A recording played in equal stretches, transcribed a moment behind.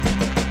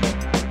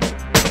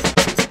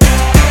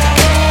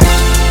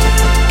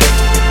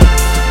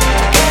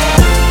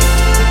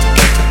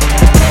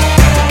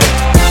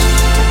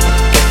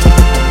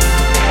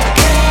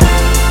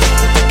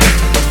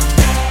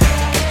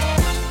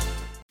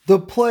The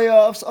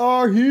playoffs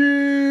are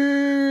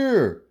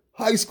here!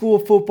 High school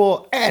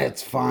football at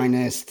its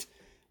finest.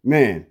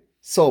 Man,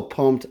 so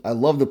pumped. I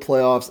love the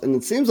playoffs, and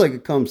it seems like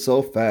it comes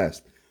so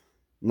fast.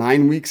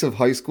 9 weeks of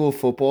high school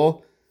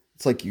football.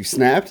 It's like you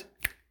snapped,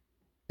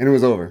 and it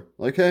was over.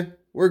 Like, hey,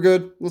 we're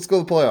good. Let's go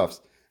to the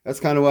playoffs. That's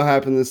kind of what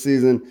happened this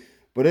season.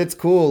 But it's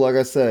cool, like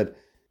I said.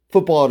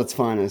 Football at its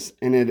finest,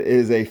 and it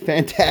is a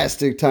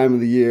fantastic time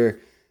of the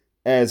year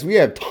as we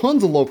have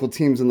tons of local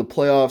teams in the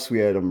playoffs. We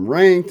had them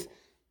ranked.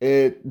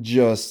 It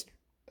just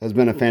has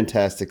been a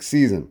fantastic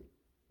season.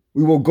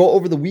 We will go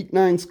over the Week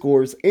 9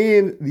 scores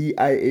and the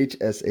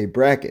IHSA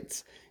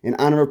brackets. In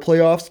honor of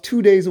playoffs,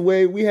 2 days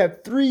away, we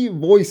have 3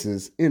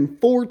 voices in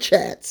 4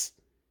 chats.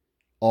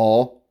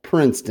 All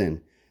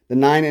Princeton. The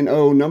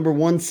 9-0 number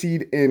 1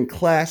 seed in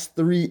Class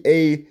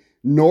 3A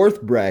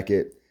North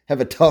bracket have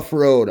a tough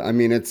road. I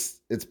mean, it's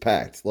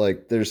packed.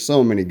 Like, there's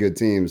so many good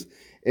teams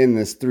in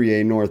this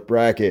 3A North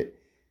bracket.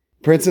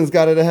 Princeton's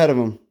got it ahead of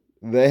them.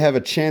 They have a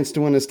chance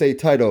to win a state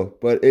title,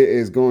 but it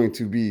is going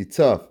to be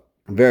tough.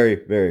 Very,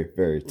 very,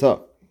 very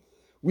tough.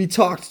 We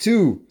talked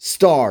to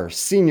star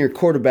senior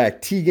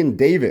quarterback Tegan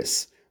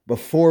Davis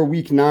before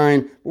Week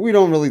 9, but we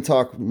don't really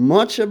talk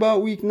much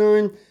about Week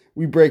 9.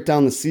 We break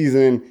down the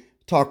season,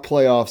 talk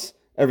playoffs,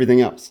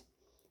 everything else.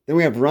 Then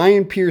we have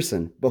Ryan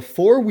Pearson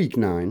before Week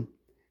 9,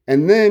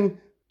 and then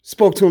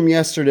spoke to him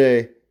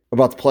yesterday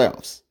about the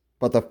playoffs,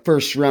 about the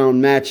first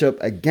round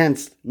matchup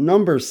against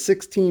number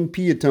 16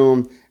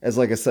 Peatone. As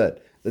like I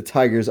said, the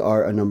Tigers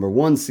are a number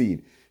 1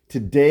 seed.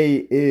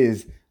 Today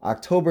is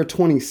October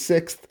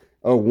 26th,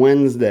 a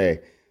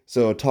Wednesday.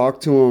 So talk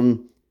to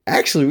him.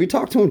 Actually, we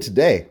talked to him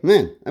today.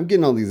 Man, I'm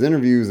getting all these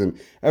interviews and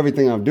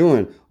everything I'm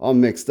doing all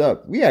mixed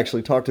up. We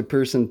actually talked to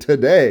Pearson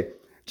today,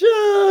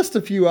 just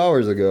a few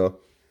hours ago.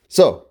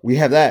 So we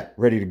have that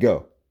ready to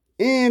go.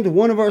 And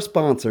one of our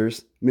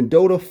sponsors,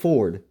 Mendota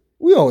Ford.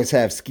 We always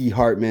have Ski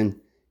Hartman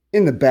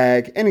in the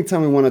bag.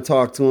 Anytime we want to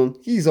talk to him,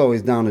 he's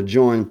always down to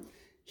join.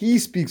 He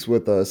speaks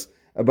with us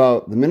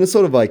about the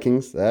Minnesota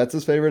Vikings. That's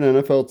his favorite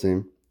NFL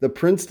team. The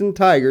Princeton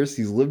Tigers.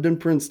 He's lived in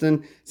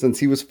Princeton since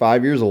he was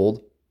 5 years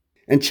old.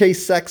 And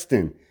Chase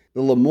Sexton,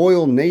 the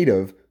Lamoille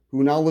native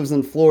who now lives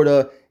in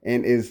Florida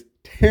and is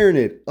tearing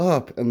it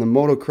up in the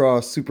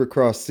motocross,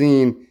 supercross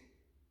scene.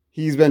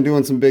 He's been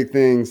doing some big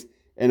things.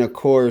 And of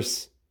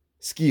course,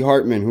 Ski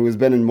Hartman, who has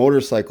been in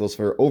motorcycles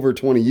for over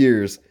 20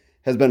 years,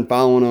 has been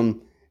following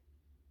him,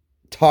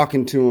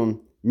 talking to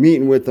him,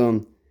 meeting with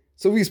him.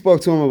 So we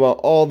spoke to him about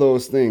all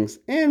those things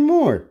and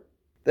more.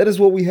 That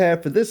is what we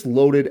have for this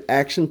loaded,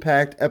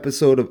 action-packed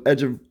episode of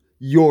Edge of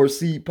Your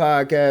Seat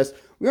podcast.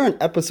 We are on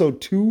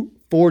episode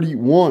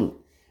 241.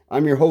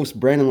 I'm your host,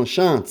 Brandon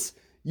LaChance.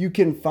 You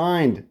can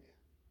find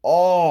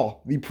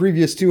all the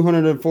previous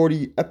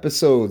 240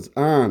 episodes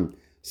on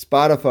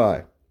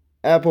Spotify,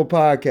 Apple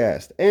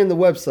Podcast, and the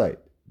website,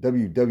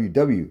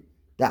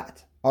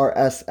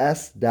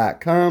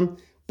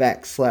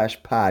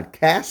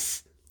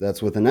 www.rss.com/podcasts.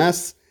 That's with an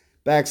S,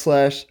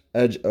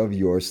 /Edge of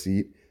Your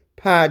Seat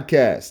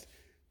podcast.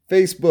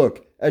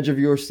 Facebook, Edge of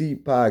Your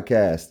Seat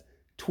podcast.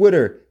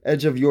 Twitter,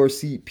 Edge of Your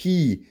Seat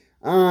P.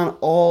 On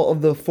all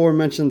of the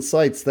aforementioned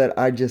sites that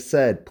I just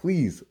said,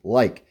 please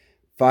like,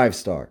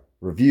 5-star,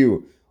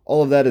 review.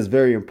 All of that is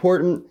very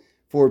important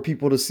for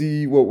people to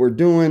see what we're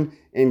doing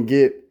and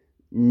get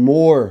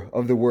more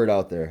of the word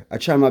out there. I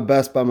try my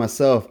best by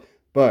myself,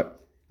 but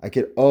I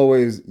could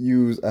always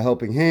use a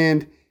helping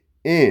hand,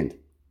 and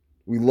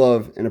we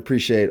love and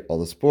appreciate all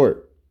the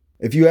support.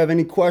 If you have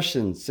any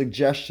questions,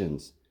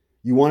 suggestions,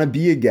 you want to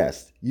be a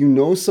guest, you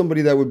know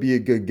somebody that would be a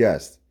good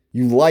guest,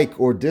 you like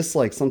or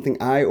dislike something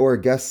I or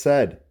a guest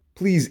said,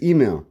 please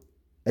email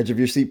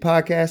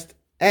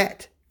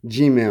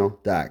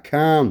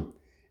edgeofyourseatpodcast@gmail.com.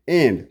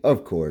 And,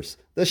 of course,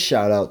 the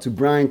shout out to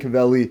Brian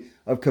Cavelli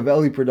of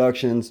Cavelli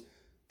Productions,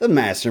 the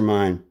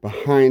mastermind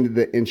behind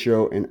the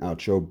intro and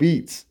outro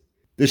beats.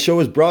 This show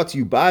is brought to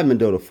you by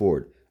Mendota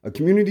Ford, a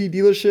community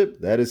dealership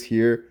that is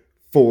here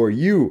for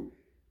you.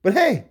 But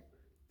hey,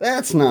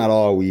 that's not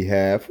all we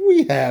have.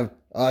 We have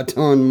a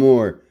ton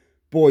more.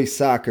 Boys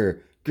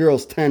soccer,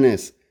 girls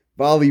tennis,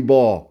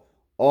 volleyball,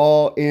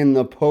 all in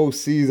the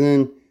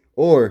postseason,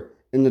 or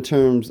in the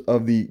terms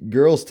of the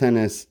girls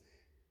tennis,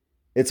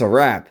 it's a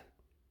wrap.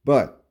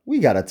 But we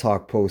got to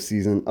talk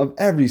postseason of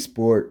every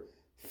sport.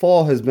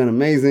 Fall has been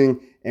amazing,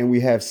 and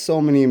we have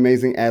so many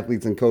amazing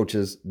athletes and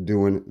coaches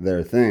doing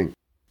their thing.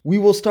 We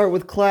will start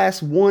with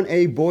Class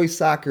 1A boys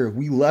soccer.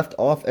 We left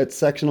off at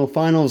sectional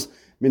finals.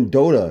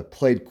 Mendota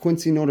played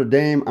Quincy Notre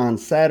Dame on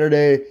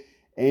Saturday,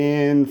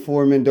 and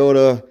for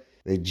Mendota,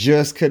 they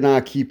just could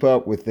not keep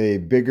up with a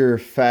bigger,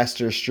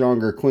 faster,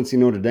 stronger Quincy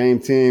Notre Dame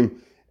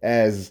team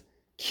as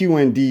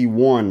QND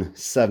won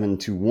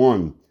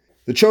 7-1.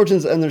 The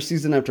Trojans end their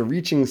season after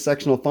reaching the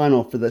sectional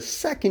final for the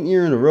second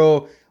year in a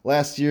row.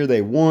 Last year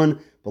they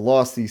won, but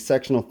lost the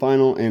sectional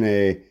final in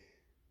a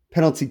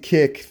penalty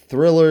kick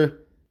thriller.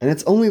 And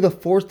it's only the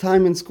 4th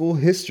time in school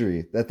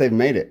history that they've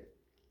made it.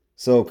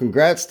 So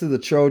congrats to the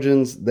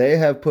Trojans. They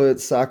have put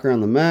soccer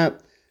on the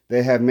map.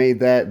 They have made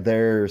that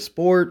their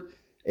sport.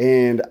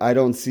 And I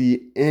don't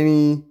see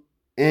any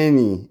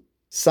any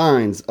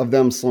signs of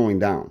them slowing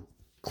down.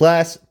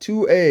 Class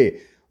 2A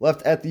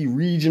left at the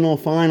regional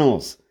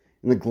finals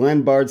in the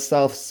Glenbard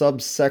South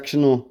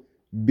subsectional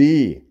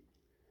B.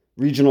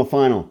 Regional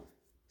final,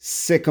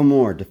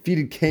 Sycamore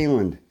defeated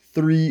Kayland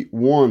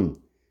 3-1.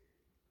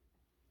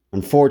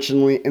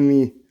 Unfortunately, in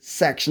the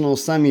sectional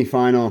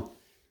semifinal,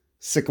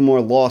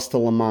 Sycamore lost to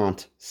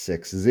Lamont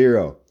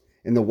 6-0.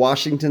 In the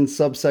Washington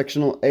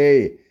subsectional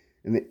A,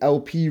 in the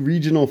LP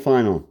regional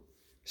final,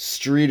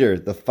 Streeter,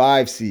 the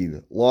 5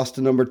 seed, lost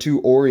to number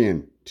 2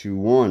 Orion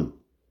 2-1.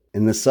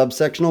 In the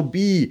subsectional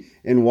B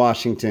in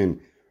Washington,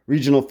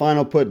 regional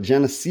final put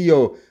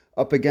Geneseo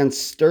up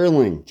against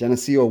Sterling.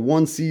 Geneseo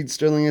 1 seed,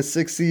 Sterling a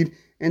 6 seed,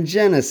 and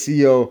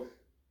Geneseo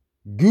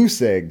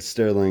goose-egged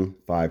Sterling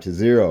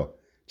 5-0.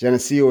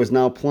 Geneseo is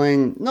now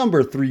playing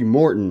number 3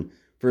 Morton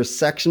for a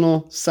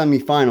sectional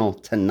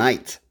semifinal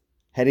tonight.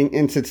 Heading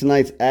into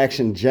tonight's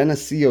action,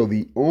 Geneseo,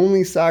 the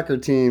only soccer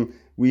team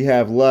we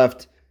have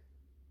left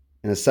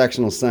in a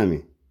sectional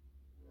semi.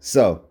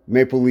 So,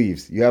 Maple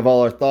Leafs, you have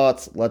all our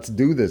thoughts. Let's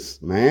do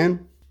this,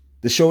 man.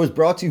 The show is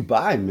brought to you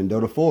by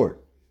Mendota Ford.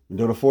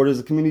 Mendota Ford is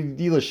a community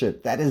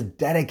dealership that is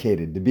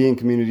dedicated to being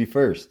community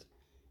first.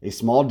 A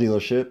small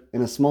dealership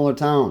in a smaller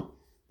town.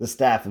 The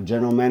staff of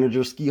General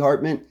Manager Ski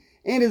Hartman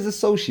and his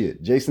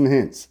associate, Jason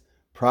Hintz,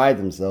 pride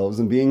themselves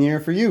in being here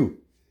for you.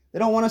 They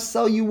don't want to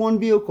sell you one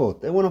vehicle.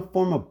 They want to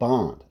form a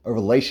bond, a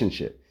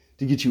relationship,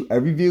 to get you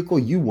every vehicle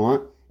you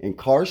want in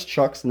cars,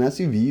 trucks, and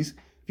SUVs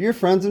for your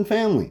friends and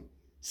family.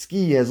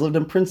 Ski has lived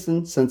in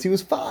Princeton since he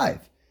was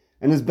 5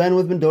 and has been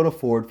with Mendota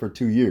Ford for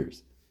 2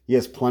 years. He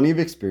has plenty of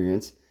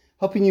experience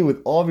helping you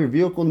with all of your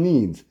vehicle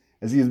needs,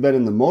 as he has been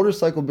in the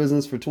motorcycle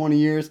business for 20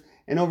 years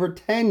and over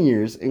 10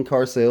 years in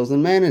car sales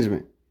and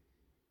management.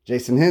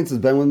 Jason Hintz has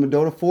been with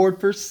Mendota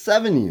Ford for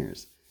 7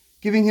 years,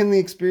 giving him the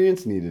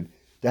experience needed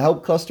to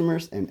help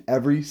customers in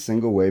every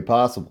single way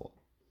possible.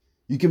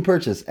 You can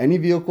purchase any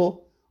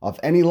vehicle off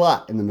any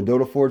lot in the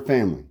Mendota Ford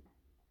family.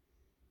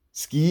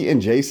 Ski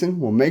and Jason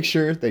will make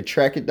sure they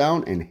track it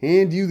down and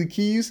hand you the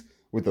keys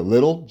with a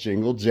little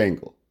jingle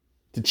jangle.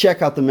 To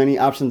check out the many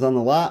options on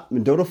the lot,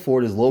 Mendota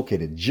Ford is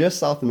located just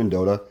south of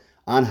Mendota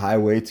on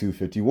Highway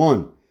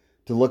 251.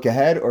 To look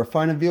ahead or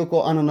find a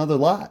vehicle on another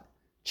lot,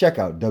 check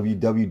out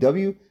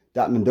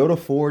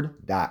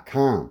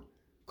www.mendotaford.com.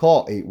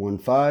 Call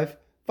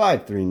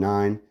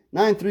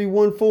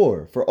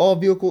 815-539-9314 for all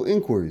vehicle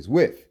inquiries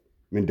with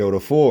Mendota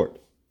Ford.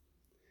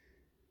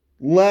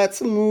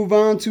 Let's move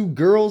on to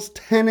girls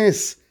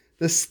tennis.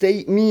 The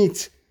state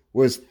meet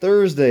was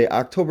Thursday,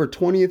 October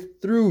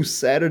 20th through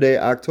Saturday,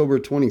 October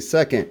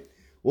 22nd.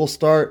 We'll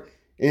start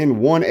in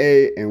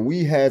 1A, and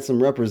we had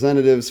some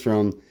representatives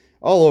from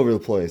all over the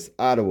place.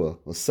 Ottawa,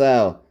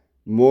 LaSalle,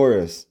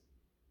 Morris,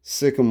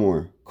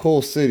 Sycamore,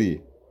 Coal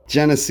City,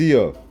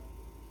 Geneseo.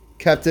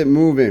 Kept it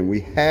moving. We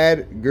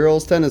had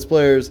girls tennis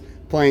players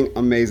playing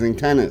amazing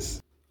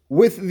tennis.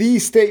 With the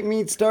state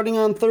meet starting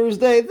on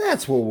Thursday,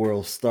 that's where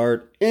we'll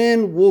start,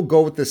 and we'll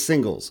go with the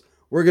singles.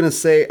 We're going to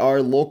say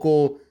our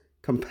local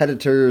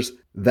competitors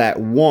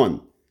that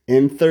won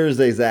in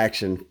Thursday's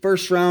action.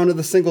 First round of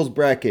the singles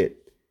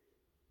bracket,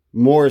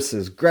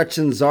 Morris's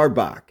Gretchen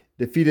Zarbach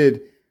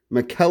defeated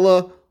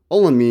Michaela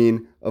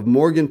Olamine of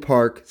Morgan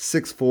Park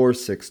 6-4,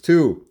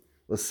 6-2.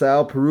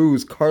 LaSalle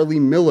Peru's Carly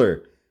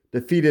Miller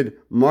defeated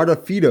Marta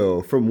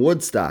Fido from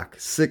Woodstock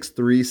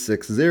 6-3,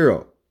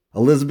 6-0.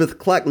 Elizabeth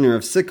Kleckner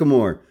of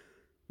Sycamore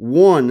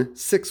won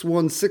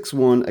 6-1,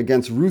 6-1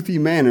 against Ruthie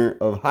Manor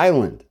of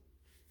Highland.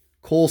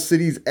 Coal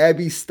City's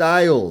Abby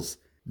Stiles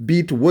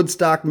beat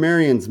Woodstock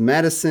Marion's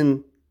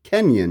Madison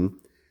Kenyon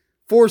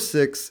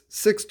 4-6,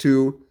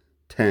 6-2,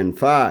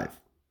 10-5.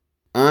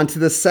 On to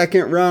the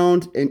second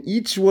round, and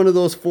each one of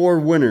those 4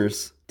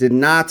 winners did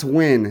not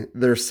win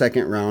their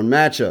second round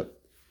matchup.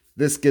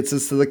 This gets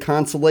us to the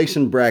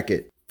consolation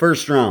bracket.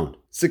 First round,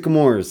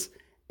 Sycamore's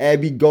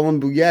Abby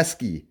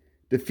Golombuyeski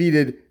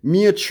defeated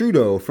Mia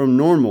Trudeau from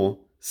Normal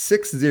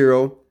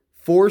 6-0,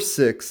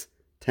 4-6,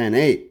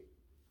 10-8.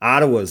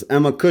 Ottawa's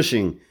Emma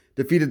Cushing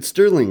defeated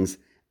Sterling's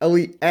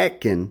Ellie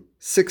Atkin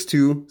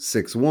 6-2,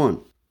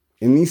 6-1.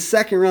 In the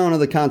second round of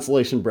the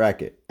consolation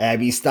bracket,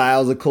 Abby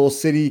Stiles of Coal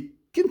City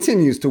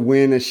continues to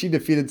win as she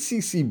defeated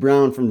CC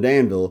Brown from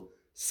Danville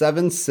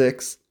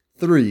 7-6,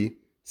 3,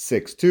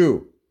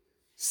 6-2.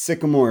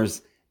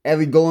 Sycamore's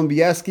Ellie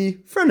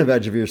Golombieski, friend of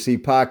Edge of Your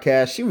Seat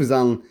podcast, she was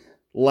on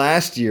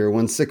last year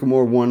when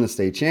Sycamore won the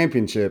state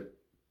championship.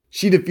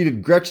 She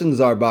defeated Gretchen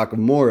Zarbach of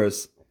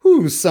Morris,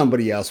 who's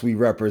somebody else we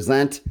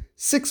represent,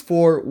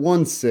 6-4,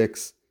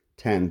 1-6,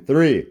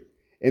 10-3.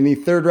 In the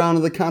third round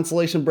of the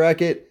consolation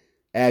bracket,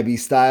 Abby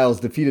Stiles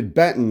defeated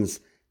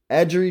Benton's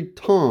Adri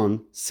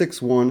Ton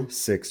 6-1,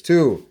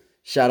 6-2.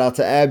 Shout out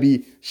to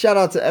Abby. Shout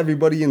out to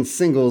everybody in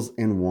singles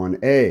in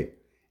 1A.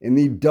 In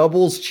the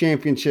doubles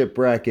championship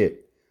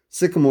bracket,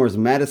 Sycamore's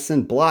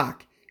Madison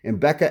Block and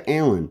Becca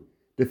Allen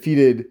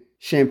defeated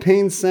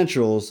Champaign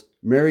Central's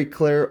Mary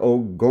Claire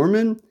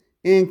O'Gorman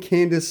and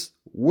Candace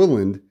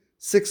Willand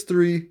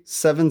 6-3,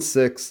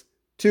 7-6,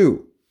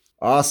 2.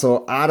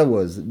 Also,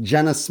 Ottawa's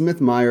Jenna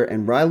Smithmeyer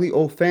and Riley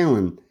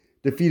O'Fallon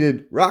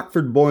defeated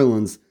Rockford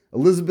Boylan's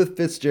Elizabeth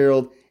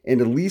Fitzgerald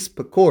and Elise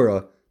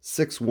Pecora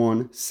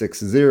 6-1,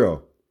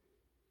 6-0.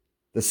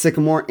 The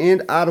Sycamore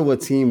and Ottawa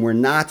team were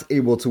not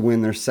able to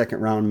win their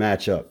second round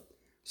matchup.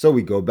 So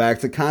we go back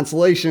to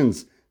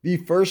consolations. The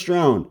first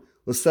round,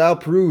 LaSalle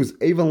Peru's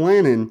Ava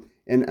Lannon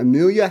and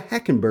Amelia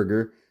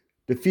Heckenberger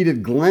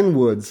defeated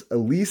Glenwood's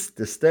Elise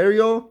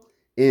Desterio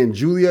and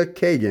Julia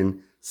Kagan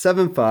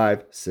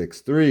 7-5,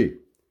 6-3.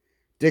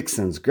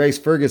 Dixon's Grace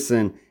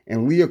Ferguson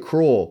and Leah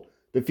Kroll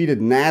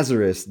defeated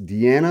Nazareth's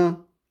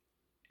Deanna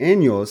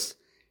Años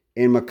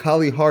and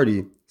Macaulay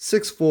Hardy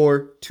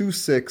 6-4,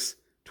 2-6,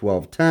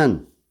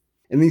 12-10.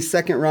 In the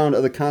second round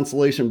of the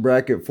consolation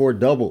bracket for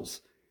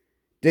doubles,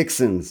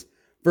 Dixon's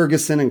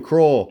Ferguson and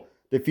Kroll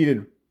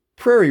defeated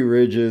Prairie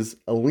Ridge's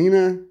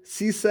Alina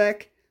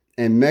Cisak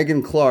and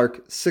Megan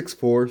Clark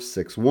 6-4,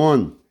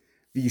 6-1.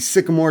 The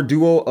Sycamore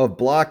duo of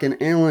Block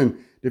and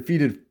Allen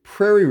defeated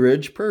Prairie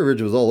Ridge. Prairie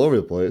Ridge was all over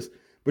the place,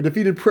 but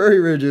defeated Prairie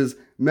Ridge's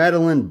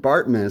Madeline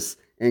Bartmus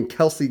and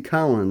Kelsey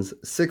Collins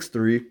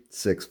 6-3,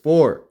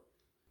 6-4.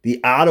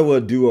 The Ottawa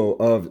duo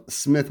of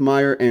Smith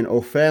Meyer and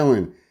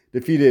O'Fallon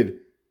defeated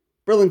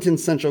Burlington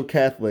Central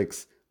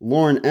Catholic's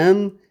Lauren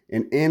M.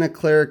 and Anna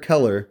Claire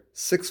Keller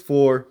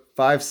 6-4,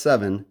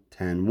 5-7,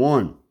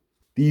 10-1.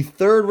 The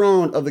third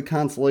round of the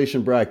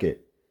consolation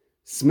bracket,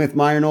 Smith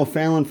Meyer and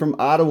O'Fallon from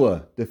Ottawa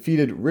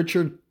defeated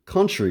Richard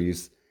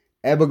Country's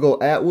Abigail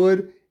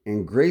Atwood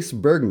and Grace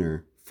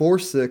Bergner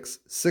 4-6,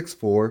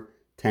 6-4,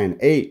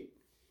 10-8.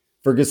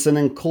 Ferguson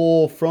and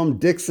Cole from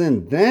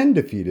Dixon then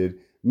defeated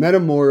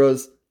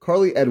Metamora's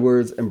Carly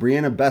Edwards and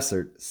Brianna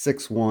Bessert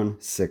 6-1,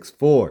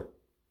 6-4.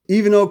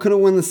 Even though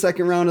couldn't win the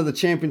second round of the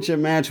championship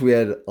match, we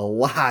had a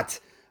lot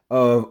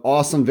of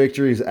awesome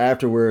victories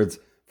afterwards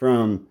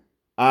from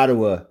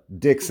Ottawa,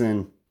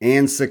 Dixon,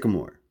 and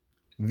Sycamore.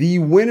 The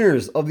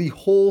winners of the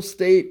whole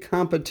state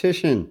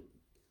competition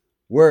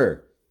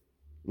were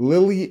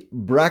Lily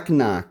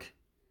Bracknock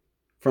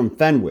from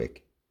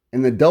Fenwick,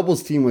 and the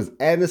doubles team was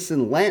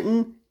Addison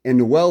Lanton and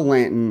Noelle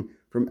Lanton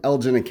from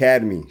Elgin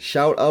Academy.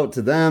 Shout out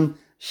to them.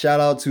 Shout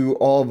out to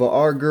all of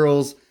our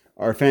girls,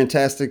 our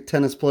fantastic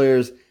tennis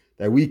players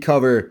that we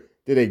cover.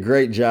 Did a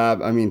great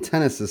job. I mean,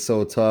 tennis is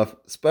so tough,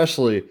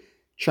 especially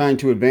trying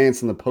to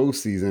advance in the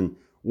postseason.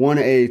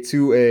 1A,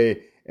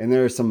 2A, and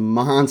there are some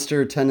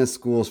monster tennis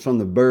schools from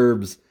the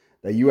burbs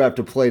that you have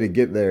to play to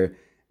get there.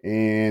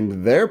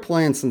 And they're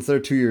playing since they're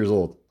 2 years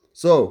old.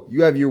 So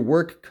you have your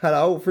work cut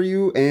out for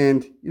you,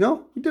 and,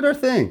 we did our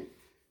thing.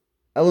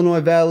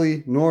 Illinois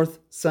Valley, North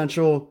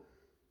Central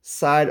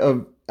side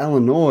of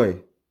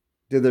Illinois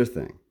did their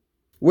thing.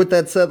 With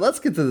that said, let's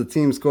get to the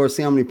team score,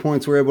 see how many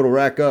points we're able to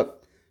rack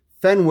up.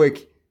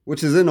 Fenwick,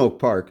 which is in Oak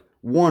Park,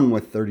 won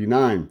with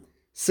 39.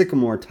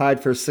 Sycamore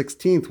tied for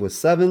 16th with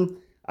 7.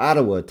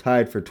 Ottawa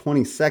tied for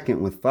 22nd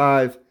with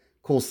 5.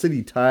 Coal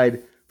City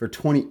tied for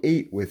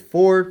 28 with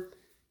 4.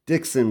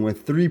 Dixon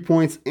with 3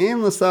 points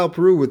and LaSalle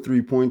Peru with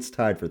 3 points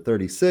tied for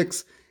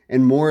 36.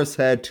 And Morris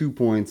had 2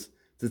 points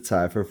to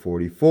tie for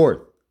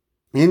 44th.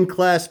 In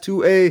Class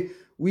 2A,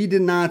 we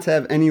did not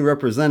have any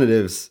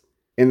representatives.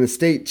 And the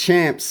state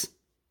champs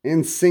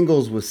in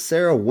singles was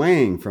Sarah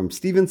Wang from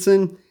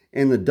Stevenson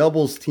and the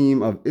doubles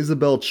team of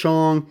Isabel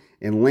Chong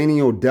and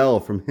Laney Odell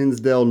from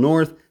Hinsdale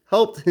North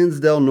helped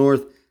Hinsdale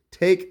North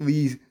take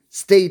the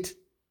state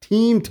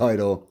team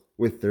title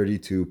with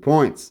 32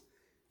 points.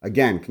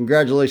 Again,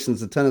 congratulations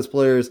to tennis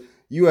players.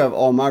 You have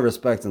all my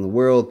respect in the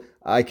world.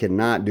 I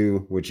cannot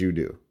do what you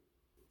do.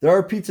 There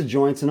are pizza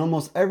joints in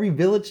almost every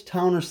village,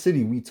 town, or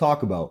city we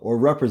talk about or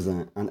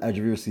represent on Edge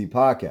of Your Seat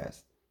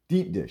podcast.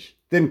 Deep dish,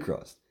 thin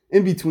crust,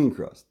 in-between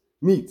crust,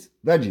 meats,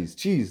 veggies,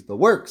 cheese, the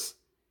works.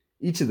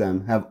 Each of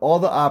them have all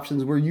the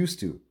options we're used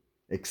to,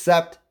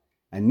 except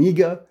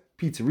Aniga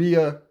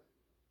Pizzeria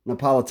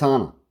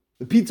Napolitana.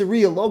 The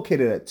pizzeria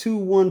located at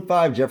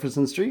 215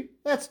 Jefferson Street,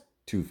 that's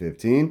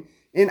 215,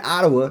 in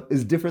Ottawa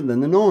is different than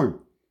the norm.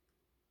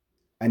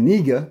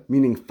 Aniga,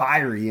 meaning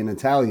fiery in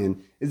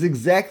Italian, is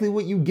exactly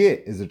what you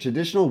get as a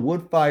traditional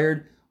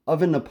wood-fired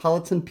oven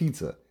Neapolitan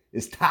pizza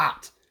is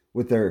topped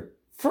with their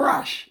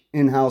fresh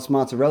in-house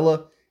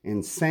mozzarella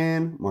and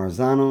San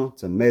Marzano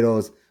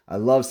tomatoes. I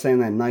love saying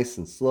that nice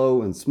and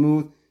slow and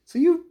smooth so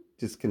you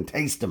just can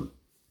taste them.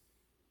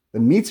 The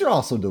meats are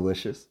also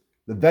delicious.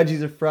 The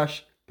veggies are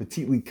fresh,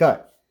 petitely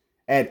cut.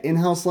 Add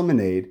in-house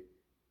lemonade,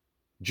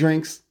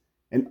 drinks,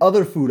 and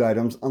other food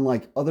items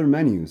unlike other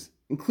menus,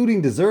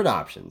 including dessert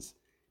options.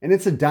 And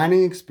it's a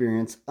dining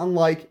experience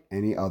unlike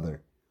any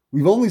other.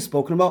 We've only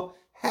spoken about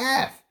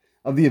half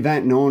of the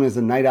event known as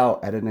a night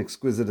out at an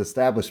exquisite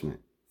establishment.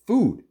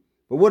 Food.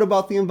 But what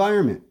about the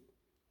environment?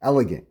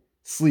 Elegant,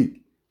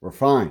 sleek,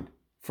 refined,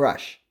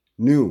 fresh,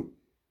 new.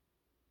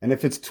 And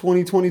if it's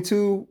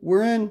 2022,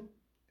 we're in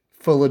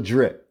full of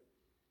drip.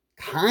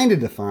 Kinda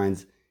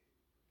defines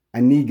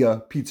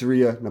Aniga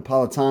Pizzeria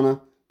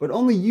Napolitana, but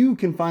only you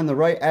can find the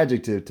right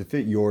adjective to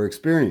fit your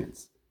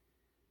experience.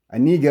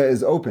 Aniga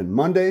is open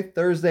Monday,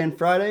 Thursday, and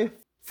Friday,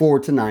 4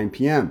 to 9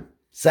 p.m.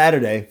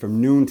 Saturday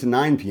from noon to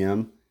 9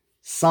 p.m.,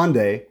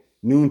 Sunday,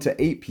 noon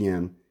to 8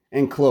 p.m.,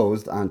 and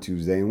closed on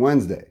Tuesday and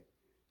Wednesday.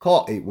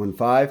 Call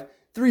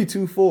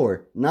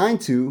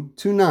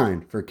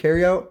 815-324-9229 for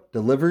carryout,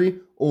 delivery,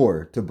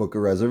 or to book a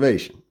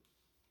reservation.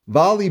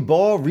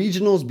 Volleyball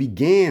regionals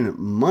began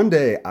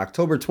Monday,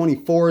 October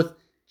 24th,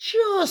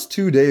 just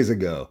 2 days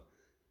ago.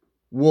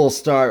 We'll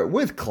start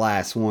with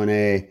Class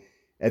 1A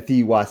at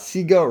the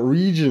Wasaga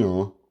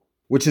Regional,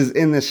 which is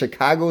in the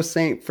Chicago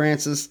St.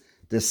 Francis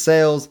de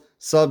Sales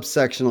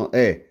Subsectional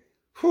A.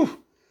 Whew.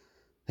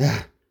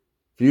 Yeah.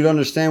 For you to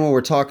understand what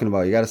we're talking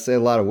about, you got to say a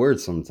lot of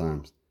words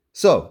sometimes.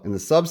 So, in the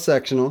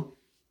subsectional,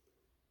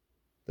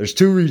 there's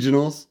 2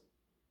 regionals,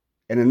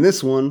 and in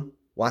this one,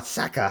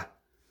 Wasaga.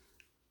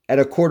 At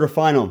a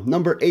quarterfinal,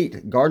 number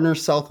 8, Gardner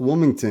South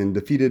Wilmington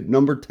defeated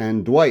number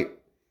 10, Dwight.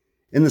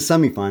 In the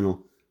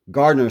semifinal,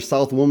 Gardner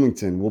South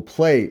Wilmington will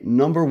play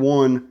number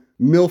 1,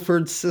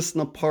 Milford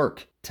Cissna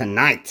Park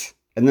tonight.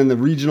 And then the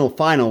regional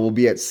final will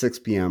be at 6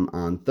 p.m.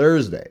 on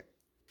Thursday.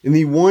 In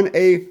the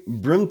 1A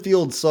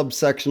Brimfield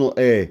Subsectional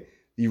A,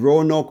 the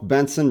Roanoke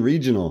Benson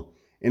Regional.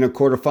 In a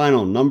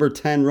quarterfinal, number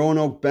 10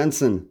 Roanoke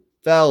Benson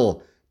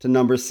fell to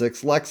number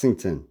 6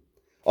 Lexington.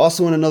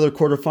 Also in another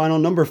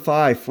quarterfinal, number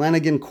 5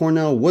 Flanagan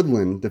Cornell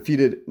Woodland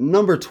defeated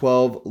number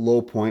 12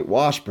 Low Point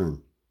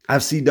Washburn.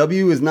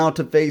 FCW is now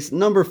to face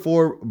number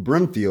 4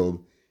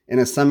 Brimfield in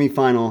a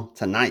semifinal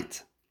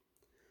tonight.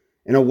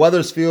 In a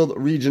Wethersfield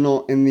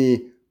Regional in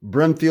the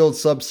Brimfield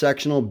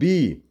Subsectional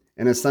B,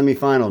 in a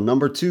semifinal,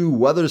 number 2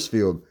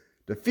 Wethersfield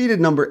defeated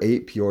number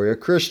 8 Peoria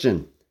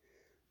Christian.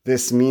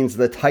 This means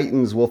the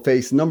Titans will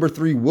face number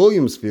 3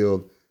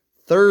 Williamsfield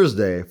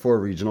Thursday for a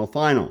regional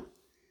final.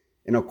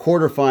 In a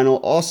quarterfinal,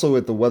 also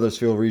at the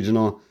Wethersfield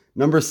Regional,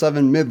 number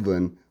 7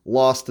 Midland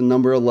lost to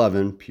number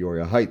 11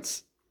 Peoria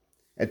Heights.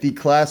 At the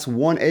Class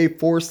 1A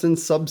Forston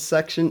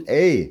Subsection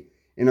A,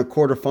 in a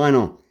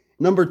quarterfinal,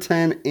 number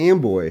 10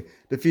 Amboy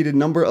defeated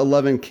number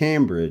 11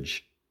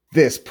 Cambridge.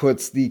 This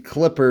puts the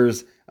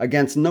Clippers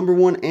against number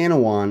 1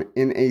 Anawan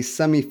in a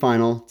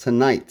semifinal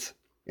tonight.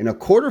 In a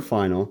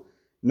quarterfinal,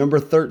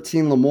 number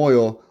 13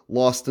 Lamoille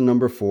lost to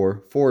number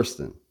 4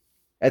 Forston.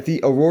 At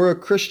the Aurora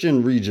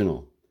Christian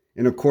Regional,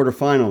 in a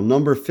quarterfinal,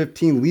 number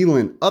 15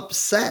 Leland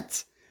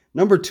upset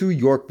number 2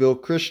 Yorkville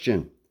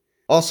Christian.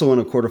 Also in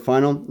a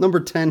quarterfinal, number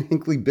 10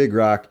 Hinckley Big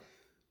Rock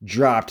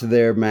dropped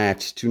their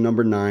match to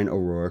number 9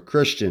 Aurora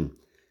Christian.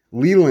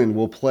 Leland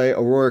will play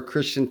Aurora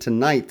Christian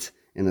tonight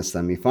in a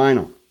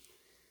semifinal.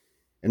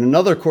 In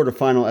another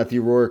quarterfinal at the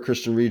Aurora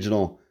Christian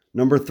Regional,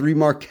 number 3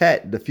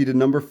 Marquette defeated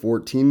number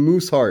 14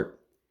 Mooseheart.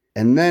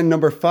 And then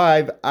number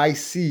 5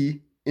 IC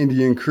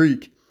Indian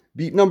Creek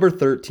beat number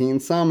 13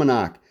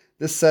 Salmonock.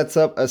 This sets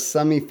up a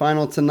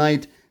semifinal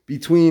tonight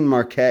between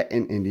Marquette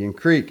and Indian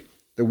Creek.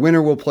 The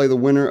winner will play the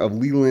winner of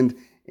Leland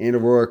and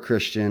Aurora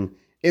Christian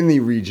in the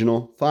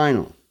regional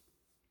final.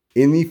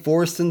 In the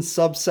Forston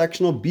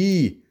Subsectional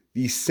B,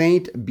 the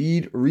St.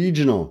 Bede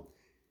Regional.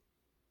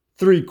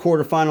 3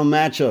 quarterfinal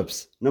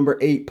matchups. Number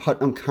 8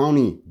 Putnam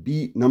County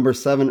beat number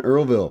 7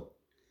 Earlville.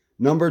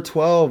 Number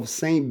 12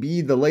 St.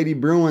 Bede, the Lady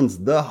Bruins,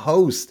 the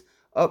host,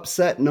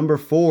 upset number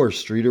 4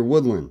 Streeter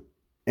Woodland.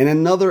 In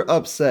another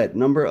upset,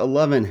 number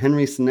 11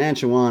 Henry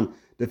Senatchewan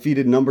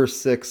defeated number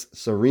 6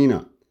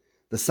 Serena.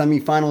 The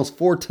semifinals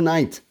for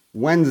tonight,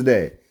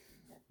 Wednesday,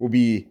 will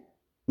be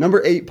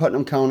number 8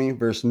 Putnam County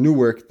versus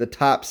Newark, the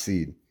top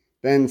seed.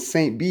 Then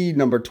St. Bede,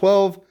 number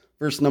 12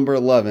 versus number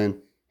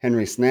 11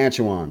 Henry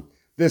Senatchewan.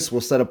 This will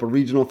set up a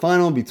regional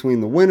final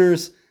between the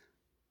winners,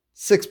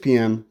 6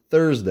 p.m.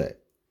 Thursday.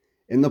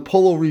 In the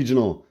Polo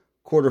Regional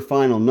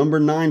quarterfinal, number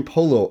 9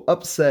 Polo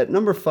upset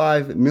number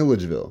 5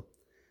 Milledgeville.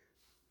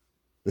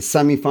 The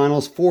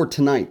semifinals for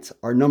tonight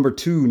are number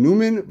 2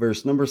 Newman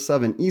versus number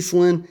 7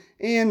 Eastland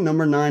and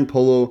number 9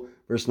 Polo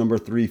versus number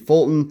 3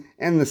 Fulton.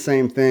 And the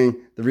same thing,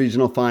 the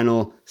regional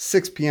final,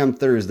 6 p.m.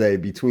 Thursday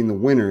between the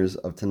winners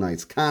of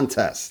tonight's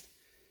contest.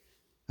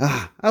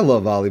 I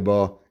love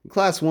volleyball. In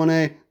Class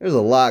 1A, there's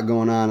a lot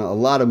going on, a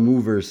lot of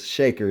movers,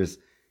 shakers,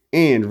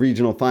 and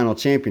regional final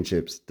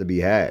championships to be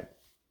had.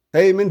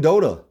 Hey,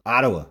 Mendota,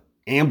 Ottawa,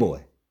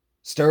 Amboy,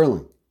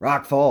 Sterling,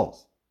 Rock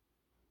Falls.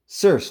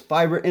 Surf's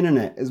fiber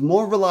internet is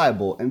more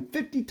reliable and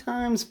 50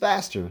 times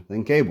faster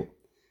than cable.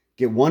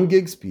 Get 1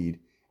 gig speed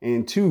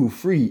and 2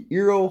 free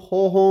Eero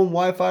whole home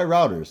Wi-Fi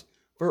routers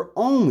for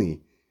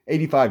only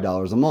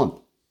 $85 a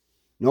month.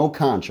 No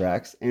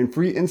contracts and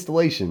free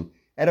installation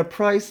at a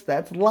price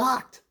that's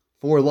locked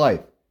for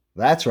life.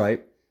 That's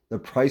right, the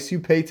price you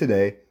pay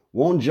today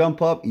won't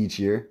jump up each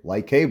year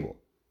like cable.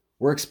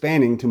 We're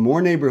expanding to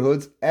more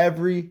neighborhoods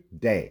every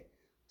day.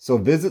 So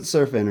visit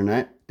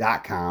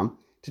surfinternet.com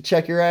to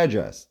check your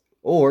address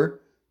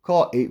or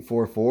call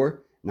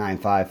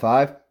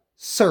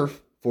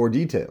 844-955-SURF for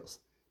details.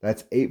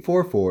 That's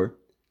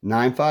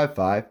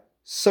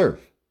 844-955-SURF.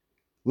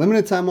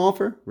 Limited time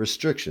offer,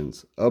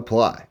 restrictions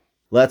apply.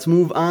 Let's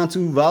move on to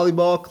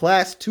volleyball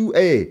Class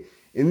 2A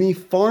in the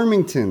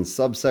Farmington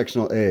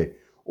Subsectional A,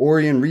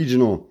 Orion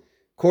Regional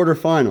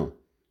quarterfinal.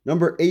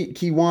 Number 8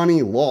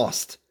 Kewanee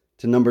lost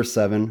to number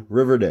 7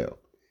 Riverdale.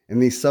 In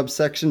the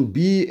subsection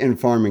B in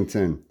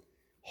Farmington,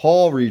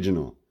 Hall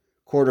Regional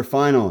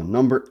quarterfinal,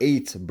 number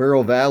 8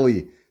 Burrow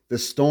Valley, the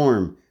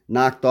Storm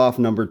knocked off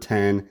number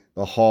 10,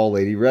 the Hall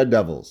Lady Red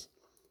Devils.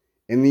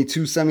 In the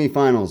two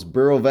semifinals,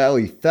 Bureau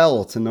Valley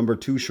fell to number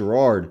 2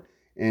 Sherrard,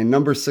 and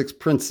number 6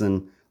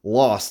 Princeton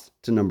lost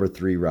to number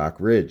 3 Rock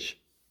Ridge.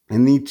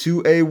 In the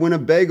 2A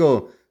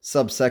Winnebago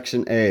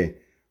subsection A,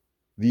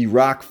 the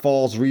Rock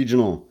Falls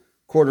Regional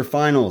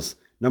quarterfinals,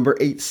 number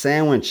 8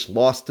 Sandwich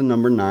lost to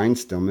number 9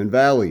 Stillman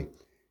Valley.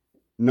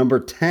 Number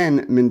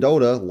 10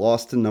 Mendota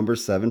lost to number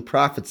 7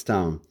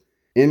 Prophetstown.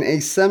 In a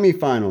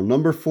semifinal,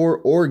 number 4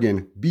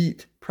 Oregon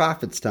beat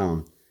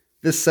Prophetstown.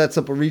 This sets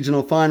up a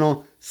regional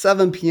final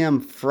 7 p.m.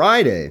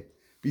 Friday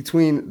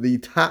between the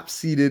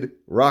top-seeded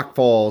Rock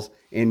Falls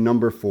and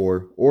number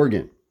 4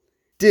 Oregon.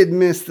 Did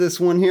miss this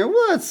one here.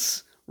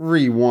 Let's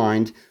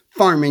rewind.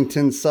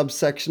 Farmington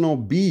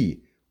subsectional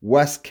B,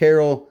 West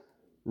Carroll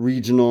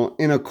Regional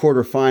in a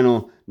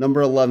quarterfinal.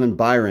 Number 11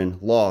 Byron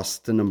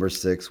lost to number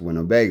 6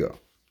 Winnebago.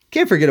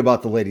 Can't forget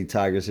about the Lady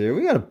Tigers here.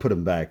 We got to put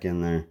them back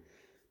in there.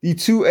 The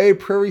 2A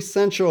Prairie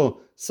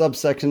Central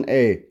subsection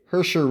A,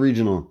 Herscher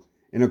Regional.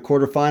 In a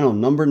quarterfinal,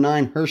 number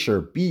 9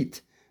 Herscher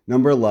beat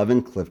number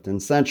 11 Clifton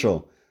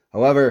Central.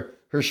 However,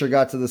 Herscher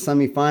got to the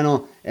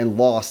semifinal and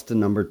lost to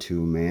number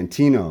 2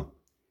 Manteno.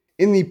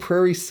 In the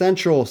Prairie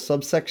Central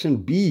subsection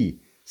B,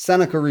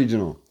 Seneca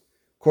Regional.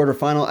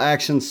 Quarterfinal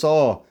action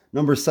saw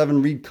number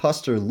 7 Reed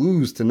Custer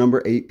lose to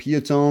number 8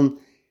 Piatone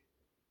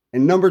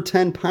and number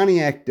 10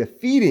 Pontiac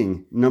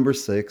defeating number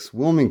 6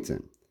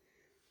 Wilmington.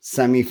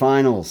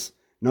 Semifinals,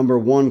 number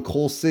 1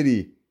 Coal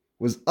City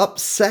was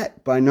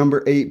upset by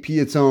number 8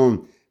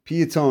 Piatone.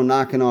 Piatone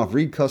knocking off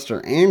Reed Custer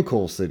and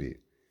Coal City.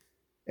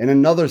 In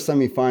another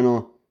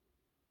semifinal,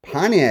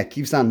 Pontiac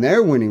keeps on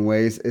their winning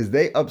ways as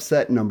they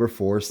upset number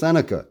 4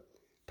 Seneca.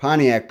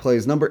 Pontiac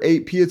plays number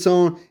 8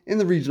 Piatone in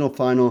the regional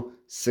final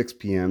 6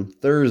 p.m.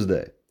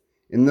 Thursday.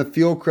 In the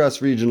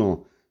Fieldcrest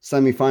Regional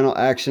semifinal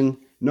action,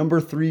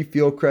 number 3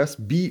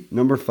 Fieldcrest beat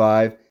number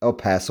 5 El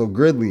Paso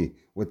Gridley.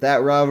 With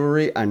that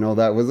rivalry, I know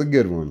that was a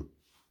good one.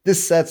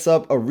 This sets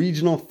up a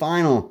regional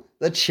final,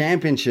 the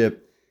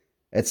championship,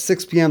 at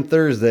 6 p.m.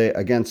 Thursday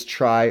against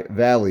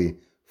Tri-Valley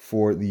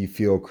for the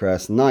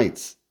Fieldcrest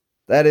Knights.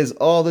 That is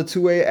all the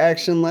 2A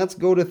action. Let's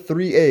go to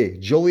 3A,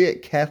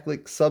 Joliet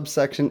Catholic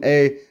subsection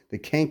A, the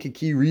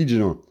Kankakee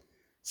Regional.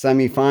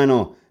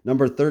 Semifinal,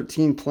 number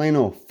 13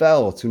 Plano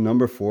fell to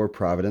number 4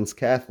 Providence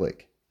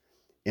Catholic.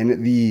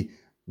 In the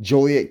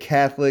Joliet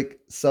Catholic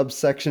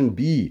subsection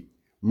B,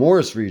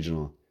 Morris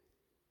Regional.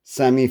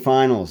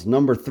 Semifinals,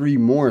 number 3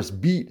 Morris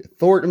beat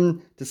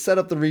Thornton to set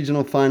up the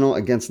regional final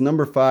against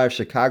number 5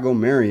 Chicago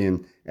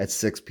Marion at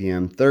 6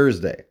 p.m.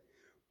 Thursday.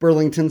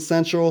 Burlington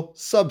Central,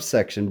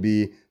 subsection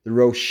B, the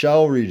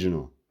Rochelle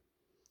Regional.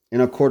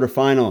 In a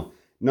quarterfinal,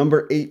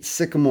 number 8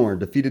 Sycamore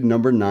defeated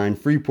number 9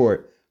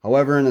 Freeport.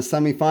 However, in a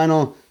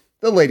semifinal,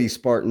 the Lady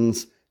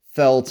Spartans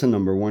fell to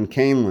number 1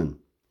 Canelan.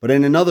 But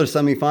in another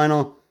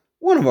semifinal,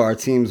 one of our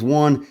teams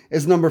won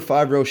as number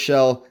 5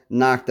 Rochelle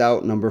knocked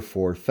out number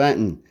 4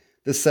 Fenton.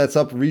 This sets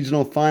up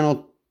regional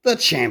final, the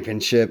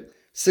championship,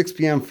 6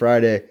 p.m.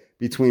 Friday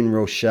between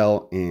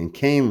Rochelle and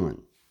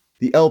Canelan.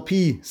 The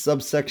LP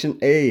subsection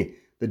A,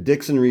 the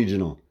Dixon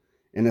Regional.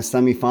 In a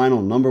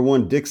semifinal, number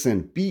 1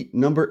 Dixon beat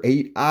number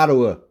 8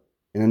 Ottawa.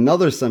 In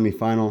another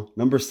semifinal,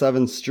 number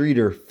 7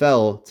 Streeter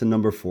fell to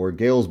number 4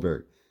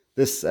 Galesburg.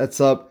 This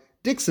sets up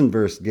Dixon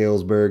vs.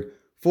 Galesburg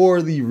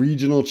for the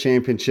regional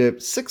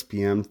championship, 6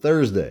 p.m.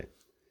 Thursday.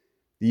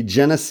 The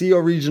Geneseo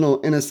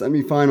Regional in a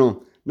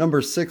semifinal,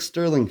 number 6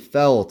 Sterling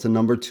fell to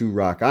number 2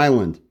 Rock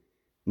Island.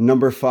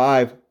 Number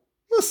 5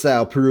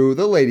 LaSalle, Peru,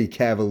 the Lady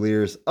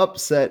Cavaliers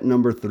upset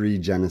number 3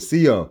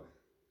 Geneseo.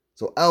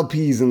 So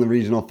LP's in the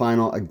regional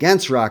final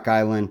against Rock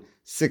Island,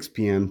 6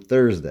 p.m.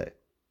 Thursday.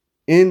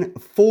 In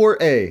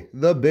 4A,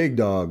 the Big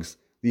Dogs,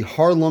 the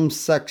Harlem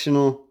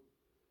Sectional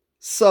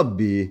Sub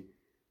B,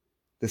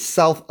 the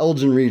South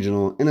Elgin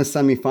Regional in a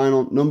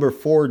semifinal, number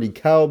 4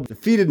 DeKalb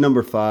defeated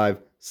number 5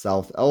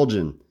 South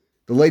Elgin.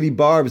 The Lady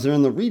Barbs are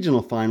in the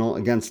regional final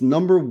against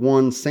number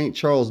 1 St.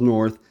 Charles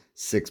North,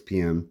 6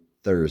 p.m.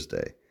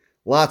 Thursday.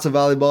 Lots of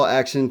volleyball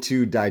action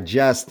to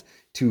digest,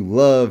 to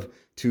love,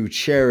 to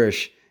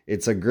cherish.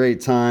 It's a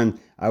great time.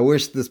 I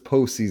wish this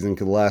postseason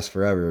could last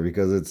forever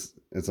because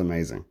it's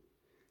amazing.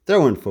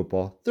 Throw in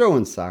football, throw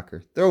in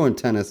soccer, throw in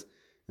tennis,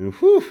 and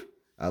whew,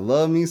 I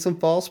love me some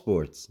fall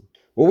sports.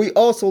 What we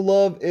also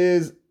love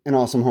is an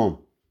awesome home.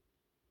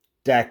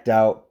 Decked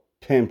out,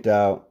 pimped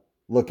out,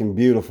 looking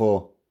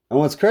beautiful. And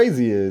what's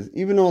crazy is,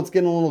 even though it's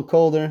getting a little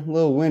colder, a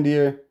little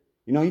windier,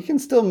 you can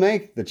still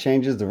make the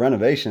changes, the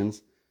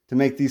renovations to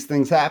make these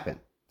things happen.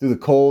 Through the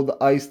cold,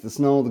 the ice, the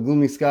snow, the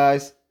gloomy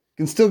skies, you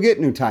can still get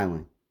new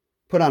tiling.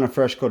 Put on a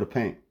fresh coat of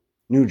paint,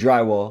 new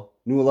drywall,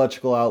 new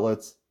electrical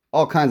outlets,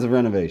 all kinds of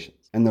renovations.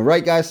 And the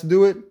right guys to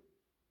do it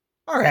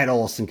are at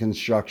Olson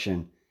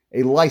Construction,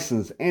 a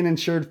licensed and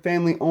insured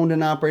family-owned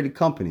and operated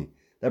company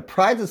that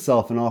prides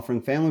itself in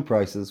offering family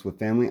prices with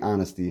family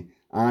honesty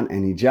on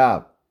any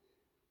job.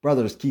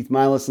 Brothers Keith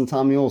Milas and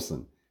Tommy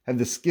Olson have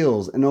the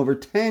skills and over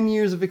 10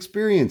 years of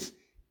experience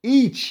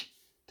each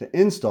to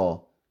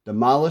install,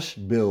 demolish,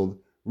 build,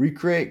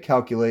 recreate,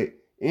 calculate,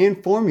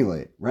 and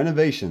formulate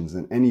renovations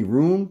in any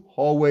room,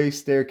 hallway,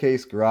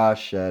 staircase, garage,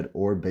 shed,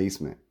 or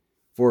basement.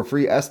 For a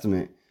free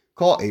estimate,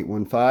 call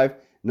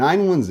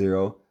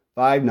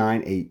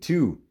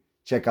 815-910-5982.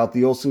 Check out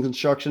the Olson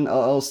Construction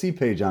LLC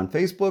page on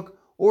Facebook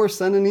or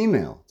send an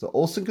email to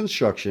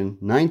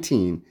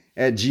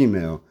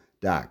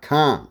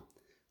olsonconstruction19@gmail.com.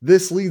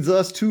 This leads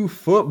us to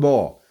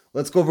football.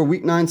 Let's go over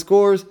Week 9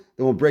 scores,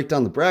 then we'll break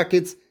down the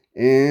brackets,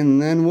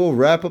 and then we'll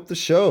wrap up the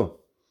show.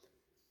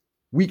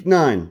 Week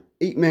 9,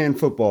 8-man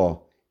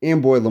football.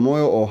 Amboy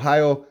Lamoille,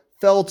 Ohio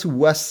fell to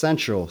West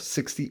Central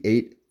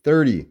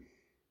 68-30.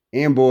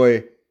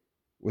 Amboy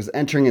was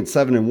entering at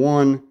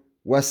 7-1.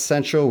 West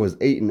Central was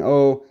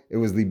 8-0. It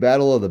was the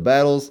battle of the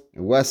battles,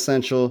 and West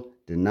Central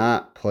did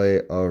not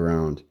play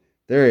around.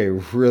 They're a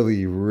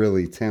really,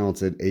 really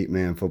talented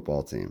 8-man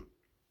football team.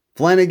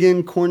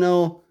 Flanagan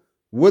Cornell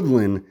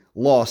Woodland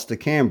lost to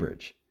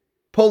Cambridge.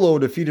 Polo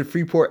defeated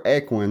Freeport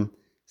Aquin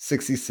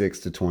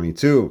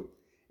 66-22.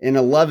 In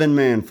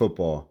 11-man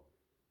football,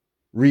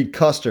 Reed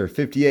Custer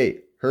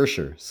 58,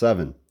 Herscher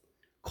 7.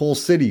 Coal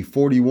City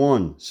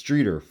 41,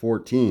 Streeter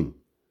 14.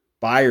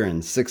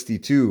 Byron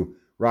 62,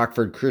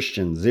 Rockford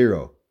Christian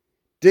 0.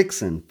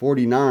 Dixon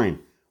 49,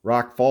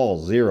 Rock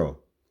Falls 0.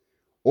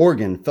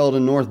 Oregon fell to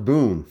North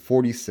Boone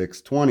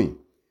 46-20.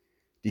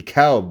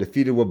 DeKalb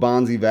defeated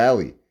Wabansie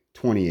Valley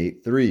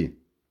 28-3.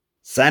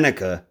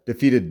 Seneca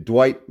defeated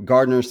Dwight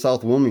Gardner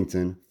South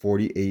Wilmington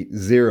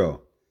 48-0.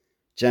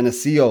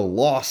 Geneseo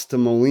lost to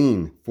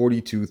Moline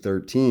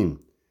 42-13.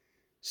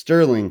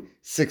 Sterling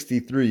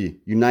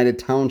 63, United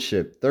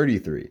Township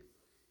 33.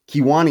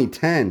 Kewanee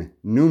 10,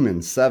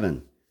 Newman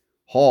 7.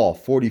 Hall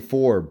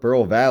 44,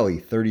 Burl Valley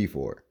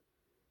 34.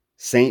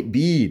 St.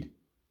 Bede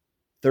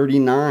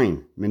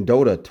 39,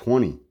 Mendota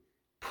 20.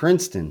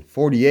 Princeton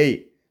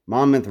 48,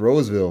 Monmouth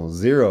Roseville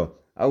 0.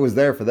 I was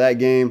there for that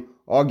game.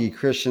 Augie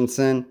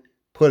Christensen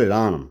put it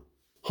on him.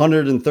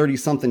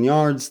 130-something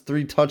yards,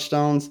 3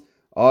 touchdowns.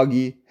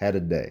 Augie had a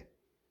day.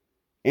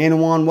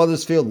 Anawan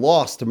Wethersfield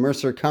lost to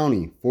Mercer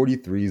County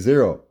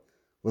 43-0.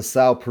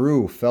 LaSalle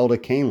Peru fell to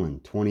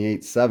Canelan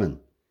 28-7.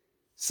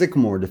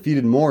 Sycamore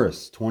defeated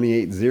Morris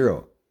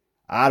 28-0.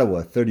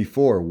 Ottawa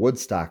 34,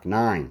 Woodstock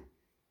 9.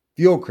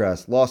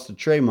 Fieldcrest lost to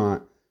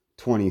Tremont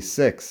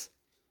 26.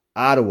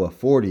 Ottawa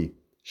 40,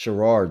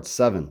 Sherrard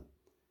 7.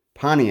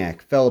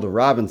 Pontiac fell to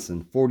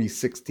Robinson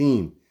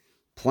 40-16.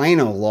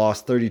 Plano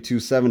lost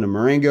 32-7 to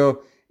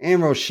Marengo,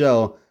 and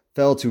Rochelle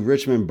fell to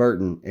Richmond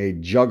Burton, a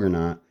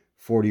juggernaut,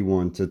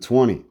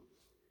 41-20.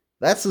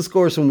 That's the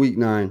scores from Week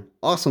 9.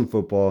 Awesome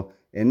football.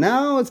 And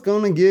now it's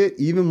going to get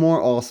even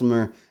more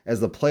awesomer as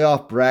the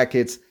playoff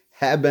brackets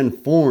have been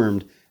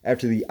formed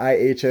after the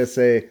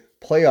IHSA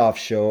playoff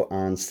show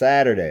on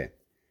Saturday.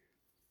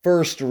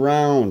 First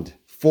round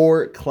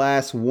for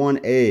Class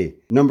 1A.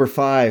 Number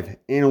 5,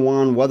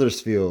 Anawan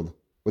Wethersfield,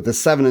 with a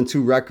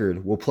 7-2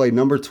 record, will play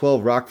number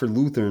 12 Rockford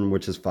Lutheran,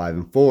 which is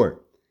 5-4.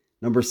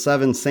 Number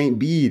 7, St.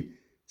 Bede,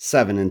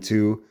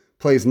 7-2,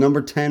 plays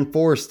number 10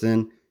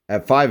 Forreston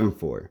at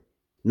 5-4.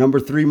 Number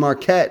 3,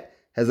 Marquette,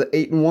 has an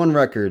 8-1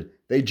 record.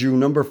 They drew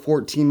number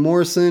 14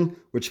 Morrison,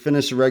 which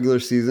finished the regular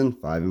season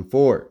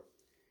 5-4.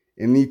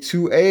 In the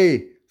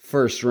 2A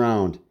first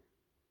round,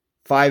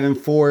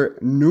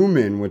 5-4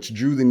 Newman, which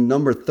drew the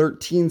number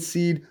 13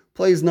 seed,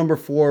 plays number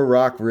 4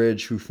 Rock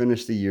Ridge, who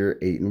finished the year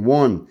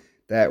 8-1.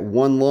 That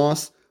one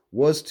loss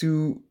was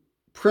to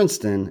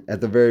Princeton at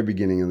the very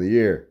beginning of the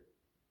year.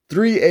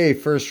 3A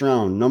first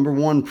round, number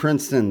 1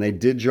 Princeton. They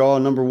did draw a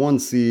number 1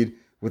 seed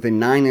with a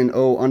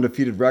 9-0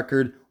 undefeated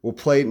record. Will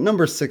play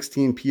number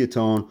 16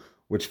 Piatone,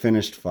 which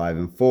finished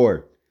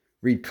 5-4.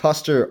 Reed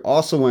Custer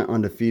also went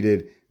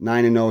undefeated,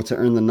 9-0 to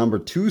earn the number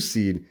 2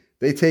 seed.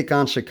 They take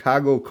on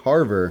Chicago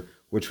Carver,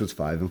 which was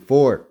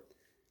 5-4.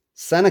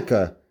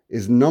 Seneca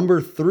is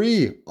number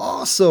 3,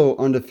 also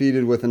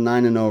undefeated with a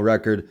 9-0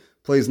 record.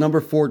 Plays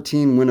number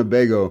 14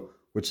 Winnebago,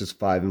 which is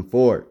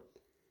 5-4.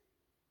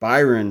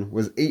 Byron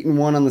was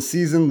 8-1 on the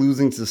season,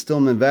 losing to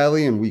Stillman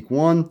Valley in Week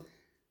 1.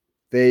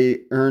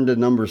 They earned a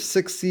number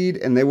 6 seed,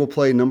 and they will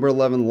play number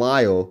 11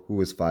 Lyle,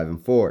 who is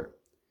 5-4.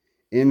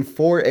 In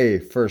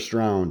 4A first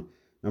round,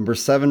 number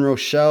 7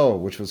 Rochelle,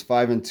 which was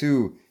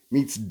 5-2,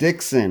 meets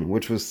Dixon,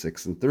 which was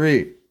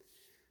 6-3.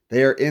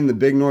 They are in the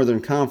Big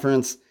Northern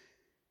Conference,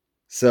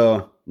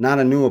 so not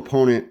a new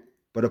opponent,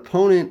 but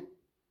opponent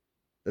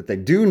that they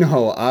do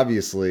know,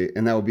 obviously,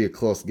 and that will be a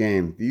close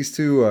game. These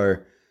two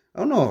are, I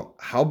don't know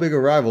how big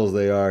of rivals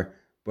they are,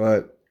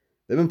 but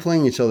they've been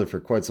playing each other for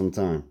quite some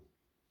time.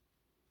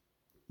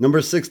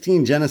 Number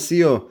 16,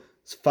 Geneseo,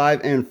 is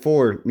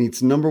 5-4,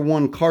 meets number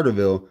 1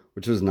 Carterville,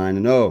 which was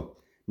 9-0.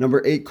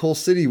 Number 8, Coal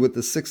City, with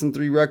the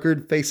 6-3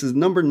 record, faces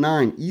number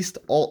 9, East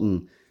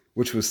Alton,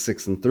 which was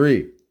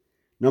 6-3.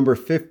 Number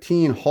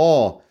 15,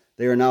 Hall.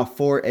 They are now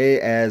 4A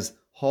as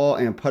Hall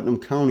and Putnam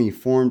County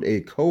formed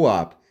a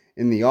co-op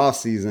in the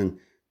offseason.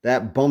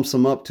 That bumps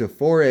them up to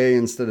 4A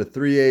instead of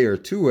 3A or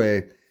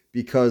 2A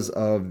because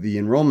of the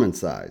enrollment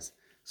size.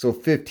 So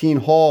 15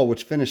 Hall,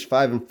 which finished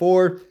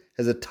 5-4,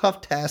 has a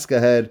tough task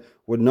ahead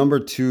with number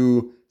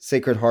 2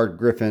 Sacred Heart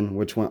Griffin,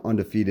 which went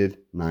undefeated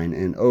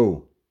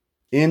 9-0.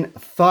 In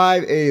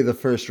 5A, the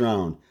first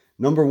round,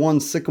 number 1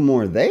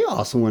 Sycamore, they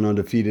also went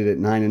undefeated at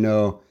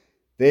 9-0.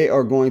 They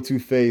are going to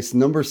face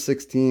number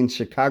 16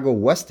 Chicago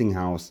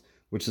Westinghouse,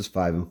 which is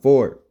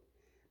 5-4.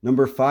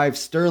 Number 5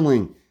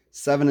 Sterling,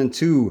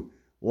 7-2,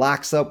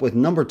 locks up with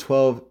number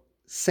 12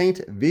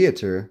 St.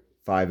 Viator,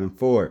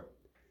 5-4.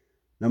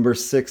 Number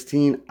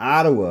 16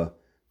 Ottawa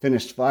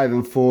finished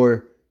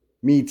 5-4,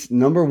 meets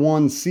number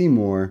 1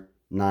 Seymour,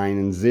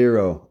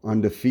 9-0,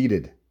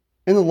 undefeated.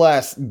 In the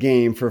last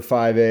game for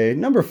 5A,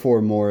 number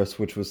 4 Morris,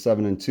 which was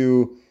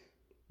 7-2,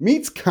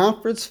 meets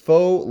conference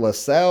foe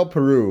LaSalle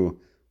Peru,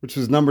 which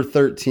was number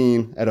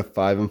 13 at a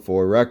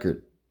 5-4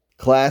 record.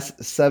 Class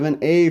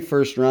 7A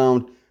first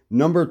round,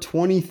 number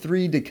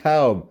 23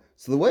 DeKalb.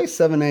 So the way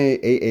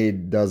 7A,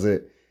 8A does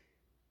it,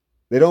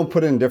 they don't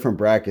put it in different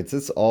brackets.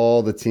 It's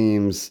all the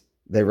teams,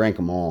 they rank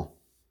them all,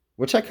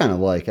 which I kind of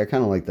like. I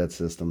kind of like that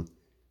system.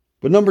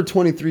 But number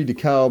 23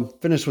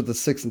 DeKalb, finished with a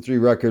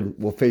 6-3 record,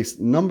 will face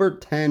number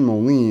 10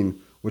 Moline,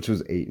 which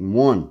was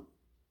 8-1.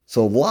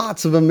 So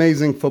lots of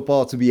amazing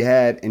football to be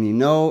had, and you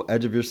know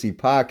Edge of Your Seat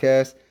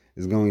podcast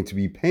is going to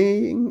be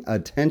paying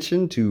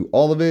attention to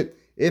all of it.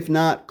 If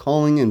not,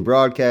 calling and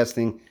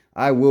broadcasting.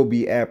 I will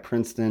be at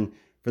Princeton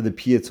for the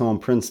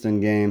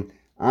Piatone-Princeton game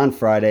on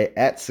Friday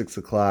at 6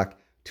 o'clock.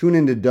 Tune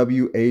into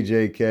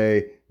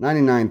WAJK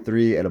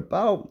 99.3 at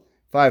about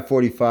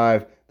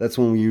 5:45. That's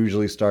when we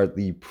usually start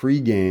the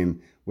pregame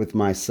with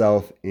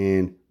myself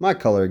and my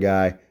color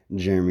guy,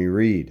 Jeremy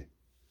Reed.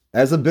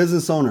 As a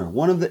business owner,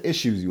 one of the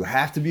issues you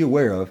have to be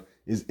aware of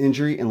is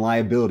injury and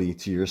liability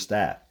to your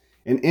staff.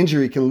 An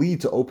injury can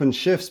lead to open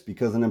shifts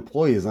because an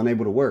employee is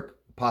unable to work,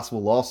 a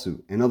possible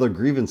lawsuit, and other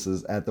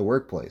grievances at the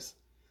workplace.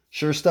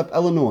 SureStep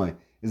Illinois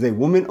is a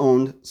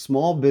woman-owned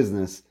small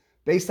business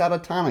based out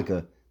of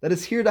Tonka that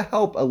is here to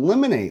help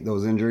eliminate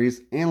those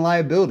injuries and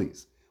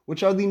liabilities,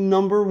 which are the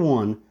number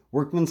one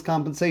workman's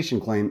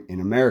compensation claim in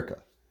America.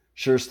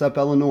 SureStep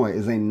Illinois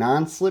is a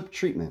non-slip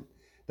treatment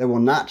that will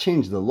not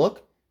change the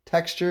look,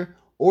 texture,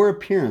 or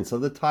appearance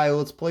of the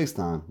tile it's placed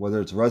on, whether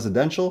it's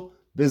residential,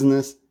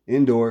 business,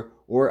 indoor,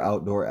 or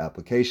outdoor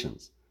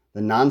applications.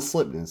 The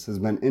non-slipness has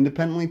been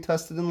independently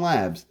tested in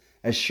labs,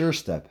 as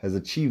SureStep has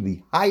achieved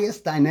the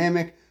highest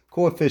dynamic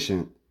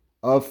coefficient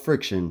of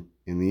friction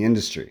in the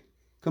industry.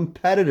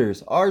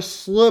 Competitors are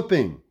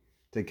slipping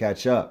to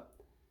catch up.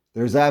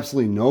 There's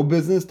absolutely no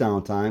business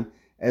downtime,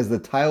 as the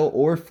tile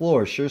or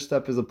floor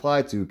SureStep is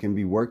applied to can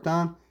be worked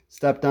on,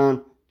 stepped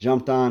on,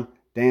 jumped on,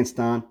 danced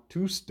on,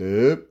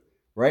 two-step,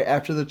 right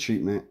after the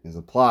treatment is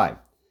applied.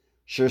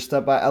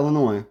 SureStep by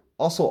Illinois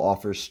also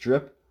offers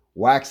strip,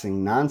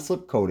 waxing,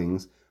 non-slip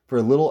coatings for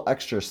a little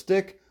extra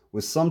stick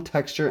with some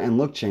texture and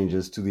look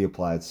changes to the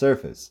applied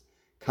surface.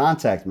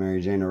 Contact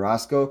Mary Jane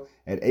Orozco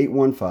at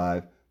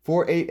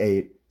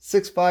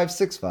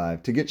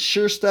 815-488-6565 to get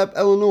SureStep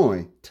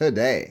Illinois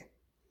today.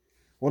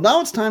 Well,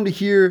 now it's time to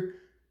hear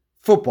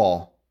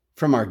football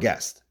from our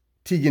guest,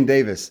 Tegan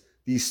Davis,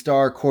 the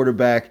star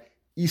quarterback,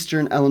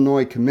 Eastern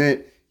Illinois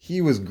commit.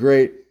 He was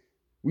great.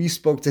 We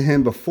spoke to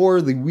him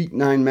before the Week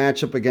 9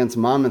 matchup against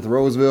Monmouth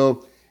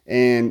Roseville,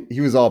 and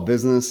he was all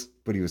business,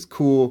 but he was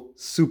cool,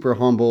 super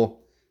humble.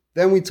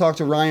 Then we talked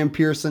to Ryan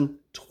Pearson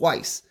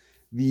twice,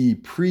 the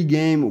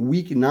pregame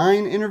Week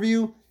 9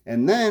 interview,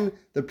 and then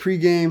the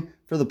pregame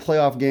for the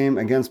playoff game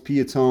against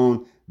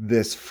Piatone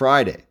this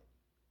Friday.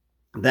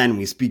 Then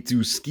we speak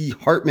to Ski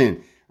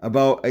Hartman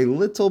about a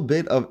little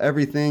bit of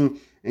everything,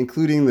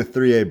 including the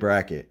 3A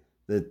bracket,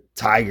 the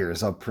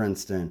Tigers of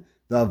Princeton,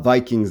 the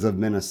Vikings of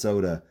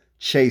Minnesota,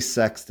 Chase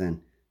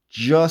Sexton.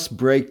 Just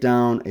break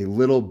down a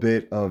little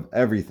bit of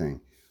everything.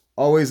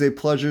 Always a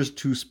pleasure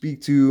to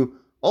speak to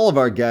all of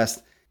our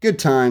guests. Good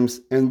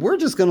times, and we're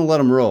just going to let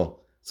them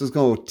roll. So let's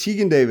go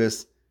Tegan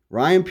Davis,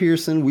 Ryan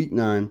Pearson, Week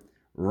 9,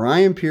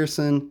 Ryan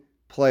Pearson,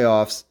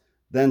 playoffs,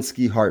 then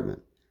Ski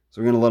Hartman.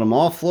 So we're going to let them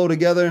all flow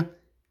together, and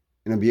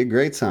it'll be a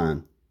great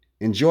time.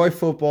 Enjoy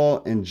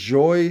football.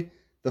 Enjoy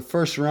the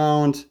first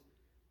round.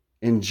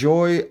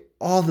 Enjoy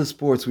all the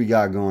sports we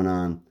got going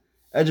on.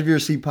 Edge of Your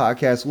Seat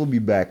podcast will be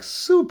back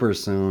super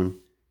soon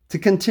to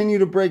continue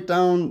to break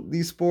down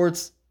these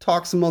sports,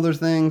 talk some other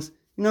things.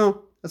 You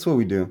know, that's what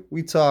we do.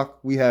 We talk,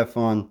 we have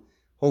fun.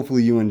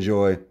 Hopefully you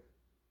enjoy.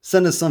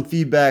 Send us some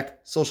feedback,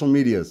 social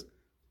medias.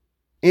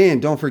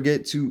 And don't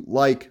forget to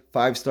like,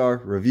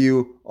 5-star,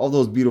 review, all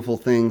those beautiful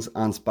things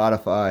on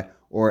Spotify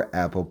or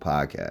Apple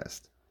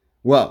Podcast.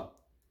 Well,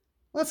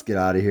 let's get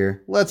out of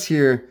here. Let's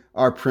hear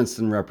our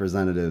Princeton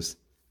representatives.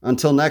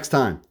 Until next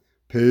time,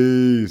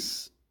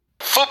 peace.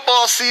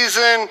 Football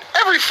season,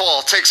 every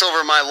fall takes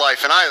over my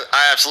life, and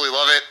I absolutely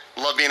love it.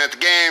 Love being at the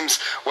games,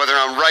 whether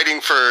I'm writing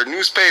for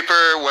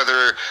newspaper,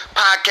 whether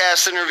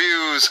podcast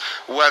interviews,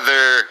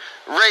 whether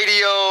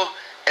radio.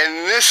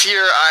 And this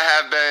year I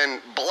have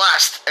been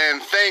blessed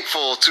and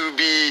thankful to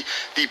be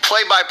the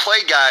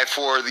play-by-play guy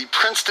for the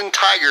Princeton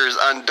Tigers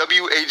on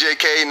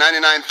WAJK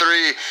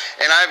 99.3.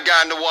 And I've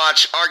gotten to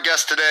watch our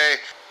guest today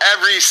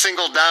every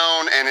single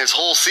down and his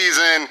whole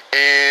season.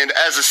 And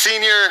as a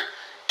senior,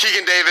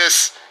 Tegan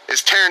Davis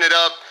is tearing it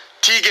up.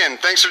 Tegan,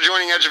 thanks for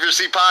joining Edge of Your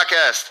Seat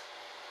podcast.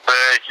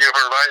 Thank you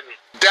for inviting me.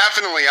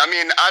 Definitely. I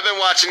mean, I've been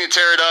watching you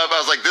tear it up. I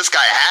was like, this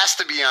guy has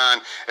to be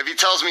on. If he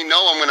tells me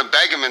no, I'm going to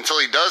beg him until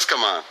he does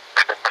come on.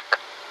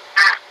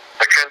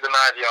 I couldn't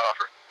deny the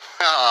offer.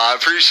 Oh, I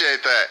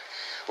appreciate that.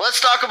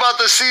 Let's talk about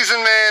this season,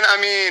 man. I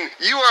mean,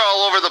 you are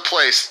all over the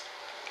place.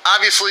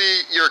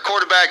 Obviously, you're a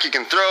quarterback. You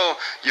can throw.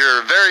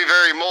 You're very,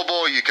 very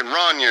mobile. You can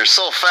run. You're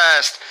so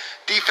fast.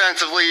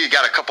 Defensively, you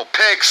got a couple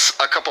picks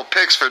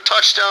for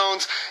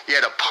touchdowns. You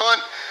had a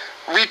punt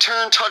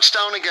return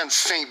touchdown against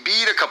St.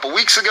 Bede a couple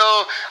weeks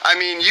ago. I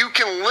mean, you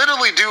can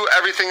literally do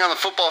everything on the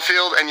football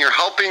field, and you're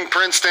helping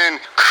Princeton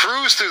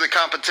cruise through the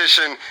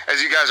competition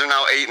as you guys are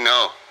now 8-0.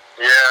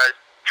 Yeah, I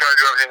try to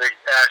do everything they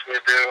ask me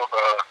to do.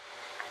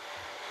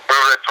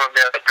 Wherever they put me,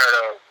 I try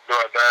to do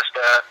my best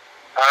at.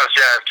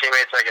 Obviously, I have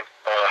teammates that can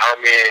help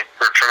me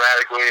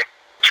dramatically.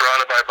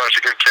 Surrounded by a bunch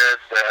of good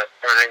kids that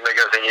everything makes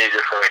everything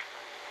easier for me.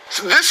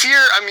 So this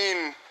year, I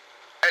mean,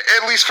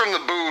 at least from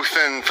the booth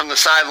and from the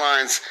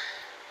sidelines,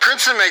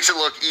 Princeton makes it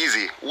look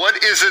easy.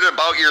 What is it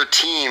about your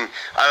team,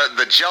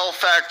 the gel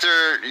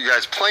factor, you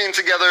guys playing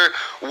together?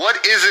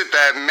 What is it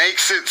that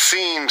makes it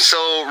seem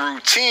so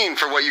routine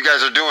for what you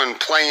guys are doing,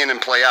 play in and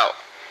play out?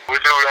 We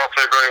all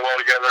play very well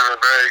together. We're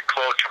a very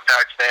close,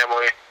 compact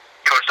family.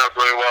 Coach up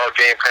really well,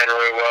 game plan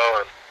really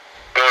well, and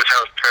we always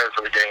have us prepared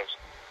for the games.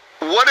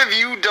 What have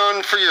you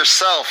done for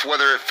yourself,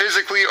 whether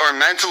physically or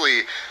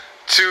mentally,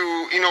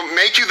 to,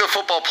 make you the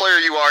football player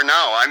you are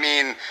now? I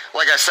mean,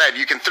 like I said,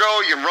 you can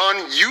throw, you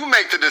run, you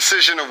make the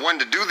decision of when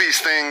to do these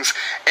things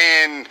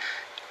and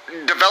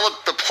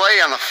develop the play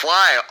on the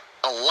fly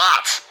a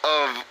lot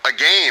of a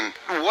game.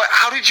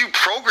 How did you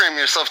program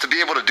yourself to be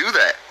able to do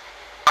that?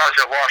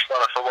 Obviously, I've watched a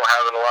lot of football,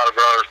 having a lot of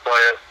brothers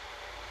play it.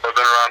 I've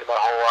been around it my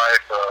whole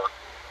life.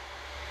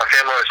 My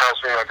family always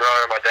helps me, my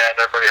brother, my dad,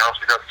 everybody helps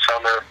me throughout the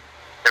summer.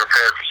 Get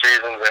prepared for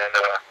seasons, and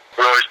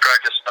we always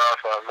practice stuff,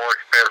 more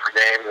prepared for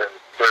games, and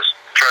just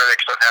try to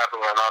make stuff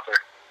happen when I'm out there.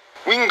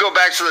 We can go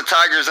back to the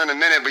Tigers in a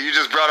minute, but you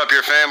just brought up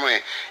your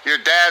family. Your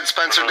dad,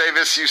 Spencer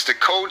Davis, used to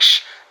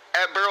coach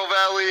at Bureau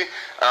Valley.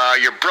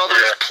 Your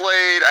brothers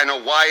played. I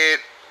know Wyatt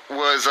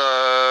was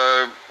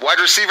a wide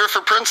receiver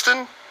for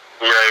Princeton.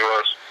 Yeah, he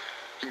was.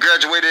 You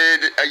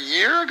graduated a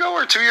year ago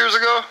or 2 years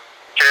ago?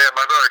 Yeah,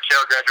 my brother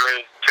Kale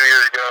graduated 2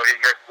 years ago.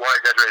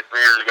 Wyatt graduated 3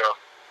 years ago.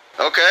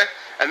 Okay.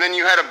 And then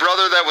you had a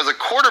brother that was a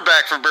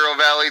quarterback for Bureau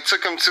Valley,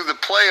 took him to the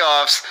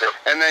playoffs,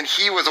 and then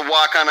he was a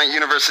walk-on at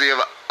University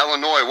of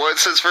Illinois.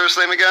 What's his first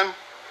name again?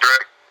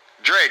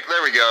 Drake,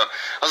 there we go.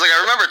 I was like,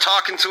 I remember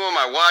talking to him.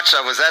 I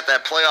was at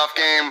that playoff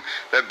game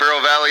that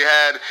Bureau Valley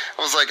had. I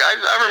was like, I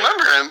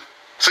remember him.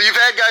 So you've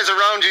had guys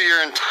around you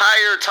your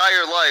entire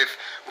life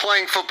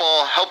playing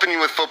football, helping you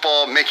with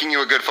football, making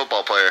you a good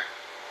football player.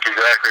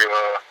 Exactly.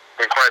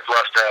 Been quite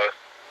blessed to have it.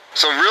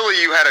 So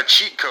really you had a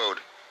cheat code.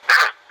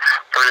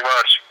 Pretty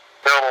much.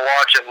 Be able to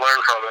watch it and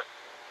learn from it.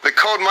 The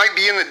code might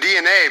be in the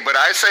DNA, but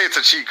I say it's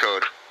a cheat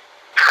code.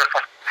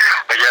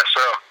 I guess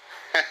so.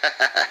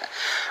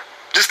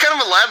 Just kind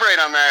of elaborate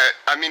on that.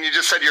 I mean, you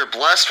just said you're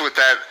blessed with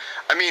that.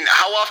 I mean,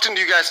 how often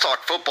do you guys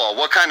talk football?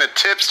 What kind of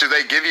tips do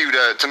they give you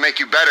to make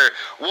you better?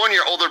 One,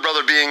 your older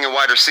brother being a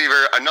wide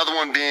receiver, another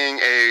one being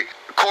a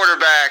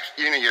quarterback.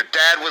 Your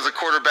dad was a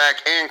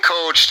quarterback and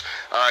coached.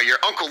 Your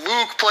Uncle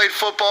Luke played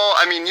football.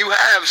 I mean, you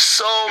have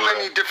so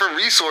many different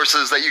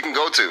resources that you can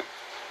go to.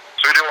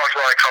 So we do watch a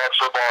lot of college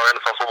football and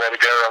NFL football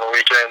together on the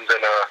weekends,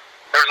 and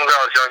ever since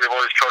I was young, they've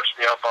always coached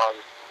me up on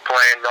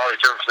playing all these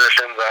different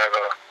positions.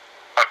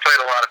 I've played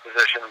a lot of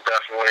positions,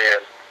 definitely,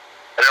 and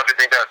I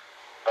definitely think that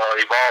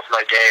evolved my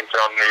game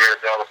throughout the years,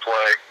 being able to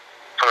play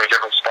so many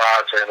different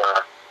spots and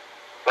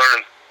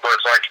learning what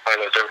it's like to play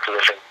those different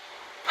positions.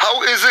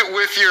 How is it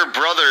with your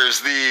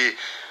brothers? We're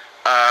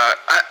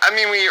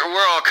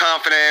all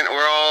confident.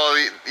 We're all,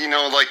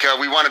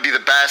 we want to be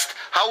the best.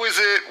 How is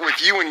it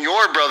with you and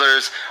your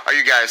brothers? Are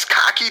you guys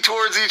cocky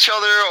towards each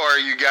other, or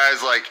are you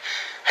guys like,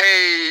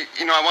 hey,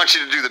 I want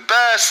you to do the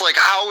best? Like,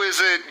 how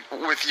is it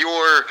with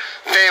your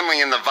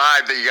family and the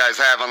vibe that you guys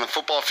have on the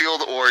football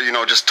field, or,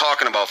 just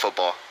talking about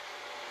football?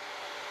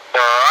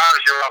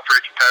 Obviously, we're all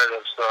pretty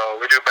competitive, so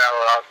we do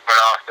battle out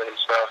quite often and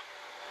stuff.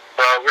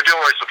 But we do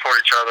always support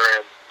each other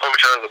and hope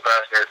each other the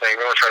best and everything.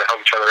 We always try to help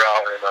each other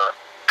out and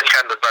get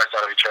kind of the best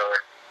out of each other.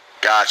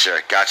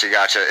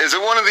 Gotcha. Is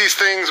it one of these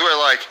things where,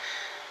 like,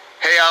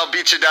 hey, I'll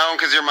beat you down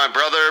because you're my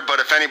brother, but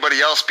if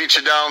anybody else beats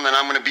you down, then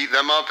I'm going to beat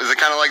them up? Is it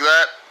kind of like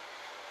that?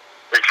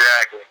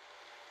 Exactly.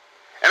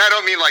 And I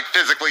don't mean like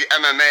physically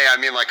MMA. I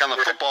mean like on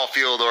the football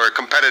field or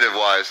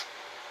competitive-wise.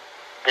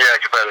 Yeah,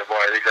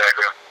 competitive-wise,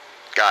 exactly.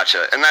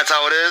 Gotcha. And that's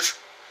how it is?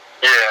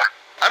 Yeah.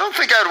 I don't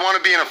think I'd want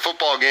to be in a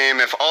football game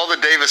if all the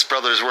Davis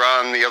brothers were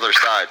on the other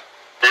side.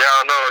 Yeah,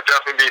 no, it'd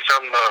definitely be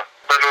something.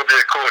 That would be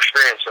a cool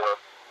experience.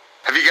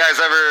 Have you guys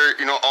ever,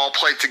 all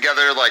played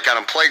together, like on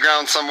a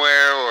playground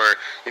somewhere or,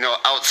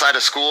 outside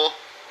of school?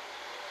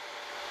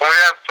 Well, we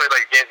have played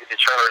like games with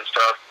each other and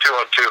stuff,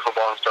 2-on-2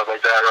 football and stuff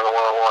like that, or the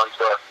 1-on-1s.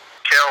 But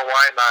Kale and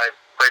Wyatt and I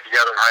played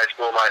together in high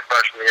school my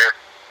freshman year,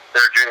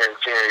 their junior and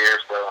senior year,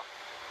 so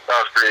that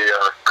was pretty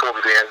cool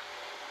to be in.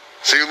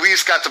 So you at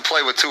least got to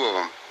play with two of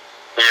them?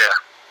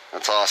 Yeah.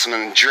 That's awesome.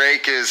 And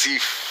Drake, is he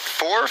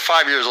 4 or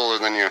 5 years older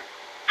than you? 5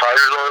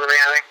 years older than me,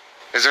 I think.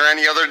 Is there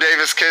any other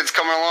Davis kids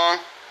coming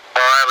along?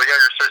 I have a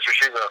younger sister.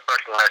 She's a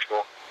freshman in high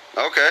school.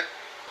 Okay.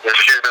 Yeah,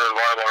 so she's doing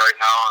volleyball right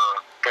now.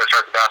 Going to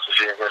start the basketball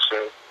season here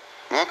soon.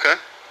 Okay.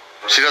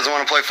 She doesn't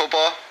want to play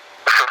football?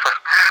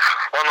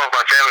 I don't know if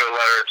my family would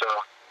let her, so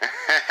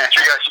she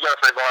got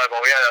to play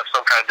volleyball. We had to have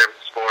some kind of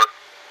different sport.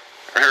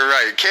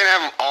 Right. You can't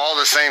have all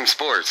the same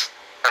sports.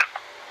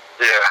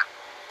 Yeah.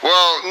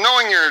 Well,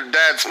 knowing your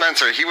dad,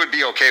 Spencer, he would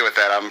be okay with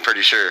that, I'm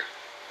pretty sure.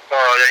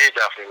 Oh, yeah, he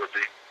definitely would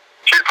be.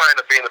 She'd probably end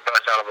up being the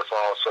best out of us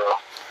all, so.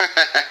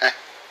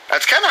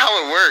 That's kind of how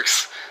it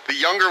works. The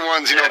younger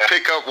ones,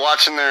 pick up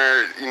watching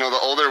their, the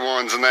older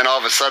ones, and then all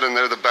of a sudden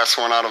they're the best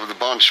one out of the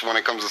bunch when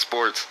it comes to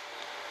sports.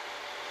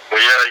 Well,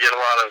 yeah, you get a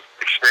lot of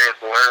experience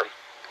to learn.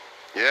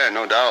 Yeah,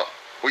 no doubt.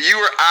 Well, you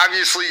were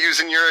obviously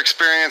using your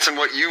experience and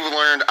what you've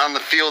learned on the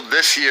field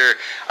this year.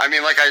 I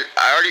mean, like I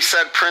already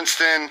said,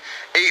 Princeton,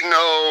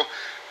 8-0,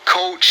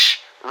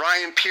 coach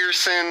Ryan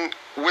Pearson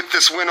with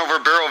this win over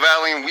Bureau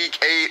Valley in Week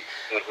 8,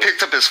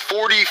 picked up his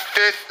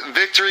 45th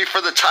victory for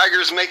the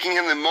Tigers, making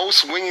him the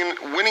most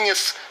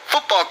winningest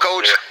football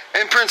coach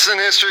in Princeton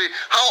history.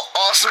 How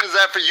awesome is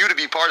that for you to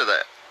be part of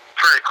that?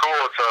 Pretty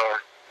cool. It's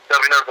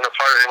definitely never been a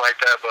part of anything like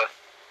that, but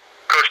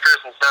Coach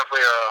Pearson's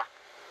definitely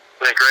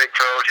been a great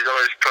coach. He's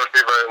always coached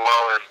me very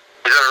well, and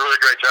he's done a really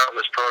great job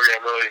with this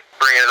program, really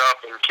bringing it up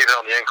and keeping it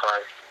on the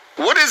incline.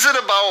 What is it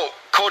about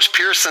Coach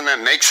Pearson that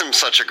makes him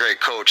such a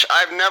great coach?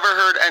 I've never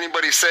heard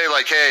anybody say,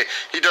 like, hey,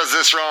 he does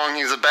this wrong,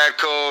 he's a bad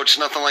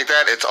coach, nothing like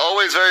that. It's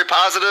always very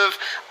positive.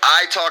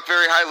 I talk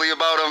very highly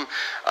about him.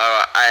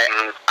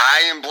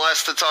 I am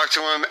blessed to talk to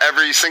him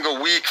every single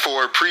week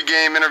for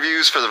pregame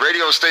interviews for the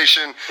radio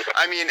station.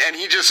 I mean, and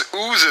he just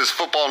oozes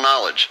football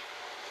knowledge.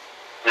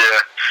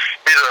 Yeah,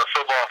 he's a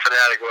football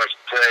fanatic, I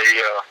should say. He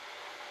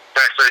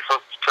studies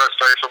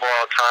football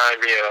all the time.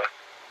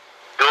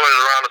 He's always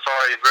around us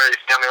all. He's a very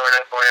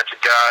family-oriented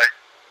guy.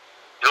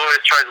 He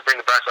always tries to bring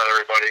the best out of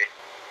everybody.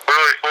 We're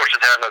really fortunate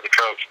to have him as a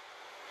coach.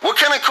 What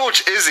kind of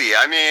coach is he?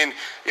 I mean,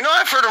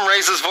 I've heard him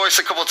raise his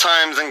voice a couple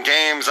times in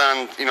games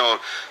on,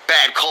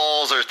 bad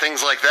calls or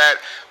things like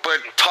that. But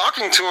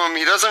talking to him,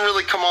 he doesn't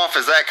really come off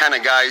as that kind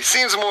of guy. He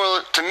seems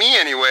more, to me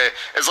anyway,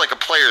 as like a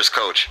player's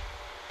coach.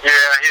 Yeah,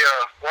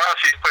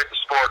 obviously he's played the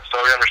sport, so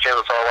he understands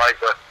what it's all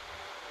like. But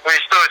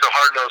he's still a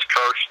hard-nosed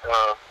coach.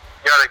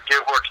 You got to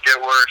give work to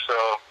get work, so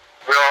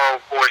we all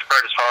always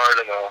practice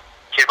hard and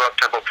keep up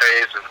tempo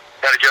pace, and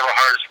got to give our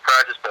hardest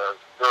practice to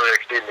really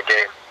exceed in the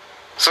game.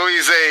 So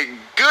he's a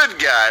good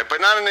guy,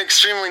 but not an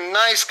extremely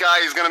nice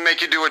guy. He's going to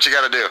make you do what you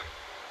got to do.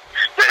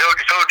 Yeah, he'll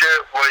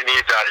get what he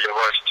needs out of you,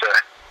 I should say.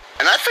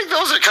 And I think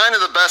those are kind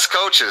of the best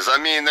coaches.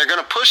 I mean, they're going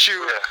to push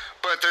you,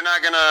 but they're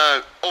not going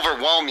to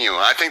overwhelm you.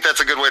 I think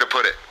that's a good way to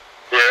put it.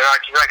 Yeah,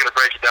 he's not going to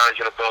break you down. He's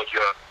going to build you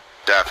up.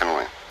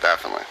 Definitely.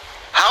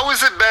 How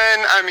has it been?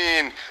 I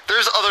mean,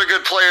 there's other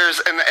good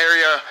players in the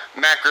area.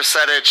 Mac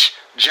Gracetich,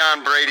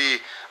 John Brady,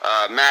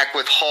 Mac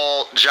with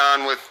Hall,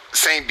 John with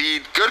St.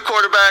 Bede. Good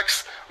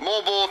quarterbacks,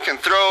 mobile, can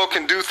throw,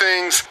 can do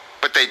things,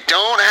 but they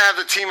don't have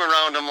the team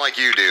around them like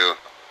you do.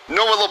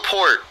 Noah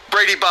Laporte,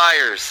 Brady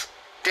Byers,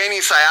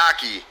 Danny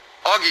Sayaki,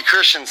 Augie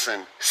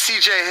Christensen,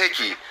 C.J.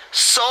 Hickey.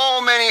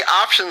 So many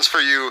options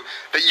for you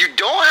that you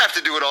don't have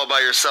to do it all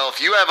by yourself.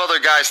 You have other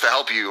guys to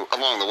help you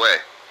along the way.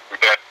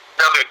 Yeah,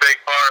 definitely a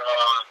big part.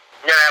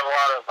 You got to have a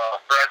lot of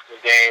threats in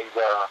games.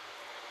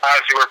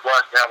 Obviously, we're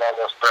blessed to have all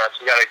those threats.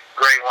 We got a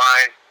great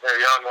line. They're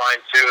a young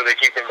line, too. They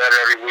keep getting better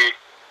every week.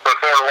 Look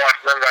forward to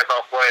watching them guys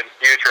all play in the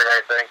future and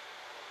everything.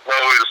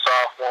 Noah, who's a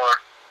sophomore.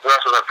 The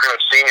rest of us are pretty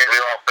much seniors. We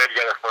all played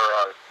together for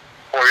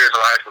 4 years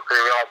of high school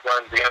career. We all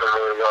blend together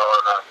really well.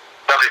 And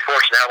definitely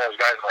fortunate to have those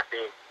guys on my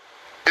team.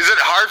 Is it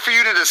hard for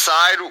you to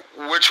decide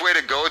which way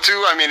to go to?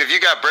 I mean, if you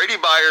got Brady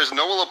Byers,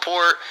 Noah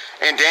Laporte,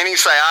 and Danny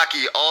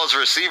Sayaki all as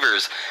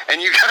receivers, and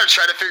you got to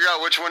try to figure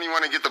out which one you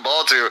want to get the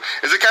ball to,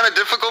 is it kind of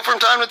difficult from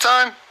time to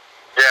time?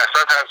 Yeah,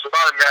 sometimes. A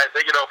lot of guys,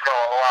 they get open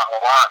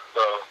a lot.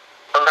 So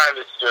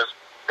sometimes it's just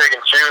pick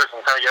and choose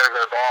and kind of get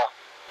their ball.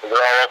 They're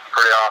all open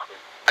pretty often.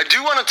 I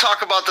do want to talk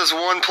about this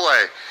one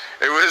play.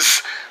 It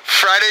was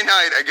Friday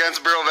night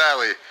against Bureau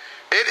Valley.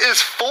 It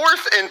is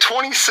 4th and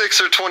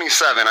 26 or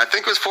 27. I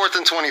think it was 4th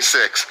and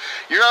 26.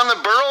 You're on the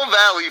Bureau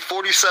Valley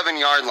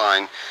 47-yard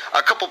line.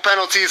 A couple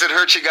penalties that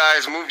hurt you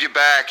guys, moved you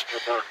back.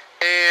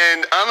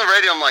 And on the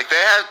radio, I'm like,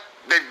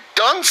 they've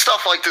done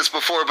stuff like this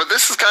before, but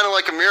this is kind of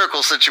like a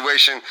miracle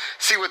situation.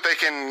 See what they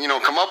can,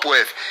 come up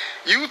with.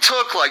 You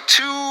took like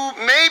 2,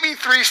 maybe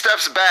 3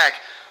 steps back,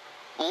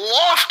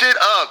 lofted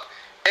up,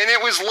 and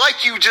it was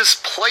like you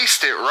just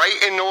placed it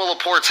right in Noah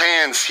Laporte's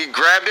hands. He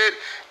grabbed it,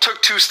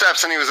 took 2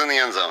 steps, and he was in the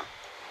end zone.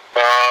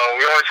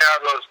 We always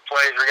have those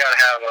plays. We got to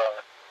have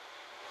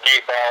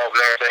deep balls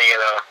and everything,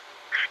 and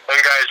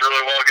them guys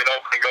really well get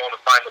open and go to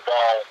find the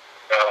ball.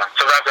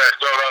 Sometimes I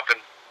throw it up,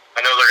 and I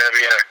know they're going to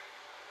be in there.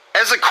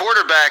 As a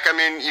quarterback, I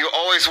mean, you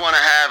always want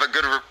to have a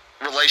good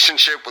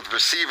relationship with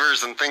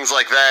receivers and things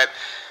like that,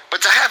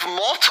 but to have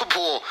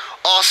multiple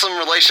awesome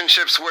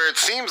relationships where it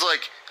seems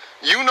like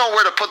you know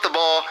where to put the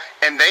ball,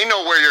 and they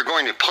know where you're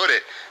going to put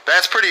it.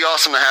 That's pretty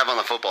awesome to have on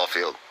the football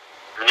field.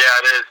 Yeah,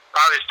 it is.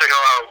 Obviously, taking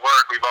a lot of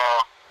work. We've all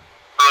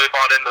really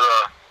bought into the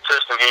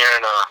system here,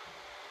 and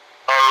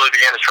all really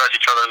began to trust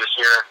each other this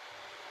year.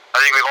 I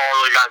think we've all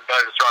really gotten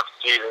better throughout the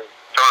season,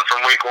 coming from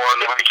week 1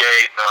 to week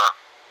 8, and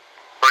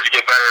we're to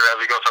get better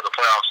as we go through the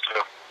playoffs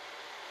too.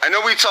 I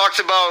know we talked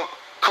about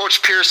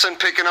Coach Pearson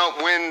picking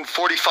up win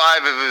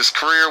 45 of his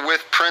career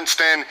with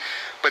Princeton,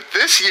 but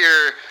this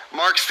year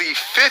marks the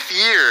 5th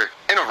year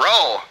in a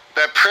row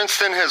that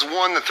Princeton has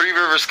won the Three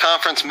Rivers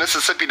Conference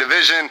Mississippi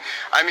Division.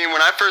 I mean,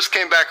 when I first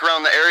came back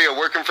around the area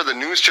working for the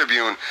News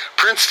Tribune,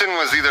 Princeton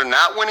was either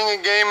not winning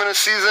a game in a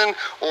season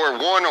or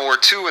 1 or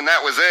 2, and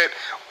that was it.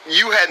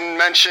 You hadn't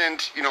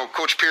mentioned,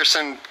 Coach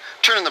Pearson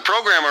turning the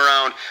program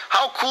around.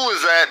 How cool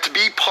is that to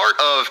be part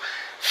of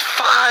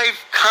 5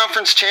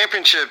 conference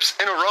championships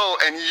in a row,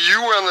 and you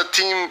were on the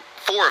team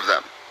 4 of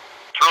them?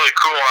 It's really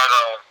cool.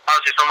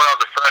 Obviously, when I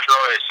was a freshman, I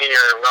was a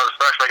senior. When I was a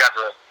freshman, I got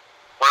to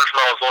learn from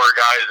all those older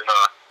guys and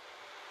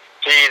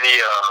see the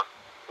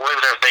wins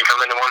and everything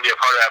come in and want to be a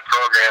part of that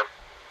program.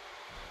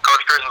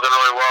 Coach Pearson's done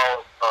really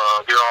well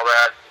doing all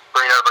that,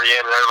 bringing everybody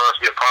in, and everyone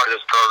wants to be a part of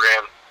this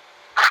program.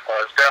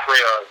 It's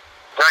definitely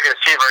not going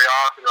to see very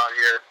often out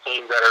here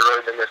teams that have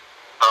really been this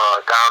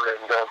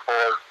dominant and going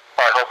forward.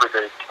 I hope we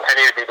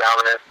continue to be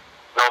dominant,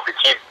 and hope we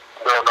keep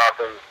building up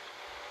and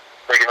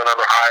making the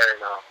number higher.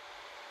 And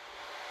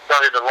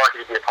definitely been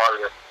lucky to be a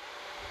part of it.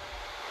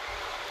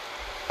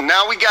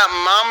 Now we got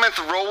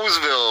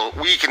Monmouth-Roseville,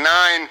 week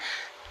 9.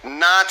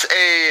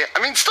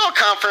 Still a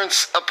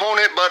conference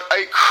opponent, but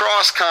a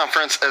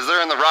cross-conference as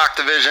they're in the Rock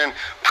Division,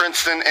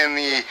 Princeton in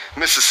the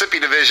Mississippi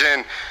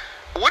Division.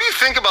 What do you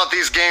think about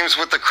these games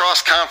with the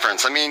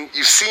cross-conference? I mean,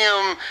 you see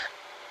them,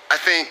 I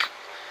think,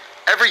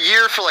 every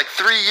year for like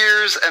 3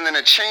 years, and then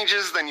it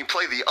changes, then you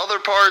play the other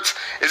parts.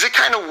 Is it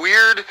kind of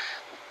weird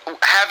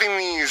having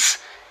these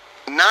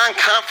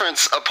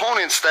non-conference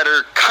opponents that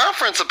are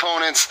conference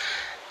opponents,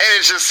 and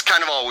it's just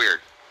kind of all weird?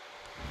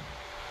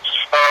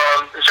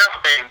 It's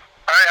definitely,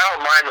 I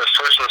don't mind the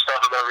switching and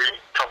stuff every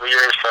couple of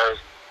years because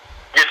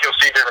you get to go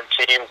see different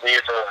teams, and you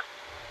get to,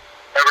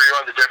 every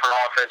run the different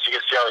offense, you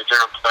get to see all these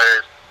different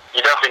players. You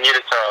definitely need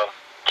it to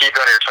keep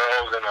on your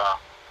toes and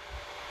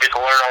get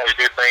to learn all these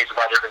new things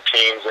about different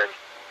teams and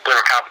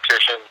different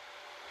competition.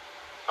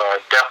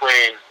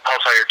 Definitely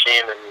helps out your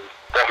team, and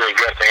definitely a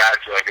good thing I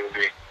feel like it would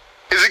be.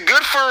 Is it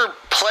good for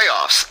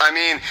playoffs? I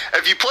mean,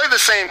 if you play the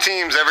same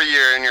teams every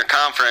year in your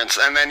conference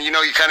and then, you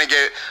kind of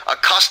get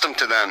accustomed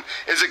to them,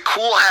 is it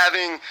cool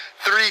having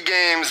 3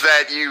 games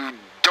that you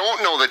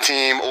don't know the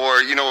team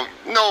or,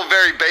 know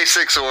very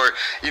basics or,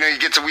 you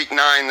get to week 9,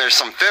 there's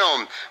some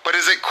film, but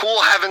is it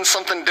cool having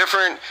something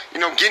different,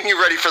 getting you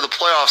ready for the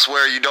playoffs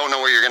where you don't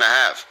know what you're going to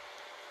have?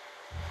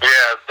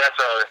 Yeah, that's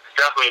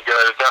definitely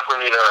good.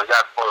 Definitely need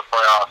that for the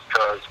playoffs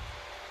because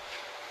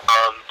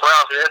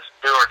playoffs, it's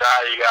do or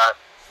die.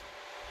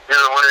 You're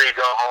the winner, you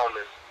go home,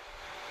 and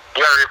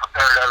you got to be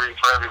prepared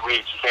for every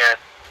week. You can't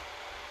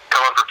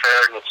come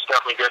unprepared, and it's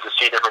definitely good to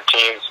see different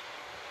teams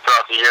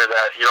throughout the year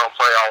that you don't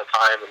play all the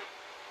time, and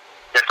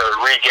get to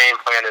re-game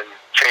plan and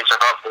change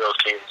stuff up for those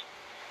teams.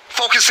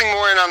 Focusing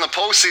more in on the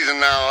postseason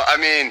now,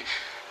 8-0,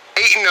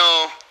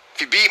 if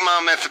you beat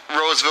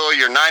Monmouth-Roseville,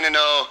 you're 9-0.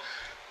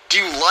 Do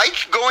you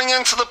like going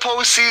into the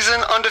postseason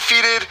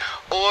undefeated,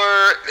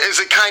 or is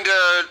it kind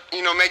of,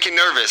 make you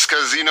nervous?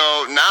 Because,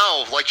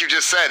 now, like you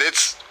just said,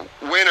 it's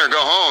win or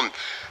go home.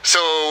 So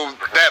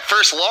that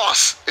first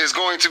loss is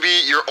going to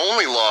be your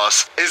only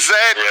loss. Is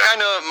that kind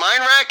of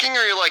mind-wracking,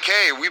 or you're like,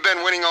 hey, we've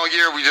been winning all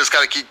year, we just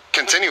got to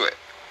continue it?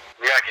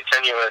 Yeah,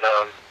 continue it.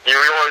 You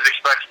always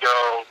expect to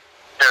go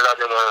out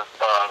in the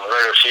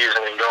regular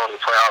season and go into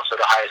the playoffs at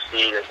the highest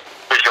seed and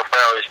just go play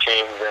all these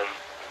teams. And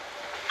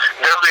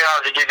definitely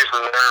obviously give you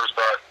some nerves,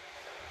 but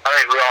I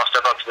think we all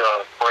step up to the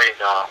plate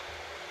now.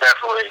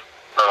 Definitely.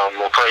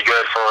 We'll play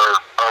good for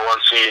our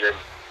 1 seed and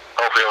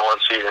hopefully a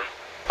 1 seed and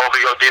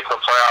hopefully go deep in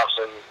the playoffs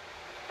and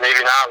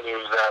maybe not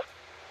lose that,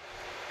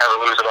 ever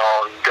lose it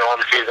all and go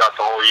undefeated out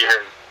the whole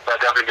year. And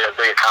that'd definitely be a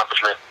big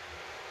accomplishment.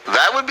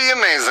 That would be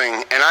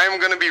amazing, and I'm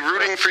going to be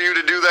rooting for you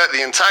to do that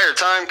the entire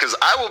time because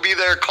I will be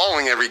there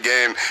calling every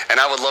game, and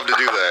I would love to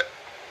do that.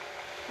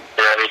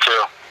 Yeah, me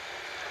too.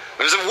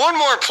 There's one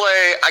more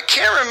play. I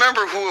can't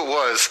remember who it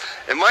was.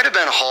 It might have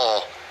been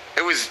Hall.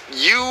 It was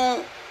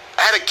you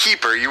had a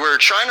keeper. You were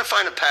trying to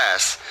find a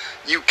pass.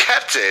 You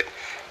kept it,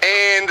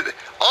 and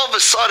all of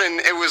a sudden,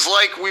 it was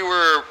like we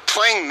were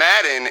playing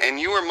Madden, and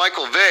you were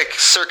Michael Vick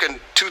circa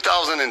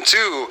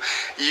 2002.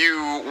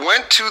 You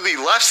went to the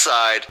left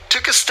side,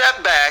 took a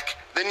step back,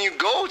 then you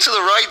go to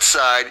the right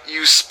side,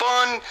 you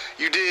spun,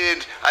 you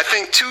did, I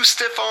think, 2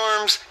 stiff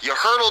arms, you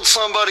hurdled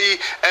somebody,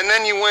 and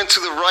then you went to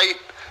the right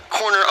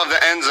corner of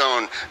the end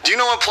zone. Do you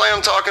know what play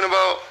I'm talking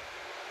about?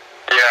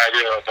 Yeah, I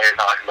do know what you're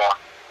talking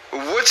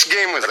about. Which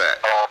game was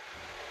that?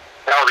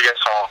 That was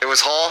against Hall. It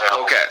was Hall?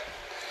 Yeah. Okay.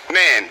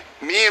 Man,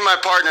 Me and my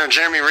partner,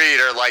 Jeremy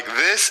Reed, are like,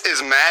 this is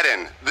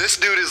Madden. This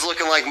dude is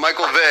looking like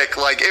Michael Vick.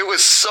 Like, it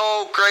was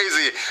so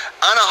crazy.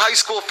 On a high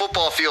school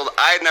football field,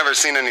 I had never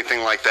seen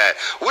anything like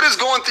that. What is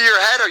going through your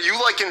head? Are you,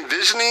 like,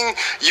 envisioning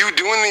you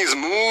doing these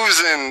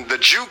moves and the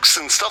jukes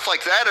and stuff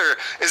like that,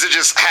 or is it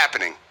just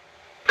happening?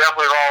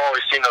 Definitely, we've all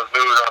always seen those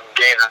moves on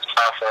games and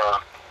stuff.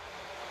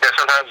 Yeah,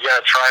 sometimes you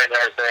gotta try it and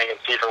everything and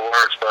see if it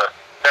works, but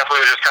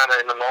definitely was just kind of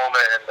in the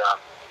moment and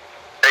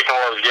taking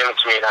what was given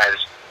to me, and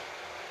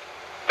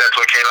that's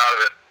what came out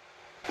of it.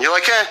 You're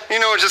like,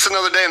 it's just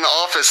another day in the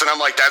office, and I'm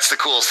like, that's the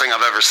coolest thing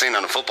I've ever seen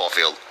on a football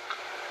field.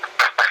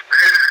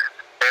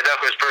 Yeah,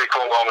 definitely was a pretty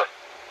cool moment.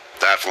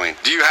 Definitely.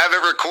 Do you have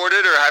it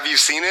recorded, or have you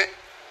seen it?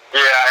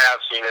 Yeah, I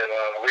have seen it.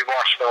 We've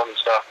watched film and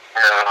stuff,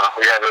 and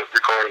we have it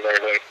recorded and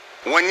everything.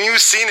 When you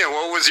seen it,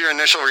 what was your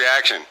initial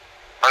reaction?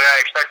 I mean, I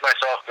expect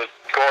myself to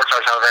score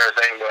touchdowns and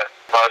everything, but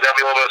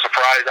definitely a little bit of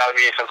surprise out of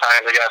me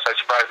sometimes. I guess I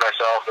surprise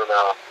myself, and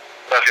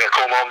definitely a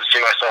cool moment to see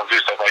myself do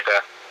stuff like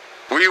that.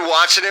 Were you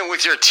watching it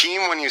with your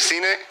team when you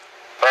seen it?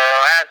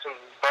 I had some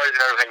buddies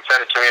and everything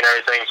send it to me and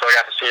everything, so I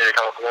got to see it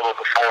a little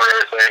bit before and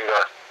everything.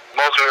 But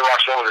mostly we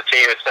watched it with the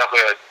team. It's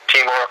definitely a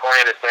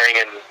team-oriented thing,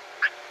 and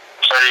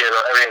study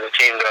everything the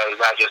team does,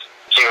 not just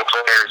single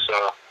players.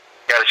 So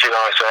I got to see it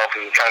on myself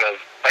and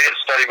I get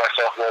to study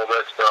myself a little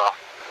bit, so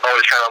I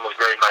always almost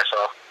grade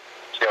myself,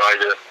 see how I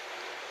did.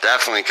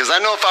 Definitely, because I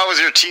know if I was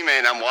your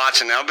teammate and I'm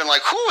watching, I've been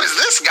like, who is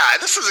this guy?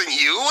 This isn't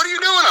you. What are you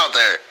doing out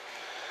there?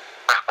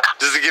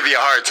 Just to give you a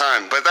hard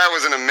time. But that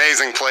was an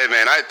amazing play,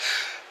 man.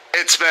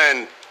 It's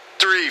been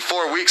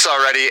 3-4 weeks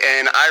already,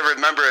 and I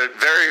remember it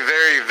very,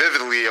 very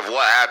vividly of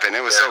what happened.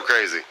 It was so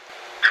crazy.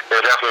 Yeah,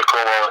 definitely a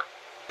cool moment.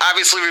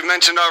 Obviously, we've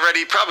mentioned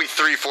already probably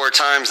 3-4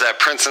 times that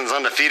Princeton's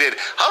undefeated.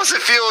 How does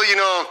it feel,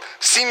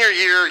 senior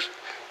year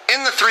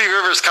in the Three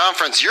Rivers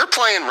Conference? You're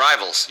playing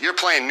rivals. You're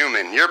playing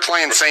Newman. You're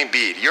playing St.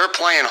 Bede. You're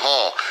playing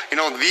Hall.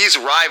 These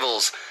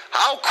rivals.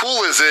 How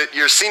cool is it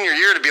your senior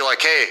year to be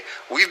like, hey,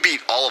 we've beat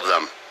all of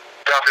them?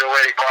 Definitely a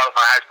way to go out of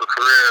my high school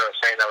career of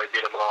saying that we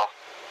beat them all.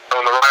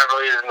 So in the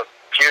rivalries in the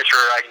future,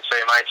 I can say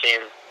my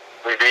team,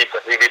 we beat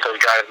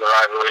those guys in the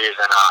rivalries,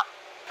 and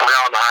we're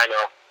now on the high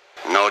note.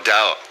 No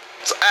doubt.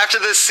 So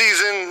after this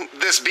season,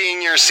 this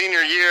being your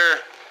senior year,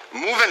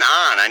 moving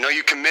on, I know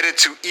you committed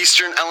to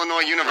Eastern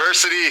Illinois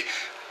University.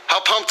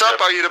 How pumped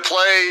up are you to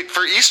play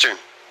for Eastern?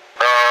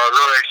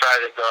 Really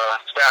excited. The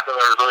staff there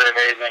is really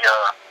amazing.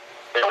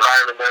 The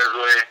environment there is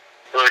really,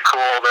 really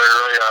cool. They're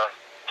really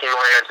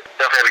team-oriented.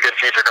 Definitely have a good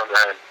future coming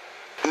ahead.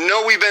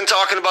 No, we've been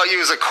talking about you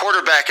as a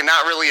quarterback and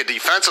not really a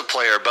defensive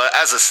player, but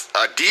as a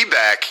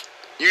D-back,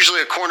 usually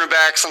a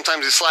cornerback,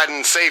 sometimes you slide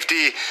in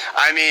safety.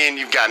 I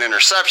mean, you've got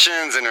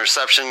interception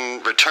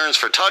returns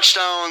for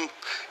touchdown.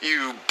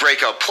 You break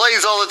up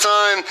plays all the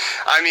time.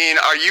 I mean,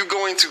 are you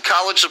going to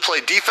college to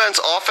play defense,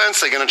 offense?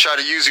 They're going to try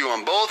to use you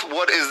on both.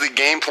 What is the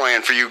game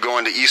plan for you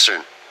going to Eastern?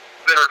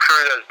 I've been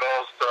recruited as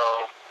both, so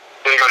I'm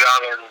going to go down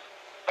there and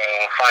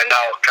find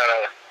out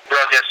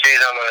throughout this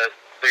season. I'm going to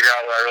figure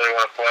out what I really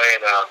want to play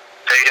and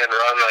take it and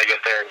run when I get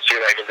there and see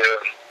what I can do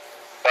and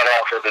find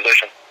out for a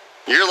position.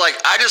 You're like,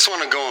 I just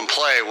want to go and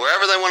play.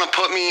 Wherever they want to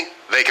put me,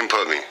 they can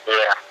put me.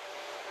 Yeah.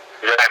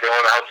 Exactly. I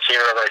want to help the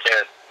team wherever I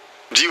can.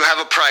 Do you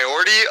have a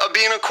priority of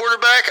being a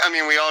quarterback? I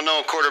mean, we all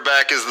know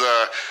quarterback is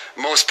the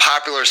most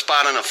popular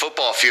spot on a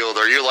football field.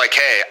 Or you're like,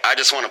 hey, I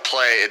just want to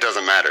play. It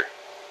doesn't matter.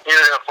 Either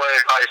going to play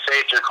probably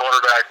safety or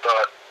quarterback,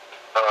 but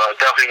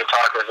definitely can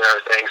talk with and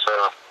everything.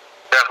 So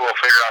definitely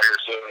we'll figure out here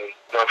soon and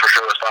know for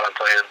sure what spot I'm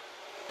playing.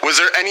 Was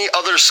there any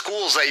other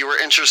schools that you were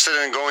interested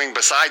in going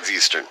besides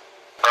Eastern?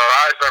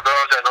 I started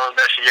at Northern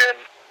Michigan.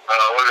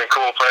 Would have been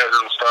cool players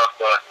and stuff,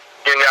 but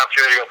getting the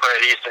opportunity to go play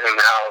at Eastern and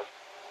how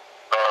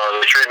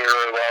they treated me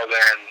really well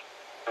there and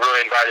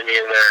really invited me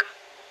in there.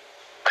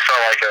 I felt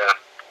like a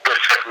good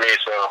fit for me,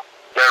 so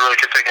never really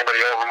could take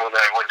anybody over when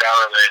I went down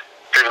and they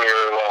treated me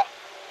really well.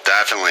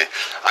 Definitely.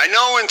 I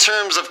know in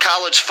terms of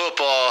college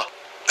football,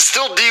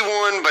 still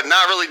D1, but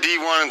not really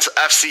D1. It's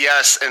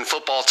FCS in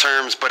football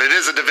terms, but it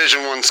is a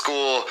Division I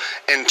school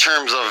in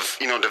terms of,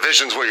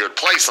 divisions where you would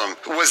place them.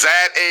 Was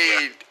that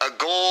a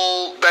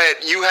goal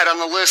that you had on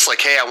the list?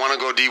 Like, hey, I want to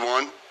go D1?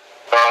 Yeah,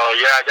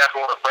 I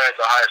definitely want to play at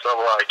the highest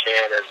level I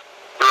can and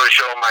really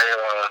show my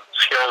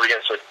skills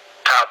against the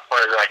top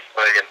players I can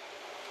play against.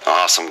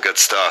 Awesome, good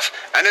stuff.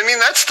 And I mean,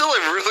 that's still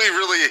a really,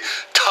 really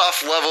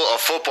tough level of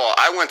football.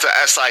 I went to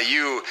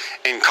SIU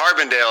in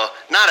Carbondale,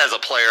 not as a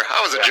player. I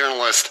was a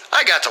journalist.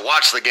 I got to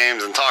watch the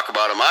games and talk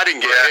about them. I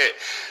didn't get hit.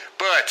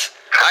 But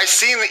I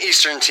seen the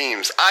Eastern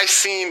teams. I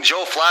seen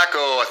Joe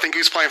Flacco, I think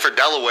he was playing for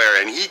Delaware,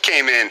 and he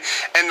came in.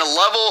 And the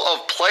level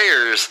of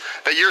players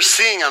that you're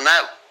seeing on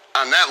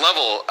that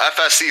level,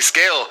 FSC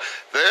scale,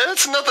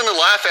 that's nothing to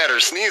laugh at or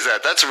sneeze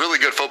at. That's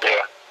really good football.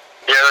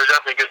 Yeah, there's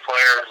definitely good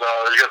players.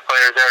 There's good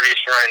players there at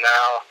Eastern right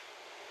now.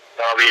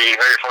 I'll be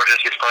very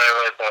fortunate to play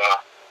with.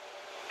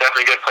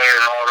 Definitely good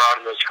players all around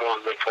in the school.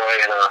 Good play,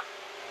 and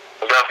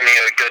it'll definitely be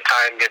a good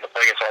time getting to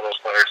play against all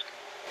those players.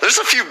 There's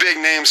a few big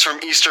names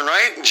from Eastern,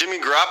 right? Jimmy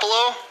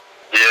Garoppolo?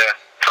 Yeah,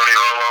 Tony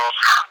Romo,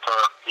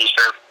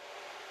 Eastern.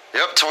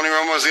 Yep, Tony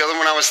Romo was the other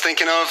one I was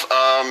thinking of.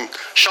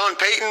 Sean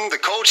Payton, the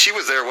coach, he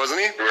was there, wasn't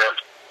he?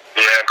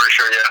 Yeah, I'm pretty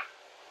sure, yeah.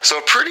 So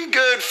a pretty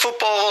good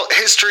football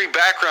history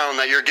background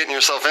that you're getting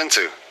yourself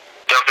into.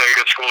 Definitely a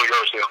good school to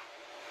go to.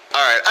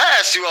 All right, I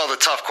asked you all the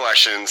tough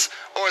questions,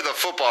 or the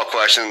football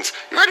questions.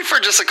 You ready for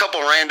just a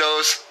couple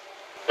randos?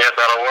 Yeah,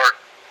 that'll work.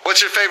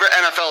 What's your favorite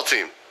NFL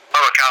team?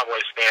 I'm a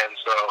Cowboys fan,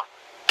 so...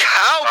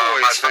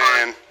 Cowboys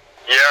fan?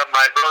 Yeah,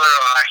 my brother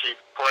actually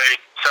played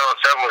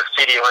 7-7 with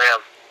C.D.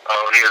 Lamb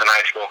when he was in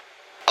high school.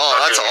 Oh,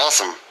 that's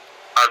awesome.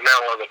 I've met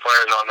one of the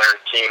players on their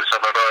team, so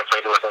my brother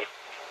played with him.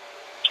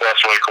 So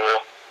that's really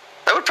cool.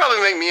 That would probably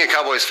make me a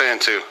Cowboys fan,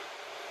 too.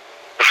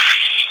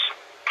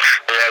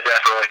 Yeah,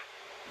 definitely.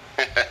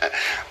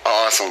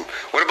 Awesome.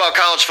 What about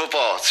college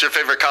football? What's your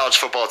favorite college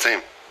football team?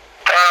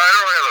 I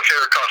don't really have a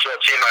favorite college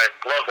football team. I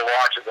love to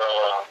watch it,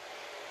 though.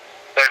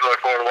 Definitely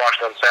look forward to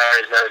watching on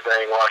Saturdays and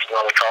everything, watching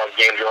all the college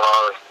games going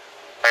on.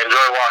 I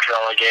enjoy watching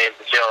all the games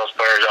and seeing all those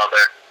players out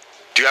there.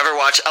 Do you ever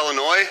watch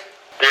Illinois?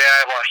 Yeah,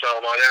 I've watched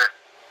Illinois.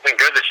 They've been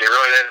good this year.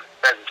 Really,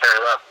 they didn't tear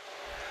it up.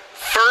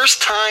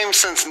 First time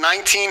since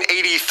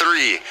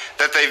 1983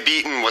 that they've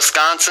beaten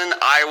Wisconsin,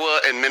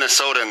 Iowa, and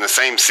Minnesota in the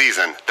same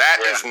season. That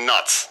is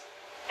nuts.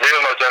 They've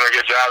done a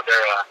good job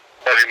there.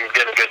 They've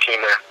getting a good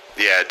team there.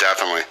 Yeah,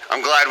 definitely.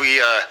 I'm glad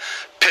we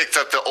picked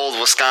up the old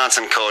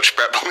Wisconsin coach,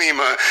 Brett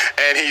Bielema,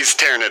 and he's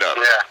tearing it up.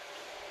 Yeah,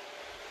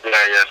 he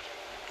is.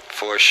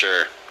 For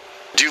sure.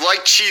 Do you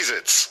like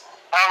Cheez-Its?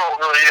 I don't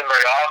really eat them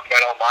very often. I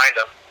don't mind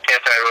them.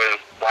 Can't say I really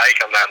like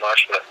them that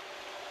much, but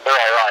they're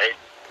all right.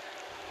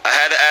 I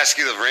had to ask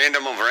you the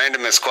random of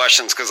randomest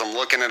questions because I'm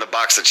looking at a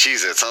box of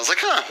Cheez-Its. I was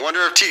like, wonder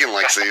if Tegan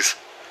likes these.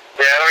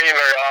 Yeah, I don't eat them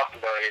very often,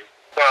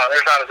 but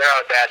they're not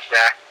a bad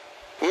snack.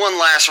 One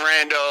last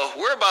rando.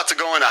 We're about to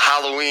go into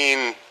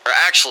Halloween, or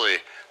actually,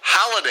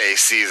 holiday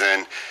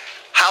season.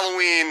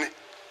 Halloween,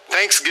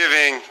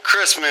 Thanksgiving,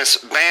 Christmas,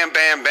 bam,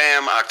 bam,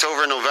 bam,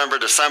 October, November,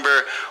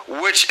 December.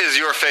 Which is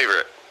your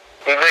favorite?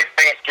 I'm a big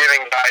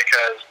Thanksgiving guy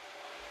because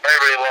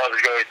everybody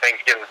loves good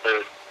Thanksgiving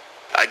food.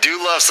 I do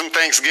love some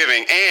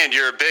Thanksgiving, and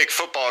you're a big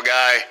football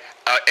guy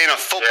in a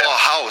football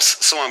house,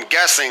 so I'm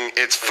guessing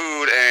it's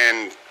food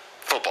and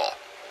football.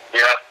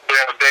 Yeah, we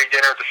have a big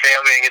dinner with the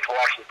family and get to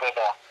watch some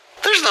football.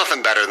 There's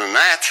nothing better than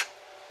that.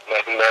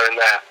 Nothing better than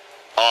that.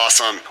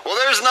 Awesome. Well,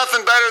 there's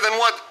nothing better than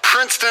what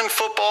Princeton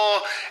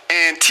football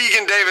and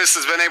Tegan Davis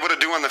has been able to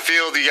do on the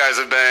field. You guys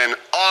have been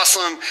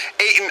awesome.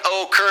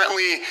 8-0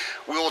 currently.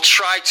 We'll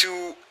try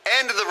to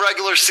end the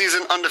regular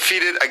season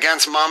undefeated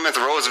against Monmouth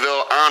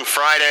Roseville on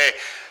Friday.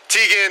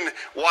 Tegan,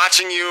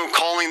 watching you,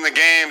 calling the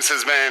games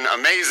has been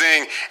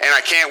amazing, and I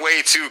can't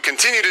wait to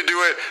continue to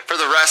do it for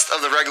the rest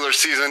of the regular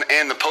season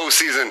and the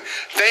postseason.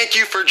 Thank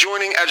you for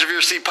joining Edge of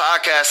Your Seat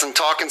podcast and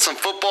talking some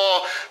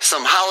football,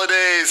 some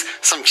holidays,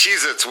 some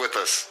Cheez-Its with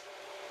us.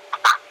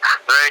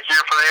 Thank you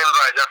for the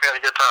invite. Definitely had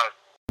a good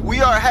time.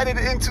 We are headed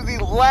into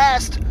the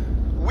last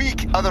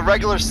week of the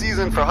regular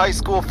season for high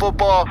school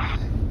football.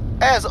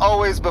 As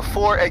always,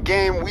 before a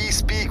game, we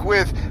speak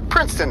with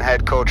Princeton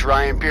head coach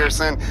Ryan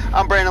Pearson.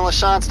 I'm Brandon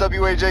LaChance,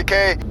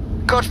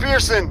 WAJK. Coach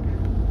Pearson,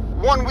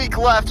 1 week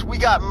left. We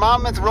got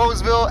Monmouth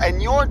Roseville,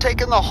 and you're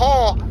taking the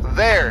haul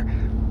there.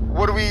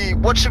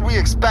 What should we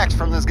expect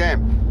from this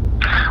game?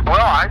 Well,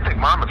 I think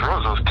Monmouth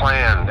Roseville's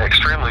playing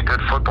extremely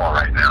good football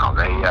right now.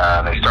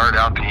 They started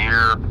out the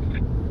year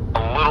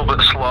a little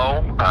bit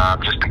slow,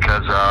 just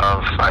because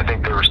of, I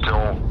think they were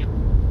still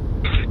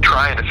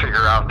trying to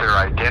figure out their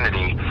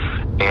identity.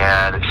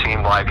 And it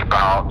seemed like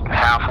about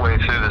halfway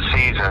through the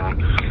season,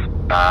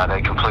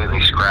 they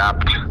completely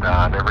scrapped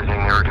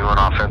everything they were doing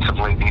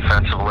offensively,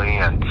 defensively,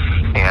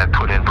 and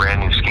put in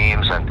brand new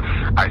schemes. And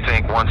I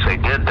think once they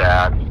did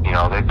that,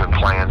 they've been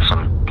playing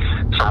some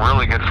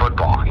really good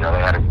football. They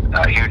had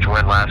a huge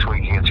win last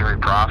week against Erie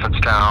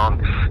Prophetstown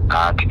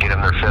to get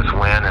them their 5th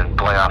win and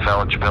playoff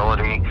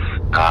eligibility.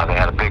 They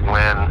had a big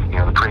win,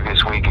 the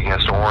previous week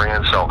against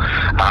Orion. So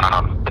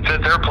it's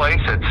at their place.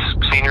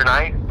 It's senior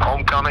night,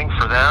 homecoming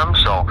for them.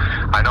 So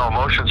I know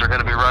emotions are going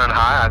to be running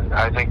high.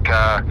 I think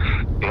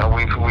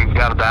we've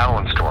got a battle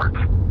in store.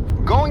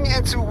 Going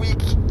into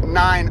week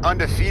 9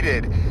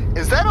 undefeated,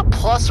 is that a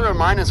plus or a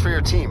minus for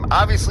your team?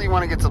 Obviously, you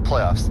want to get to the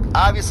playoffs.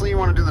 Obviously, you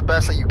want to do the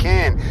best that you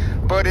can.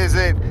 But is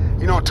it,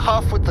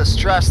 tough with the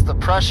stress, the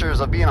pressures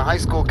of being a high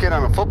school kid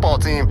on a football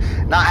team,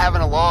 not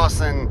having a loss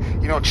and,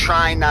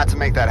 trying not to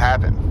make that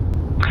happen?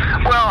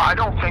 Well, I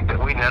don't think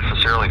that we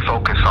necessarily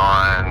focus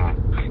on,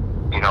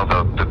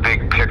 the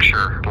big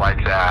picture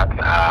like that.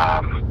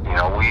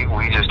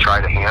 We just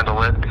try to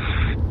handle it,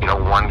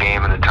 one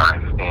game at a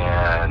time.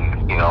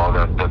 And,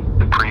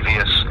 the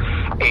previous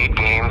 8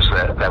 games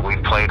that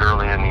we've played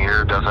early in the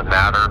year doesn't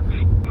matter.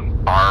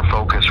 Our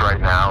focus right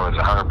now is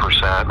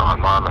 100%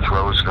 on Monmouth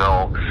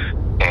Roseville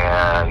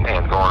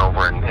and going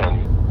over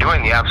and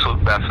doing the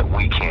absolute best that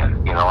we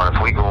can. And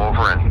if we go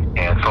over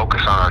and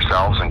focus on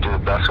ourselves and do the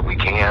best that we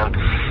can,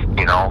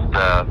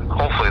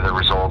 hopefully the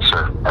results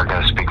are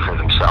going to speak for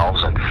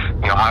themselves. And,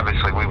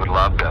 obviously we would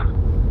love to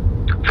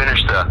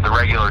finish the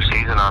regular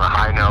season on a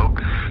high note,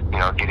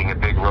 getting a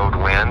big road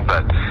win,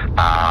 but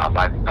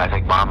I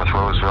think Monmouth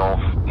Roseville,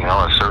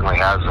 certainly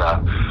has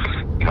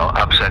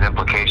upset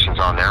implications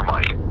on their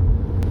mind.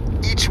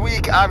 Each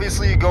week,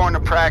 obviously, you go into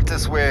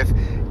practice with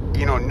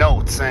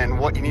notes and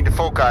what you need to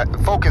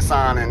focus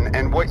on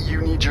and what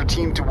you need your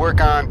team to work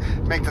on,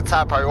 make the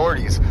top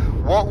priorities.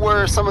 What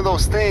were some of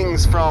those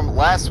things from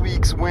last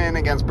week's win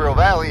against Bureau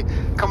Valley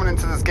coming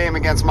into this game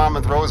against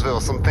Monmouth Roseville,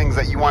 some things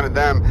that you wanted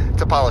them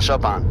to polish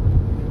up on?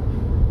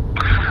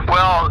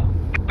 Well,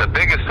 the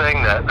biggest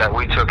thing that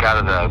we took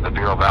out of the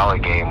Bureau Valley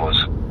game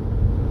was,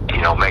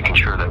 making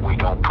sure that we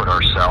don't put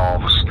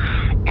ourselves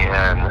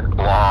in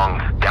long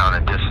down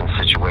and distance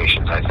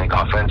situations. I think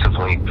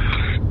offensively,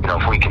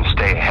 if we can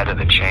stay ahead of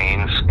the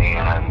chains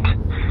and,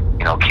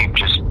 keep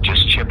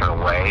just chipping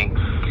away,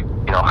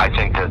 I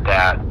think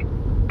that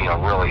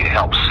really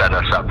helps set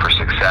us up for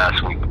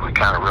success. We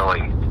kind of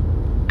really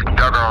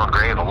dug our own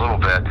grave a little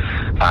bit,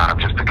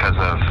 just because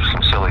of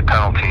some silly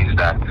penalties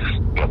that,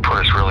 put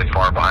us really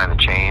far behind the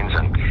chains.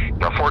 And,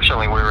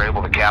 fortunately we were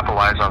able to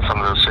capitalize on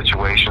some of those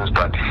situations,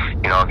 but,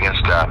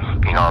 against,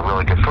 a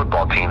really good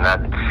football team,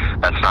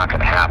 that's not going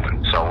to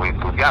happen. So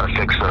we've got to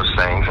fix those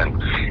things.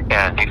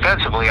 And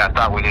defensively, I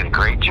thought we did a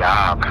great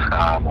job,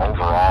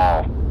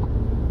 overall,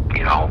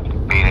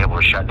 being able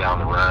to shut down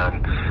the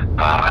run.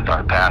 I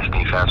thought pass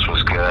defense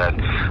was good,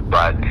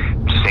 but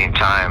at the same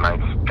time,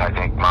 I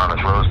think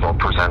Monmouth Roseville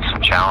presents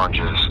some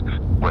challenges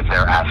with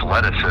their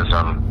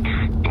athleticism,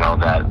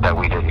 that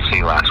we didn't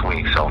see last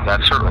week. So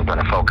that's certainly been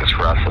a focus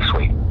for us this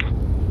week.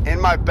 In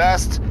my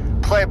best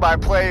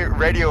play-by-play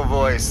radio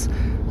voice,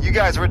 you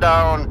guys were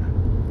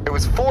down, it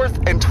was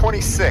 4th and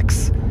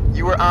 26.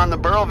 You were on the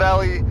Bureau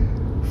Valley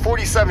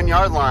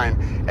 47-yard line,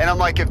 and I'm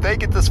like, if they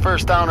get this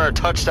first down or a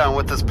touchdown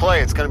with this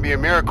play, it's going to be a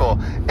miracle.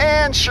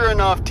 And sure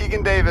enough,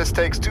 Tegan Davis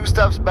takes 2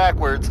 steps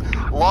backwards,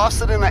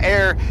 lost it in the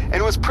air, and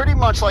it was pretty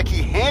much like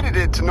he handed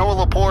it to Noah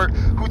Laporte,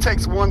 who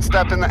takes 1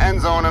 step in the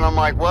end zone. And I'm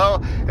like,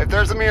 well, if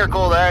there's a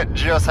miracle, that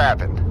just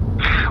happened.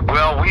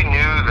 Well, we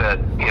knew that,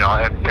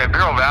 at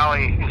Bureau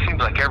Valley, it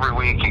seems like every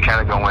week you kind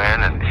of go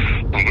in and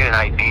you get an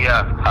idea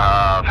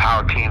of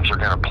how teams are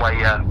going to play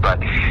you. But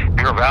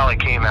Bureau Valley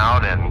came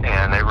out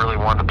and they really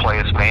wanted to play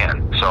us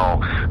man. So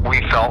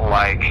we felt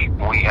like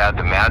we had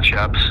the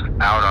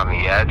matchups out on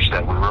the edge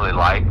that we really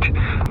liked.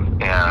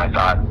 And I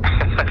thought,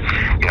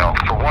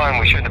 for one,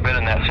 we shouldn't have been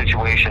in that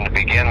situation to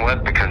begin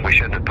with, because we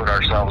shouldn't have put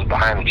ourselves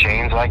behind the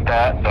chains like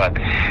that. But,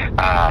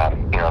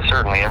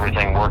 certainly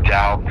everything worked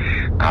out.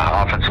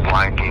 Offensive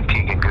line gave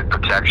Tegan good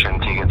protection.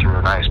 Tegan threw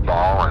a nice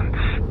ball, and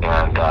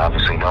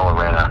obviously Noah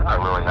ran a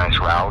really nice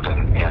route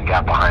and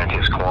got behind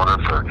his corner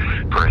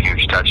for a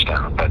huge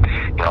touchdown. But,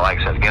 like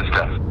I said, against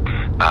a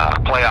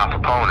playoff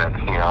opponent,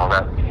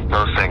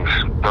 those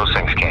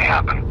things can't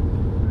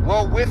happen.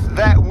 Well, with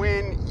that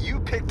win, you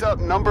picked up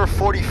number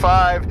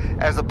 45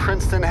 as a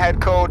Princeton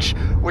head coach,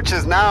 which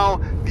is now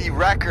the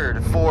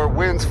record for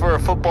wins for a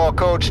football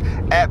coach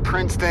at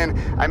Princeton.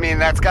 I mean,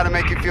 that's got to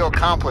make you feel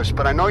accomplished,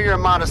 but I know you're a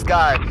modest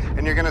guy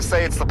and you're going to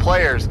say it's the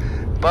players,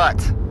 but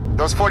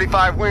those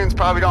 45 wins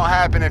probably don't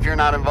happen if you're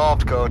not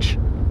involved, Coach.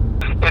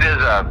 It is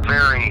a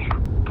very,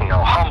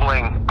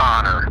 humbling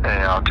honor,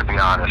 to be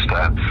honest.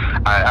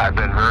 I've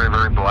been very,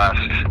 very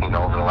blessed,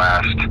 over the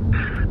last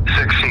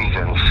 6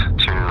 seasons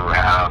to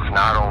have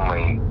not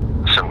only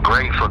some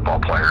great football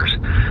players,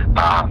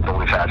 but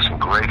we've had some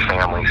great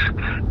families,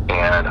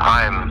 and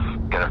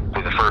I'm going to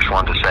be the first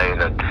one to say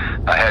that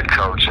a head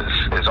coach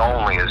is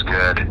only as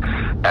good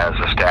as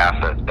the staff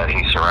that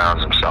he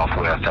surrounds himself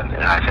with, and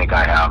I think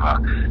I have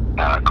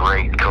a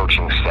great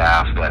coaching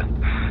staff that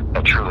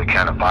truly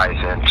kind of buys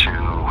into,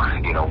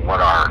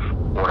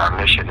 what our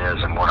mission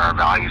is and what our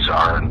values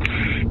are, and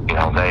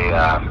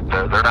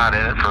they're not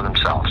in it for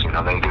themselves.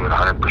 They do it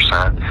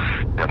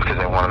 100%, because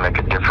they want to make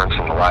a difference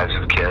in the lives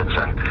of kids,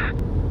 and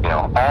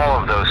all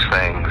of those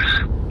things,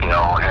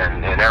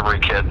 and every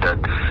kid that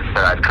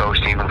I've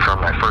coached, even from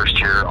my first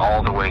year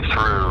all the way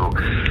through,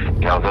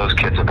 those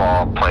kids have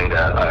all played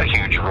a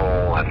huge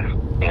role in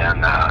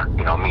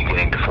me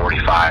getting to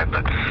 45.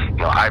 But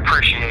I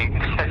appreciate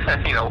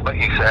what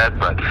you said,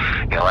 but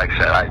like I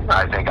said,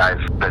 I think I've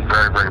been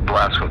very, very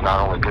blessed with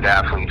not only good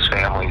athletes,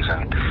 families,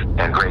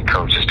 and great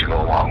coaches to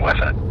go along with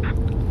it.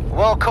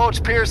 Well,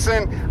 Coach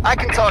Pearson, I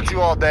can talk to you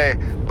all day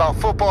about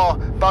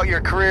football, about your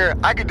career.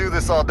 I could do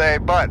this all day,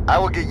 but I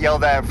will get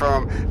yelled at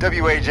from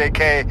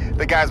WAJK,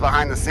 the guys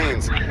behind the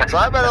scenes. So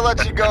I better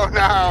let you go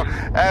now.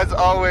 As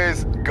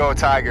always, go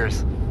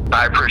Tigers.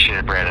 I appreciate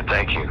it, Brandon.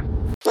 Thank you.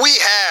 We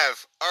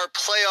have our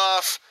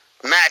playoff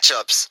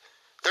matchups.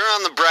 They're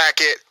on the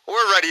bracket.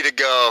 We're ready to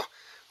go.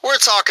 We're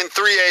talking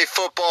 3A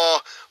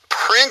football.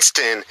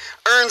 Princeton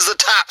earns the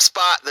top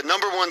spot, the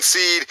number 1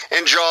 seed,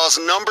 and draws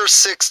number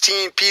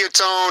 16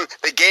 Piatone.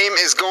 The game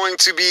is going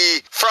to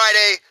be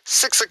Friday,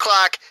 6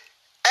 o'clock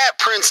at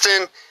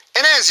Princeton.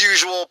 And as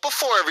usual,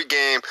 before every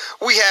game,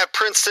 we have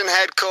Princeton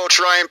head coach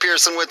Ryan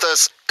Pearson with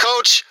us.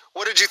 Coach,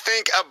 what did you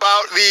think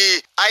about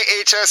the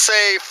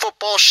IHSA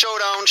football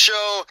showdown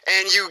show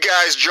and you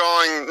guys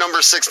drawing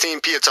number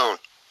 16 Piatone?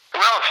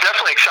 Well, it's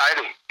definitely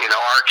exciting.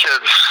 Our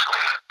kids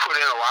put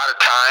in a lot of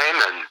time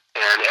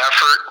and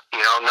effort,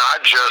 not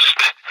just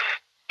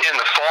in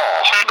the fall,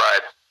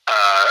 but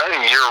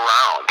year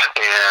round.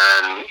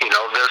 And,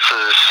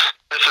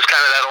 this is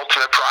kind of that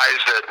ultimate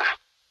prize that,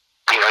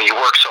 you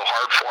work so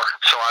hard for.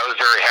 So I was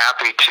very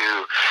happy to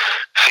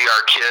see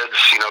our kids,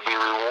 be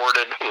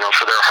rewarded,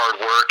 for their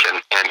hard work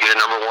and get a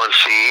number one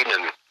seed.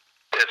 And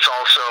it's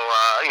also,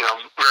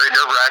 very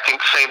nerve-wracking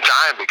at the same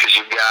time because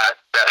you've got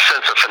that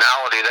sense of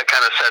finality that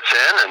kind of sets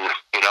in, and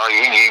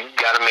you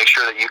got to make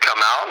sure that you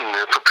come out and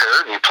you're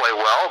prepared and you play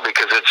well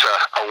because it's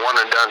a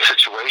one-and-done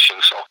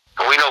situation. So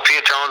we know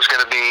Piatone's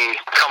going to be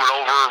coming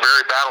over,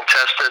 very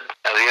battle-tested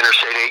at the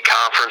Interstate 8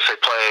 Conference. They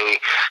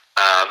play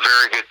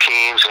very good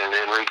teams in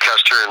Reed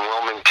Custer and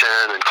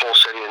Wilmington and Coal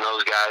City and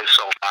those guys.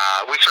 So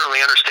we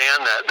certainly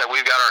understand that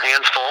we've got our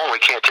hands full and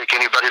we can't take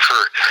anybody for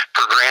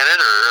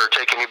granted or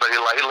take anybody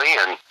lightly,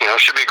 and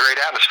it should be a great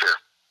atmosphere.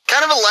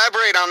 Kind of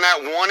elaborate on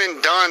that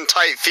one-and-done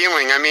type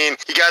feeling. I mean,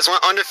 you guys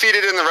went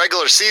undefeated in the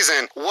regular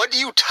season. What do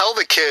you tell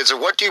the kids, or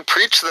what do you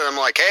preach to them?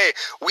 Like, hey,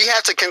 we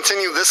have to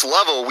continue this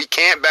level. We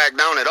can't back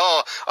down at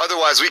all.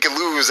 Otherwise, we could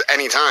lose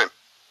any time.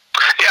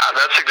 Yeah,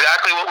 that's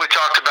exactly what we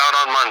talked about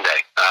on Monday.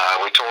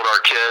 We told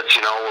our kids,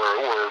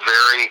 we're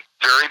very,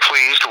 very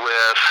pleased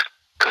with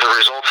the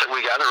results that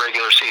we got in the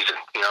regular season.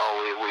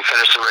 We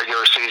finished the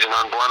regular season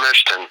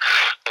unblemished, and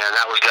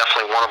that was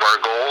definitely one of our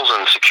goals,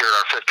 and secured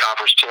our 5th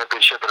conference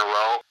championship in a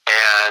row.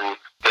 And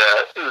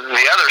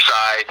the other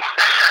side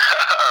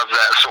of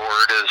that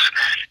sword is,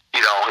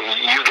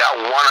 you've got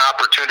one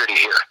opportunity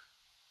here.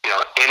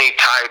 Any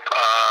type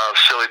of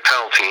silly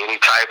penalty, any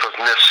type of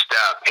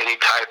misstep, any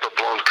type of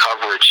blown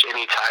coverage,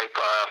 any type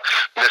of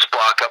missed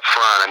block up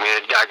front. I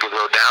mean, I could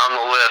go down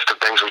the list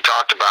of things we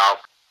talked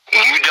about.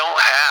 You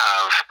don't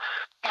have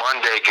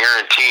Monday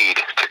guaranteed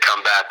to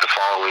come back the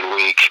following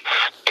week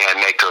and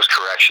make those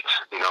corrections.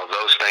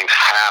 Those things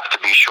have to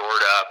be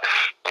shored up,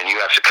 and you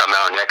have to come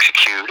out and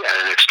execute at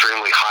an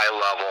extremely high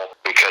level,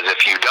 because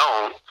if you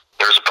don't,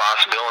 there's a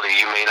possibility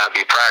you may not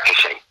be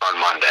practicing on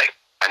Monday.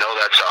 I know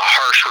that's a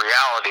harsh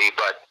reality,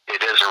 but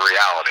it is a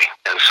reality.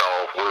 And so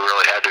we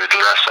really had to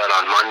address that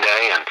on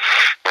Monday and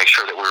make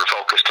sure that we were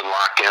focused and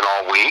locked in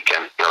all week.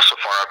 And, so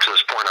far up to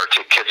this point, our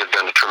kids have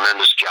done a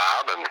tremendous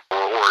job, and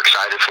we're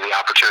excited for the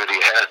opportunity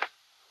ahead.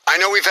 I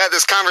know we've had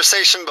this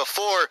conversation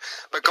before,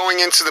 but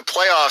going into the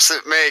playoffs,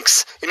 it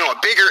makes, a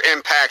bigger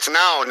impact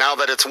now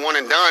that it's one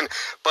and done.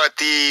 But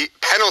the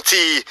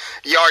penalty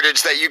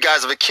yardage that you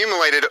guys have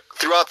accumulated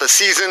throughout the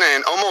season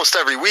and almost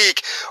every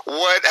week,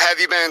 what have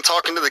you been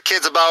talking to the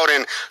kids about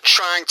and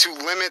trying to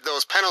limit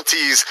those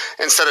penalties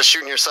instead of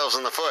shooting yourselves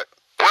in the foot?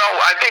 Well,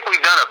 I think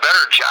we've done a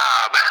better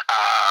job,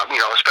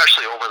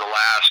 especially over the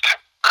last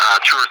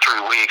 2 or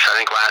 3 weeks. I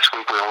think last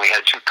week we only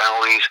had 2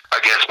 penalties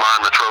against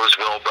Monmouth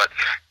Roseville, but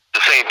at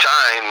the same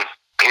time,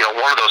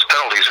 one of those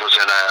penalties was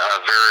in a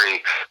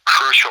very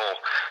crucial,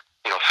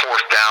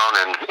 4th down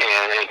and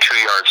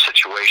 2-yard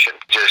situation.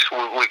 Just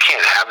we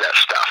can't have that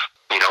stuff.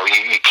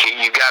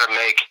 You got to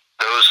make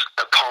those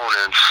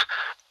opponents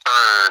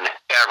earn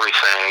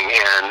everything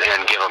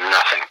and give them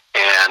nothing.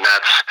 And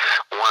that's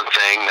one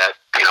thing that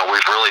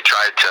we've really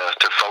tried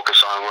to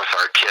focus on with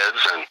our kids.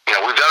 And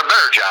we've done a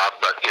better job,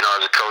 but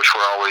as a coach,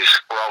 we're always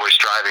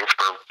striving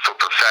for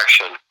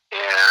perfection.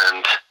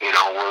 And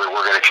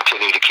we're going to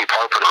continue to keep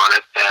harping on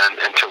it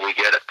until we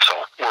get it. So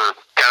we're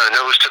kind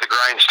of nose to the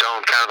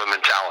grindstone kind of a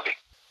mentality.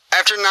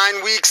 After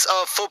 9 weeks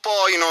of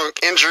football,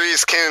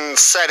 injuries can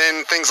set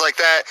in, things like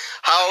that.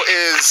 How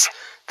is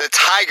the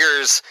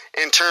Tigers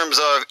in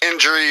terms of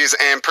injuries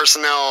and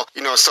personnel,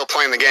 still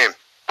playing the game?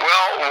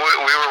 Well,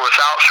 we were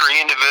without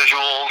 3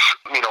 individuals,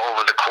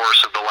 over the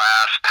course of the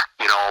last,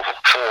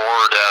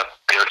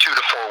 2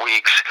 to 4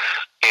 weeks.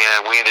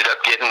 And we ended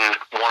up getting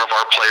one of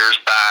our players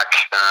back,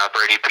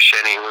 Brady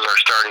Picheny, who was our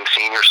starting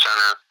senior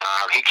center.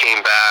 He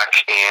came back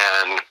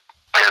and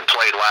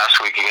played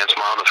last week against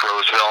Monmouth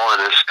Roseville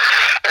and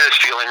is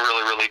feeling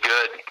really, really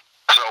good.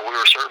 So we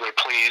were certainly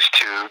pleased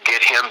to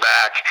get him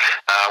back.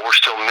 We're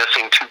still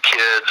missing 2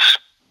 kids.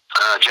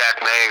 Jack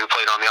May, who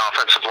played on the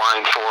offensive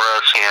line for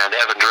us, and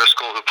Evan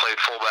Driscoll, who played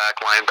fullback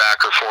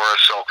linebacker for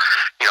us. So,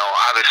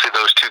 obviously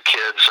those 2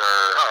 kids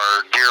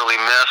are dearly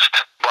missed,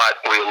 but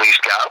we at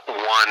least got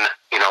one,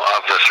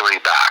 of the 3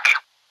 back.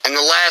 And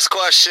the last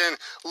question,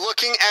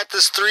 looking at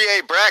this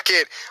 3A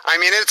bracket, I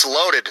mean, it's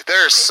loaded.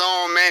 There are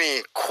so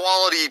many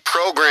quality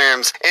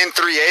programs in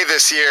 3A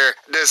this year.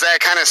 Does that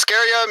kind of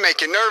scare you,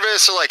 make you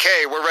nervous, or like,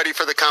 hey, we're ready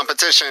for the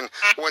competition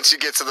once you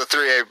get to the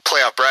 3A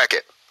playoff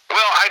bracket?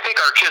 Well, I think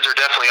our kids are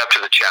definitely up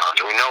to the challenge.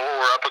 We know what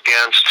we're up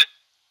against.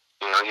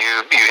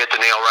 You hit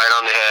the nail right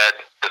on the head.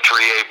 The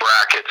 3A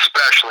bracket,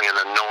 especially in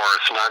the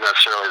north, not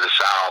necessarily the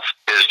south,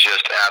 is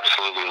just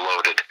absolutely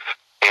loaded.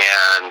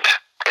 And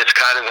it's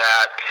kind of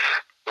that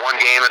one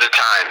game at a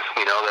time,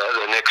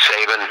 the Nick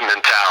Saban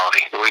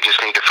mentality. We just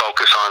need to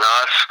focus on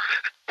us,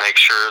 make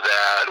sure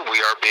that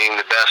we are being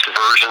the best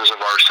versions of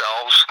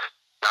ourselves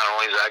Not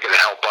only is that going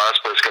to help us,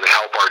 but it's going to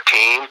help our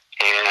team.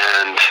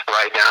 And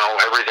right now,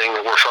 everything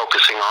that we're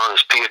focusing on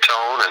is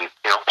Piatone, and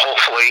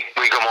hopefully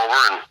we come over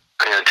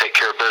and take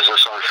care of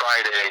business on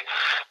Friday.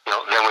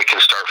 Then we can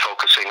start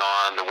focusing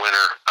on the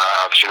winner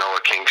of Genoa,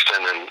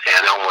 Kingston,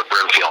 and Elmwood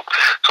Brimfield.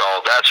 So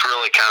that's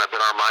really kind of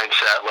been our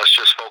mindset. Let's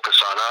just focus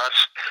on us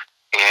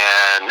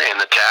and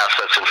the task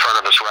that's in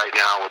front of us right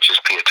now, which is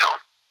Piatone.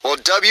 Well,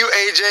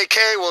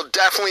 WAJK will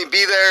definitely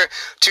be there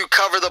to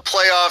cover the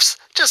playoffs,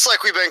 just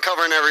like we've been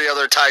covering every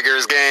other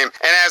Tigers game.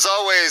 And as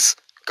always,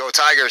 go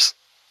Tigers.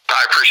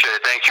 I appreciate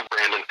it. Thank you,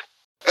 Brandon.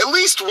 At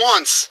least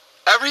once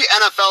every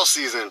NFL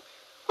season,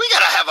 we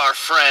got to have our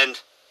friend,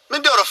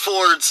 Mendota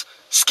Ford's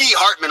Ski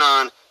Hartman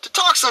on to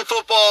talk some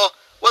football,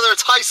 whether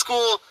it's high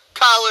school,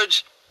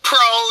 college,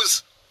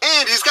 pros,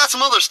 and he's got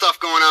some other stuff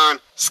going on.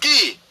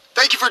 Ski,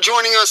 thank you for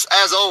joining us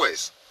as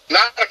always.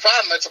 Not a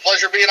problem. It's a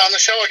pleasure being on the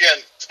show again.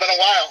 It's been a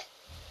while.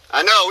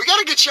 I know. We got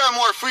to get you on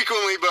more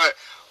frequently, but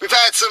we've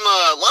had some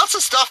lots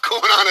of stuff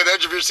going on at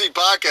Edge of Your Seat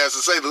podcast,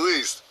 to say the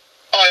least.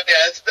 Oh,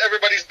 yeah.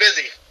 Everybody's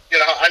busy.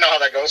 I know how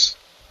that goes.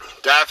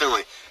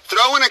 Definitely.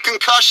 Throw in a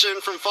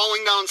concussion from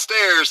falling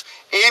downstairs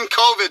and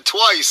COVID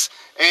twice,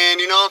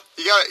 and, you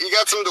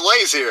got some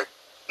delays here.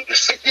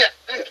 Yeah.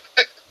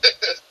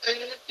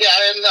 Yeah,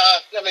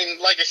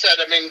 and, like I said,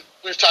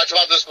 we've talked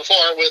about this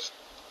before with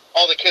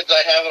all the kids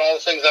I have and all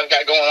the things I've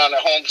got going on at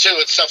home, too.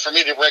 It's tough for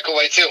me to break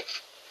away, too.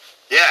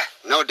 Yeah,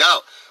 no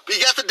doubt. But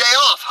you got the day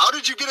off. How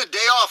did you get a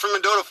day off from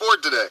Mendota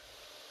Ford today?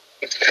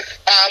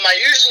 I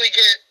usually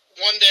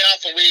get one day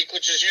off a week,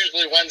 which is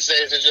usually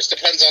Wednesdays. It just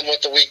depends on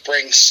what the week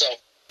brings, so.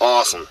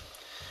 Awesome.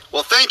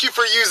 Well, thank you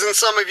for using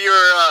some of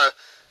your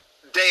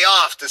day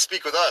off to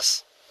speak with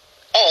us.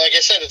 Oh, like I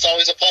said, it's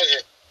always a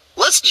pleasure.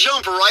 Let's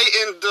jump right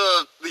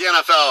into the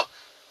NFL.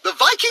 The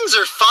Vikings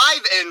are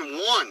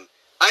 5-1.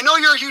 I know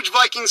you're a huge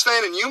Vikings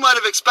fan, and you might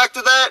have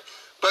expected that,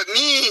 but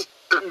me,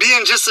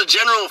 being just a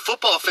general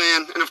football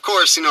fan, and of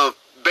course,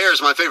 Bears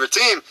my favorite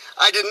team,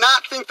 I did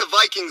not think the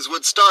Vikings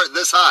would start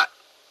this hot.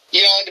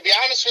 And to be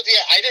honest with you,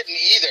 I didn't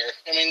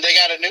either. They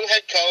got a new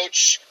head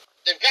coach.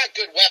 They've got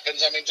good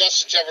weapons.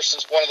 Justin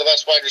Jefferson's one of the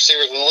best wide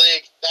receivers in the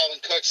league.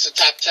 Dalvin Cook's the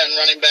top 10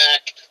 running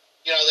back.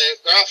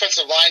 Their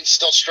offensive line's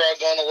still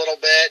struggling a little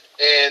bit,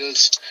 and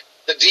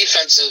the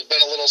defense has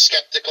been a little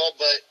skeptical,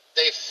 but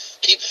they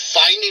keep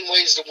finding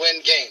ways to win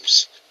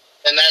games.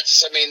 And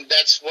that's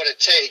what it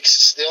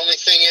takes. The only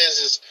thing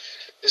is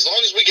as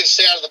long as we can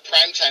stay out of the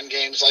primetime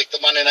games, like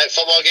the Monday Night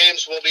Football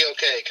games, we'll be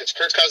okay, because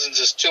Kirk Cousins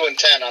is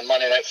 2-10 on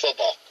Monday Night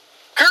Football.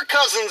 Kirk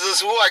Cousins is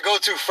who I go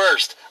to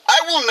first. I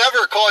will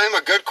never call him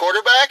a good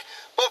quarterback,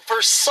 but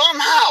for some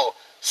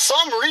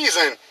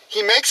reason,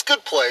 he makes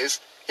good plays,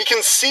 he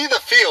can see the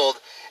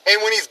field,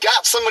 and when he's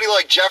got somebody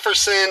like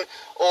Jefferson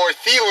or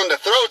Thielen to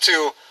throw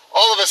to,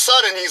 all of a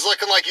sudden he's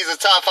looking like he's a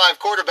top 5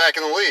 quarterback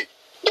in the league.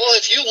 Well,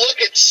 if you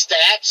look at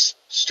stats,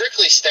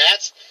 strictly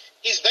stats,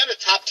 he's been a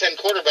top 10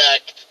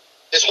 quarterback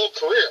his whole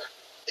career.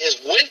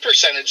 His win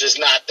percentage is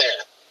not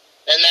there.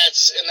 And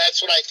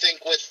that's what I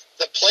think with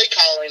the play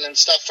calling and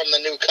stuff from the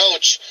new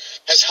coach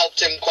has helped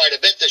him quite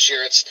a bit this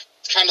year. It's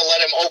kind of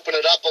let him open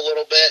it up a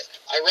little bit.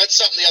 I read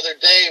something the other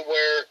day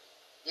where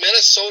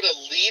Minnesota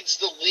leads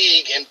the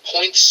league in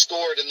points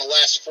scored in the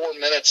last 4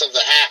 minutes of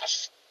the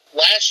half.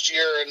 Last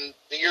year and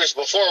the years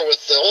before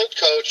with the old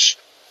coach,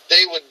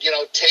 they would,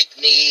 take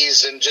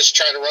knees and just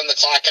try to run the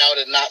clock out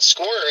and not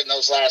score in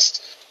those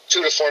last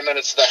 2 to 4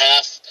 minutes of the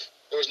half.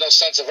 There was no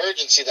sense of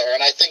urgency there,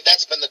 and I think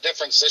that's been the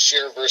difference this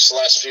year versus the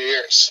last few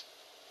years.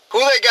 Who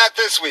they got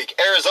this week?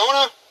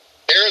 Arizona?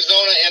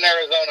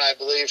 Arizona, I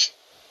believe.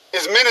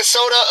 Is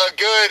Minnesota a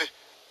good,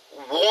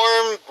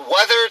 warm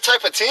weather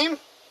type of team?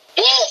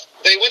 Well,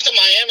 they went to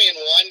Miami and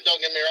won.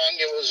 Don't get me wrong,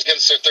 it was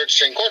against their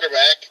third-string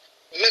quarterback.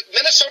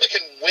 Minnesota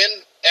can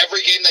win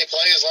every game they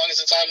play as long as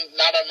it's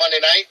not on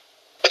Monday night.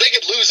 But they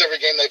could lose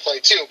every game they play,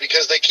 too,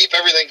 because they keep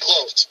everything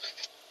close.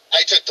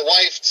 I took the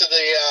wife to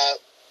the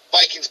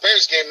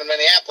Vikings-Bears game in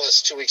Minneapolis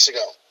 2 weeks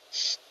ago.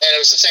 And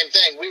it was the same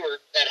thing. We were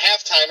at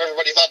halftime.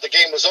 Everybody thought the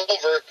game was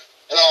over.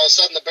 And all of a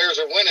sudden the Bears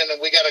are winning, and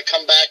we got to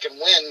come back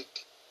and win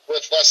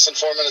with less than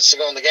 4 minutes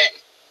to go in the game.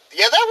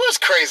 Yeah, that was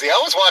crazy.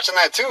 I was watching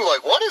that, too.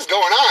 Like, what is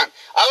going on?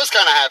 I was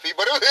kind of happy,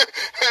 but I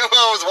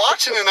was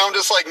watching it, and I'm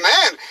just like,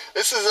 man,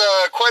 this is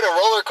quite a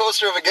roller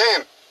coaster of a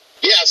game.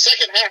 Yeah,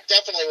 second half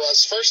definitely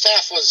was. First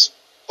half was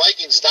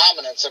Vikings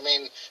dominance. At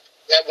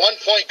one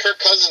point, Kirk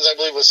Cousins, I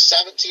believe, was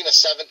 17 of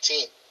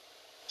 17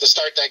 to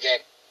start that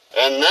game.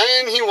 And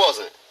then he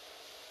wasn't.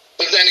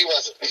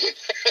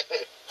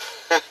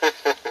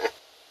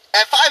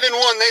 At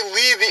 5-1, they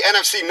lead the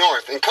NFC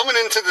North. And coming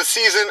into the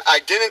season, I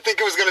didn't think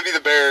it was going to be the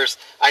Bears.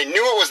 I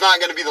knew it was not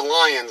going to be the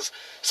Lions.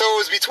 So it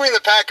was between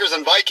the Packers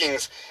and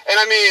Vikings. And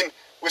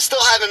we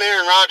still have an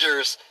Aaron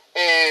Rodgers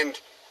and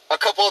a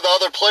couple of the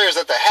other players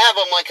that they have.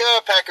 I'm like,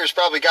 Packers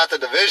probably got the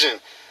division.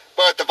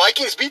 But the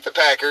Vikings beat the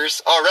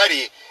Packers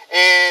already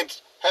and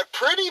have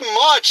pretty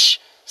much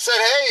said,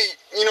 hey,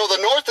 the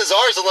North is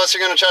ours unless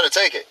you're going to try to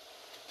take it.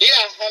 Yeah,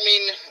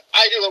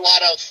 I do a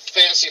lot of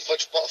fantasy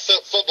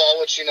football,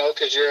 which you know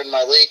because you're in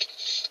my league.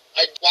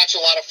 I watch a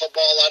lot of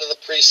football, a lot of the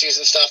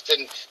preseason stuff,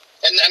 and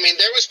I mean,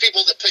 there was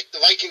people that picked the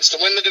Vikings to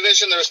win the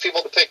division. There was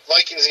people that picked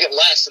Vikings to get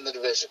last in the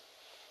division.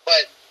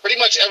 But pretty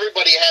much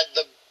everybody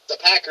had the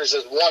Packers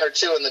as 1 or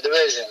 2 in the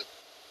division.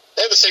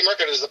 They have the same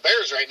record as the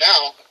Bears right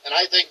now, and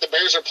I think the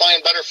Bears are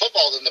playing better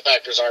football than the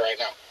Packers are right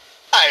now.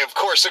 I, of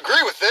course,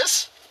 agree with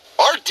this.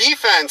 Our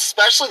defense,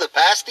 especially the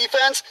pass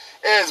defense,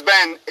 has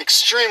been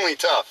extremely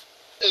tough.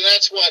 And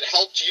that's what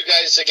helped you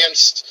guys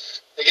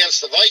against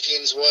the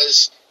Vikings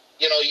was,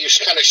 you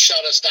kind of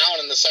shut us down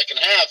in the second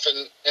half.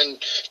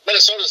 And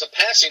Minnesota's a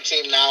passing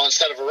team now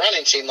instead of a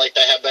running team like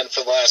they have been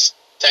for the last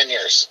 10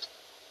 years.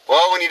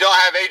 Well, when you don't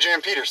have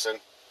Adrian Peterson.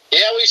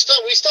 Yeah, we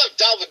still have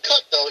Dalvin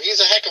Cook, though. He's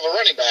a heck of a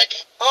running back.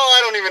 Oh,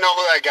 I don't even know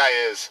who that guy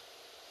is.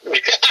 Yeah,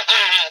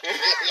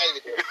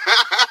 you do.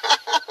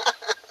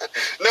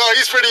 No,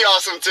 he's pretty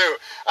awesome, too.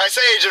 I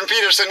say Adrian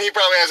Peterson, he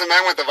probably hasn't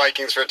been with the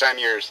Vikings for 10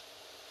 years.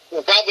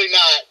 Probably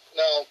not,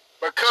 no.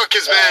 But Cook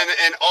has been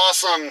an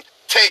awesome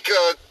take,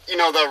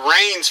 the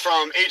reins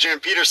from Adrian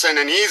Peterson,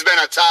 and he's been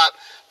a top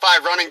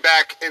 5 running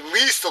back at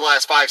least the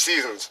last 5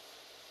 seasons.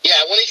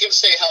 Yeah, when he can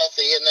stay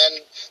healthy, and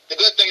then the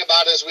good thing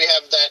about it is we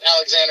have that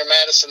Alexander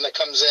Madison that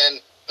comes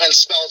in and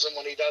spells him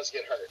when he does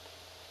get hurt.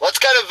 Let's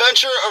kind of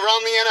venture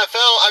around the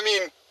NFL. I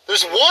mean,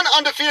 there's one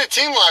undefeated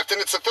team left, and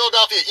it's the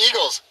Philadelphia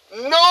Eagles.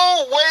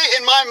 No way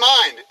in my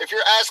mind, if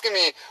you're asking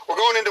me, we're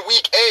going into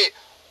week 8,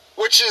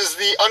 which is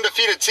the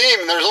undefeated team,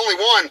 and there's only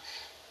one.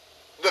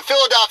 The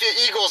Philadelphia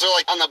Eagles are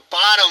like on the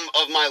bottom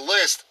of my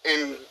list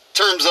in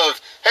terms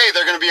of, hey,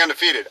 they're going to be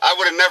undefeated. I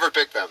would have never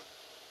picked them.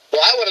 Well,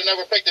 I would have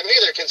never picked them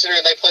either,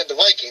 considering they played the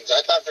Vikings.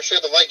 I thought for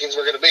sure the Vikings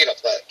were going to beat them,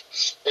 but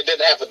it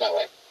didn't happen that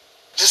way.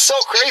 Just so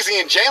crazy,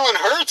 and Jalen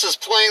Hurts is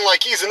playing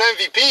like he's an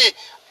MVP.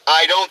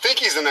 I don't think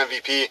he's an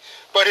MVP,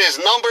 but his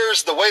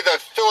numbers, the way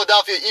the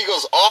Philadelphia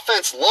Eagles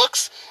offense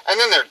looks, and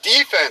then their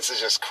defense is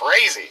just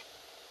crazy.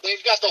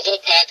 They've got the whole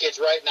package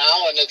right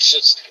now, and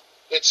it's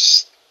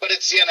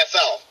the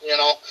NFL,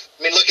 I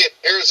mean, look at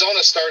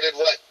Arizona started,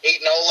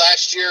 8-0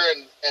 last year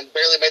and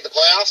barely made the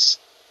playoffs?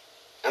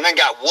 And then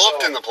got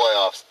whooped in the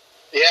playoffs.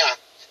 Yeah.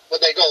 Would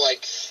they go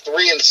 3-7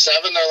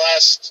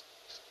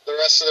 the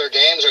rest of their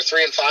games, or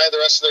 3-5 the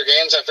rest of their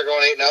games after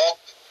going 8-0?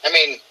 I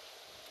mean,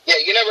 yeah,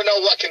 you never know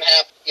what can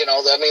happen.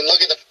 I mean,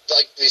 look at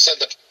like you said,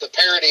 the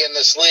parity in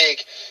this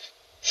league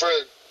for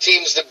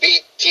teams to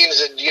beat teams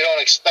that you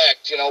don't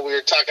expect. We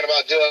were talking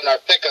about doing our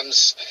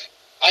pick'ems.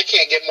 I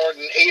can't get more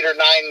than 8 or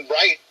 9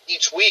 right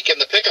each week in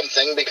the pick'em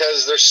thing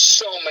because there's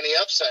so many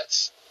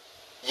upsets.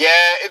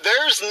 Yeah,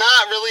 there's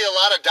not really a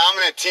lot of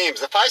dominant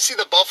teams. If I see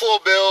the Buffalo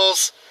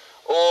Bills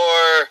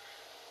or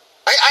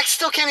I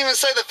still can't even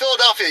say the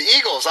Philadelphia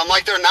Eagles. I'm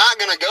like, they're not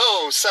going to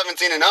go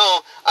 17-0.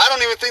 I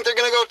don't even think they're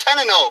going to go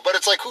 10-0, but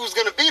it's like, who's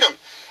going to beat them?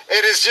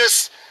 It is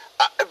just,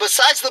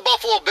 besides the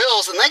Buffalo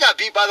Bills, and they got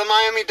beat by the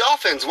Miami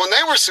Dolphins when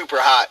they were super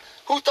hot.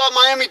 Who thought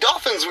Miami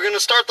Dolphins were going to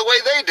start the way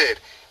they did?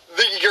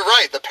 You're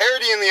right. The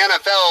parity in the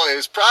NFL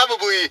is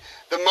probably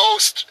the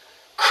most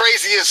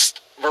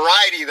craziest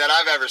variety that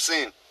I've ever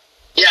seen.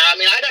 Yeah, I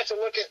mean, I'd have to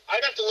look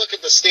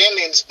at the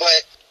standings,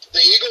 but the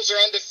Eagles are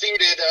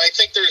undefeated, and I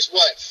think there's 4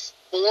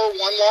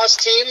 one-loss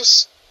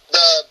teams: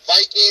 the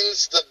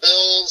Vikings, the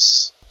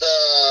Bills,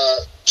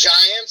 the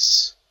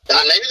Giants,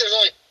 and maybe there's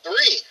only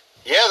 3.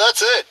 Yeah,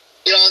 that's it.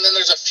 And then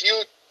there's a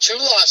few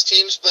 2-loss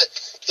teams, but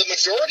the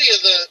majority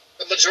of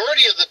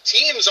the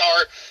teams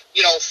are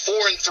 4-3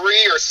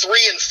 or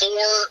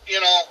 3-4.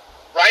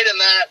 Right in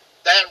that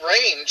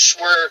range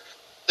where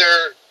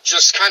they're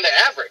just kind of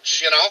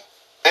average.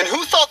 And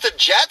who thought the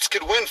Jets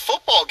could win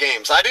football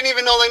games? I didn't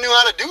even know they knew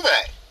how to do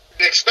that.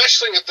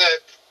 Especially with they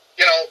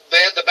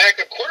had the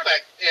backup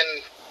quarterback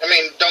don't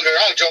get me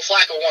wrong, Joe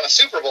Flacco won a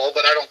Super Bowl,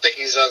 but I don't think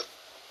he's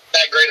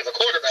that great of a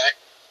quarterback.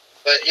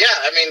 But yeah,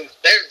 I mean,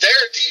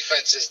 their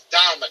defense is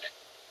dominant.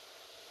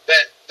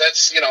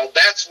 That's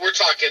we're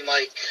talking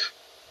like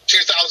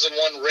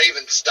 2001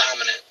 Ravens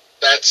dominant.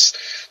 That's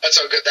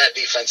how good that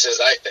defense is,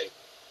 I think.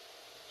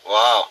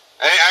 Wow.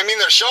 I mean,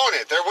 they're showing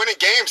it. They're winning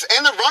games,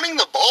 and they're running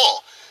the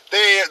ball.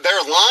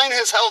 Their line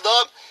has held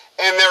up,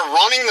 and they're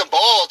running the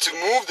ball to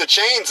move the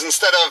chains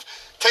instead of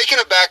taking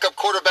a backup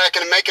quarterback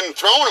and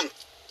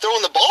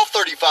throwing the ball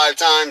 35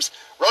 times,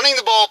 running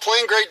the ball,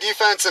 playing great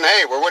defense, and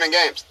hey, we're winning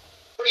games.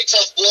 Pretty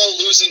tough blow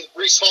losing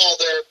Breece Hall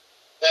there.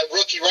 That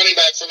rookie running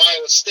back from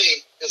Iowa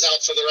State is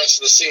out for the rest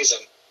of the season.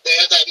 They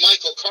had that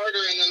Michael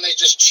Carter, and then they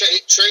just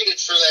traded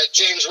for that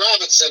James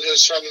Robinson,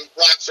 who's from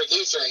Rockford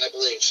Lutheran, I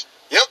believe.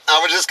 Yep,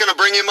 I was just going to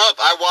bring him up.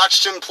 I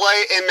watched him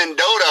play in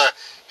Mendota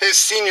his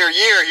senior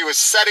year. He was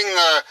setting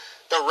the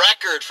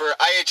record for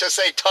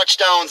IHSA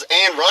touchdowns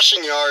and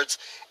rushing yards,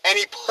 and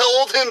he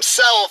pulled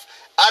himself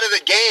out of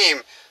the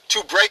game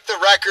to break the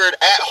record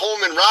at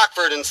home in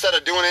Rockford instead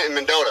of doing it in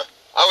Mendota.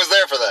 I was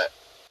there for that.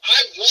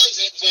 I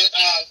wasn't, but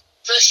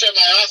Tricia,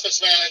 my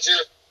office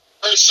manager,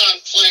 her son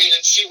played,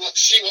 and she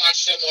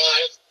watched him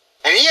live.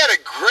 And he had a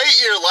great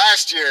year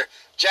last year.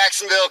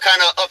 Jacksonville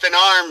kind of up in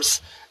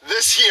arms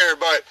this year,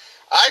 but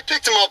I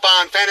picked him up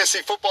on fantasy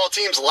football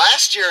teams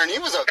last year, and he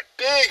was a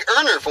big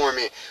earner for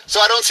me.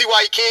 So I don't see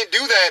why he can't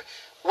do that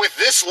with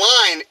this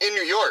line in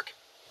New York.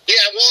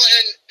 Yeah, well,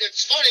 and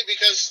it's funny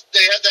because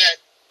they had that,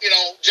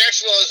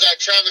 Jacksonville is that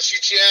Travis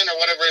Etienne or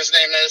whatever his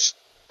name is.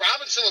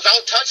 Robinson was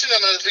out touching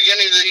him at the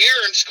beginning of the year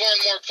and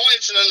scoring more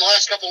points, and then the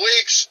last couple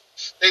weeks,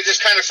 they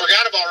just kind of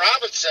forgot about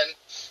Robinson.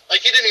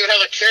 Like, he didn't even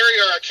have a carry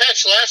or a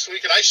catch last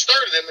week, and I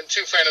started him in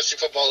 2 fantasy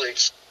football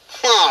leagues.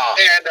 Huh.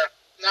 And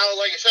now,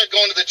 like I said,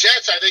 going to the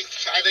Jets, I think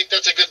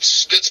that's a good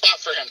spot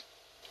for him.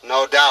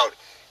 No doubt.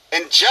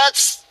 And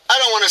Jets, I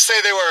don't want to say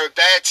they were a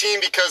bad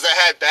team because they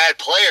had bad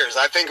players.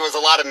 I think it was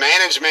a lot of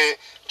management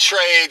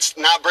trades,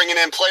 not bringing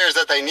in players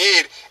that they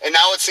need, and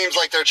now it seems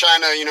like they're trying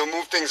to,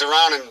 move things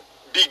around and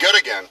be good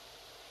again.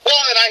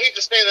 Well, and I hate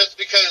to say this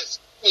because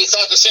you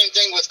thought the same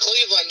thing with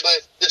Cleveland,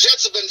 but the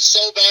Jets have been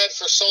so bad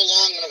for so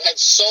long and have had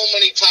so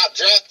many top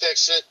draft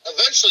picks that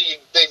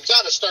eventually they've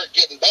got to start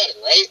getting better,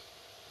 right?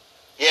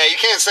 Yeah, you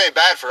can't say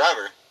bad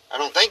forever. I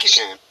don't think you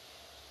can.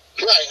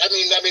 Right. I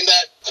mean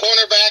that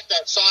cornerback,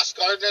 that Sauce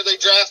Gardner they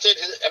drafted.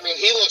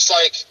 He looks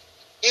like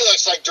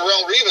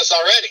Darrelle Revis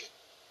already.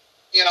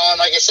 And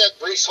like I said,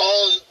 Breece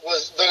Hall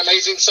was been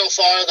amazing so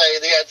far.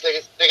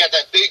 They got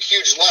that big,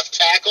 huge left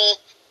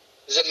tackle.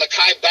 Is it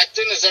Mekhi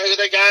Becton? Is that who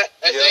they got?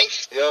 I think.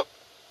 Yep.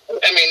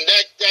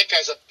 That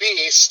guy's a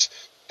beast.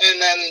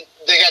 And then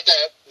they got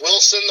that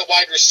Wilson, the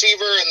wide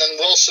receiver, and then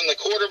Wilson, the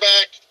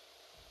quarterback.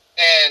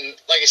 And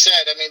like I said,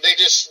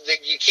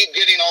 you keep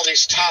getting all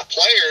these top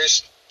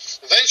players.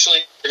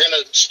 Eventually, you're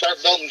going to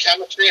start building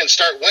chemistry and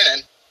start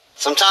winning.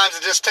 Sometimes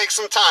it just takes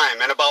some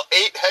time and about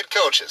 8 head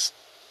coaches.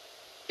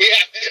 Yeah.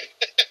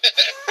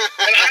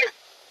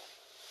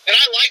 and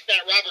I like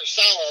that Robert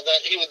Saleh,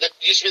 that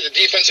used to be the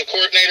defensive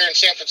coordinator in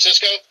San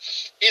Francisco.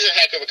 He's a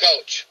heck of a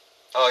coach.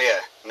 Oh,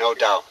 yeah. No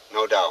doubt.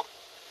 No doubt.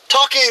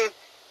 Talking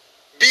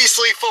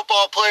beastly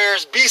football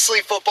players,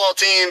 beastly football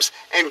teams,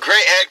 and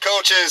great head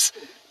coaches,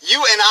 you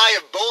and I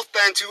have both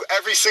been to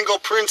every single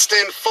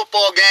Princeton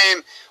football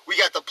game. We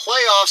got the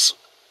playoffs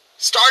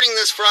starting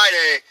this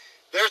Friday.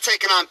 They're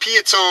taking on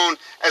Piatone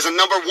as a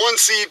number 1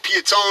 seed,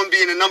 Piatone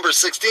being a number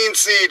 16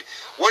 seed.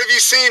 What have you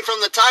seen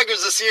from the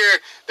Tigers this year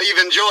that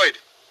you've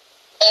enjoyed?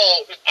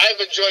 Oh, I've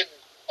enjoyed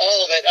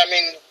all of it.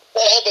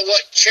 All but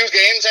 2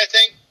 games, I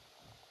think.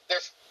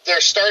 Their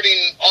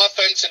starting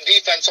offense and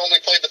defense only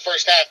played the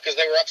first half because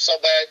they were up so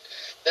bad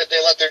that they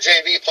let their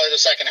JV play the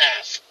second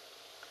half.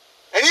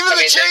 And even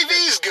the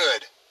JV's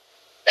good.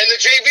 And the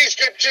JV's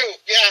good, too.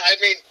 Yeah,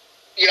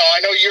 I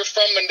know you're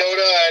from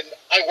Mendota, and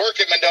I work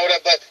at Mendota,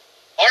 but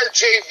our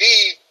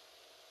JV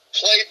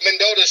played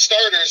Mendota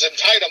starters and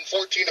tied them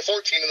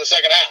 14-14 in the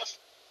second half.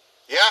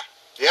 Yeah.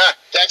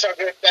 That's how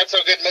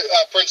good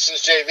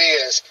Princeton's JV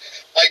is.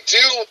 I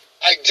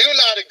do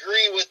not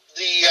agree with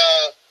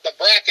the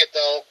bracket,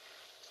 though.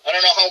 I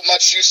don't know how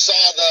much you saw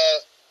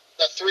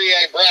the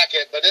 3A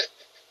bracket, but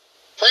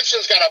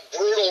Princeton's got a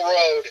brutal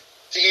road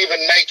to even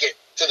make it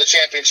to the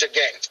championship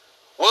game.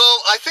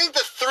 Well, I think the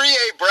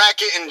 3A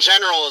bracket in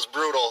general is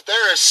brutal.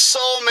 There are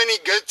so many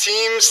good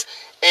teams,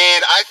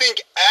 and I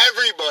think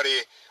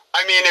everybody,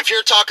 if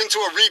you're talking to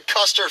a Reed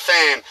Custer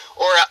fan,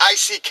 or an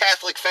IC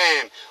Catholic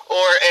fan,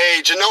 or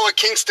a Genoa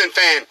Kingston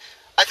fan,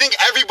 I think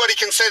everybody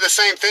can say the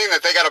same thing,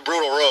 that they got a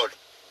brutal road.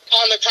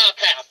 On the top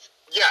half.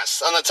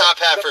 Yes, on the top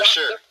half for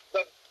sure.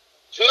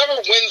 Whoever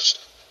wins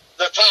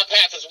the top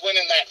half is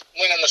winning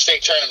the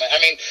state tournament.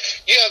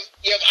 You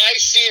have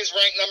IC is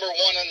ranked number 1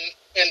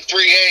 in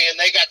 3A, and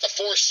they got the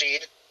 4th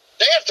seed.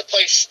 They have to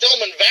play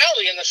Stillman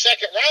Valley in the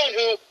second round,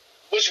 who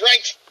was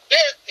ranked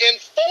 5th in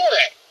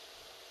 4A.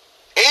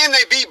 And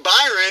they beat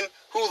Byron,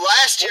 who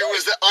last year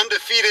was the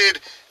undefeated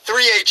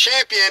 3A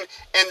champion,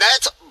 and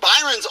that's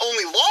Byron's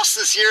only loss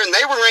this year, and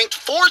they were ranked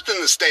 4th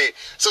in the state.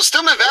 So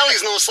Stillman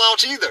Valley's no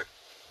slouch either.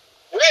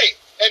 Right,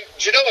 and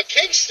Genoa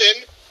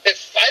Kingston,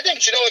 I think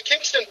Genoa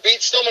Kingston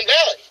beat Stillman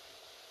Valley.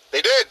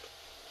 They did.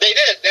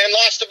 And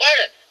lost to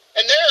Byron.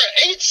 And they're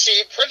an 8th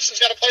seed.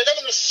 Princeton's got to play them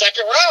in the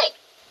second round.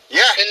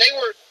 Yeah. And they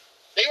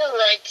were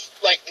ranked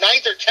like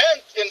 9th or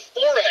 10th in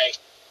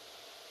 4A.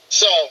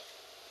 So,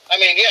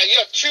 you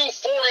have 2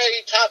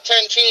 4A top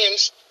 10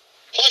 teams,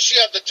 plus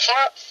you have the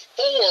top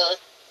 4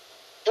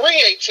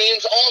 3A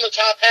teams all in the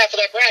top half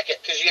of that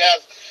bracket, because you have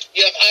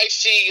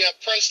IC, you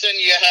have Princeton,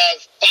 you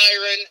have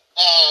Byron.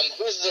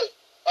 Who's the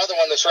other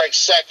one that's ranked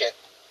 2nd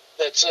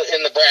that's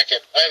in the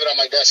bracket? I have it on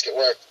my desk at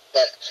work.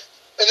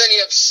 And then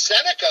you have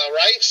Seneca,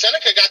 right?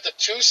 Seneca got the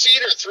 2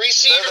 seed or 3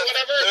 seed or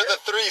whatever. They're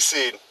the 3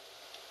 seed.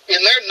 And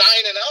they're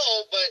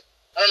 9-0, but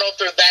I don't know if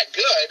they're that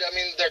good.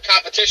 Their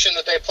competition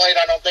that they played,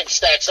 I don't think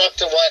stacks up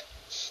to what,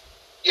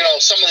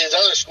 some of these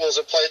other schools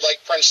have played,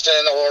 like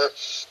Princeton or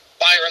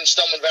Byron,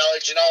 Stillman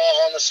Valley,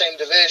 all in the same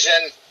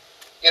division.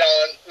 And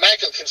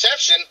Immaculate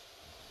Conception,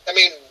 they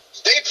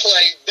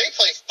play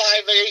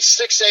 5A,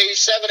 6A,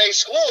 7A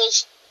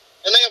schools,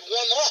 and they have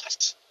 1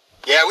 loss.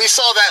 Yeah, we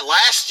saw that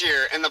last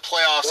year in the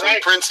playoffs when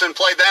Princeton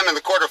played them in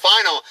the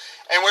quarterfinal,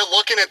 and we're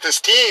looking at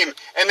this team,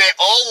 and they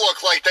all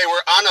look like they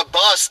were on a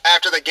bus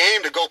after the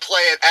game to go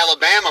play at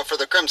Alabama for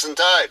the Crimson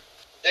Tide.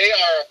 They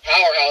are a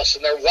powerhouse,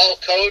 and they're well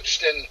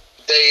coached, and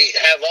they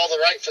have all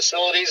the right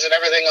facilities and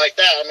everything like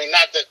that.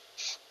 Not that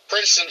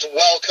Princeton's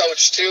well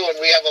coached too, and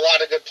we have a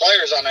lot of good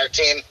players on our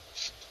team.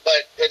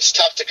 But it's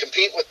tough to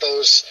compete with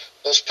those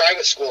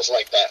private schools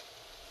like that.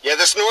 Yeah,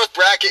 this North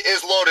bracket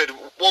is loaded.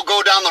 We'll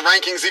go down the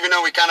rankings, even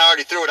though we kind of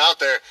already threw it out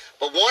there.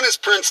 But 1 is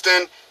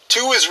Princeton, 2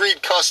 is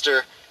Reed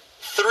Custer,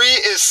 3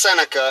 is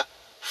Seneca,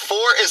 4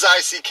 is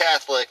IC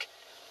Catholic,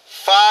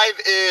 5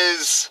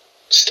 is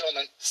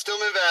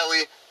Stillman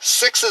Valley,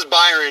 6 is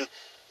Byron,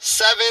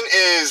 7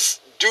 is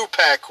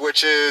Dupec,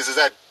 which is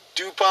that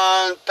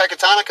DuPont,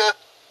 Pecatonica?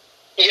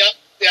 Yep.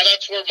 Yeah,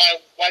 that's where my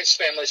wife's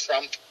family's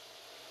from.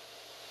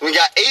 We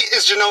got 8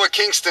 is Genoa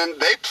Kingston.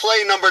 They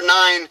play number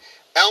 9,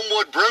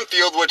 Elmwood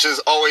Brimfield, which is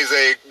always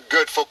a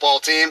good football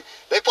team.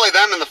 They play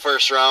them in the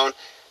first round.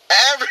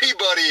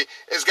 Everybody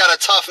has got a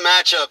tough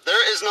matchup.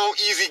 There is no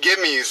easy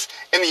gimmies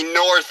in the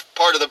north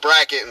part of the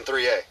bracket in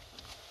 3A.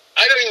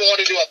 I don't even want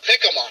to do a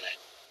pick'em on it.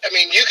 I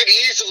mean, you could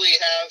easily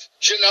have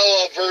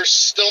Genoa versus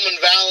Stillman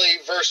Valley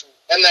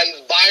and then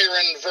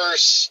Byron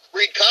versus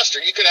Reed Custer.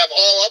 You could have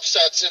all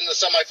upsets in the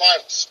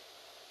semifinals.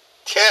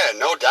 Yeah,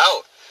 no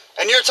doubt.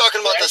 And you're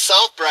talking about the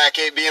South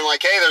bracket being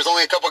like, hey, there's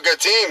only a couple good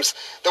teams.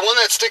 The one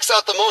that sticks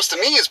out the most to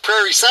me is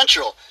Prairie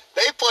Central.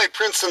 They played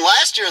Princeton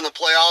last year in the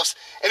playoffs,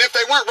 and if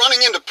they weren't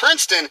running into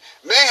Princeton,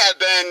 may have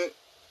been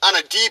on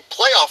a deep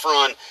playoff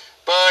run.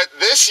 But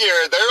this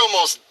year, they're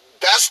almost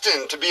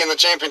destined to be in the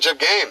championship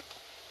game.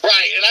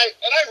 Right, and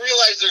I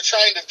realize they're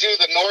trying to do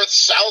the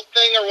north-south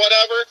thing or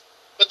whatever,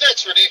 but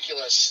that's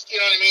ridiculous. You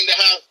know what I mean? To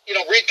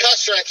have, Reed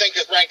Custer, I think,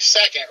 is ranked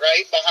second,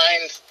 right,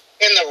 behind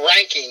in the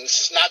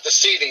rankings, not the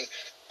seeding.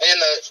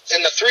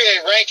 In the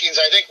 3A rankings,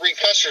 I think Reed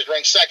Custer's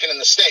ranked second in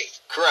the state.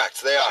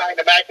 Correct, they are. Behind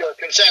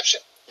Immaculate Conception.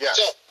 Yes.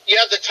 So you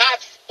have the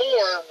top 4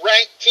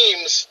 ranked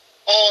teams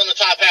all in the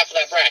top half of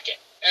that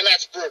bracket, and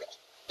that's brutal.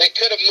 They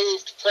could have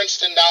moved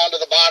Princeton down to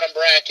the bottom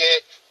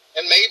bracket,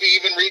 and maybe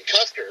even Reed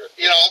Custer,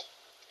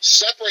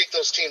 separate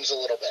those teams a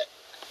little bit.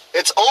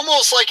 It's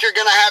almost like you're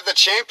going to have the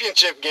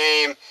championship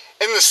game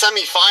in the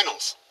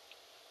semifinals.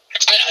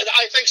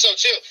 I think so,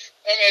 too.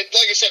 I mean,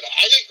 like I said,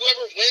 I think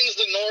whoever wins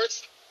the North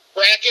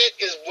bracket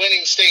is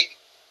winning state,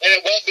 and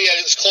it won't be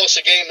as close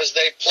a game as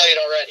they've played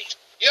already.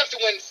 You have to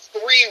win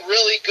 3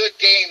 really good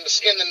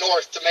games in the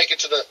North to make it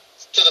to the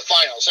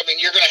finals. I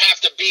mean, you're going to have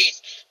to beat,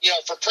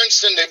 for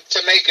Princeton to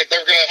make it,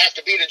 they're going to have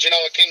to beat a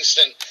Genoa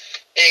Kingston,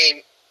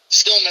 a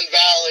Stillman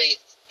Valley,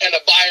 and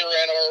a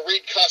Byron or a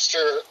Reed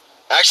Custer.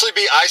 Actually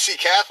be IC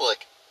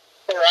Catholic.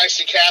 Or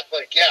IC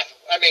Catholic, yeah.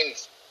 I mean,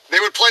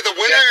 they would play the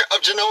winner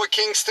of Genoa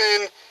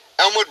Kingston,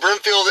 Elmwood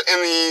Brimfield in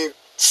the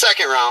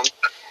second round.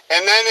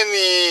 And then in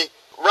the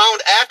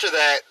round after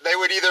that, they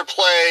would either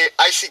play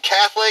IC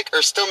Catholic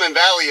or Stillman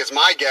Valley, is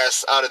my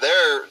guess, out of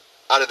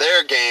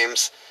their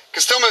games.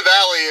 Because Stillman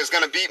Valley is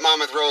going to beat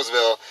Monmouth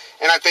Roseville,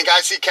 and I think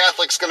IC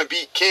Catholic's going to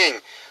beat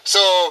King.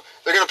 So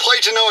they're going to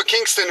play Genoa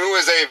Kingston, who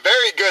is a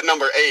very good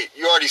number 8.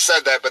 You already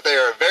said that, but they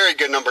are a very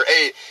good number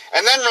 8.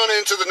 And then run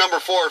into the number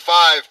 4 or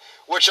 5,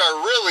 which are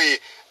really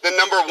the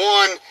number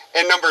 1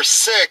 and number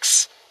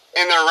 6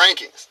 in their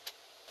rankings.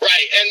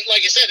 Right, and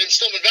like I said, in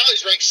Stillman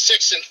Valley's ranked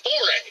 6 and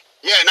 4A.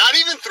 Yeah, not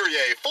even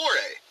 3A,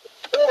 4A.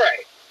 4A.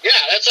 Yeah,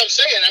 that's what I'm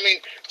saying. I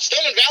mean,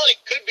 Stillman Valley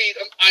could beat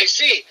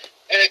IC,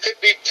 and it could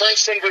be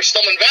Princeton versus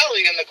Stillman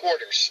Valley in the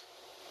quarters.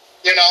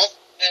 And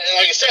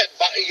like I said,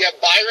 you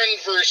have Byron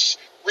versus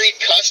Reed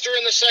Custer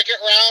in the second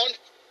round,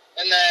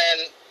 and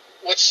then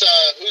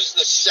who's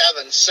the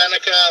 7?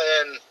 Seneca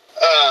and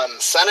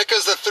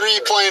Seneca's the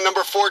 3 playing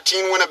number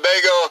 14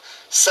 Winnebago.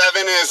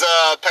 7 is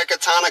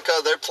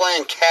Pecatonica. They're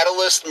playing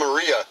Catalyst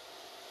Maria.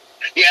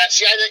 Yeah,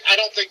 see, I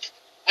don't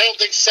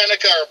think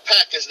Seneca or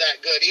Peck is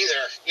that good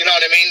either. You know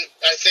what I mean?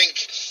 I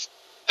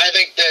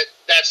think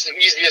that's the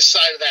easiest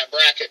side of that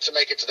bracket to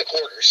make it to the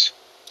quarters.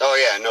 Oh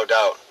yeah, no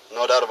doubt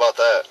about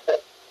that.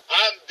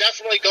 I'm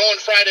definitely going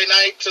Friday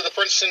night to the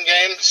Princeton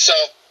game, so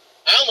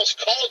I almost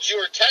called you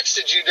or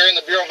texted you during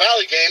the Bureau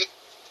Valley game.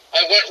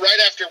 I went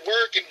right after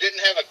work and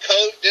didn't have a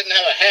coat, didn't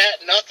have a hat,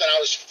 nothing. I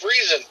was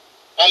freezing.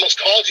 I almost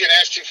called you and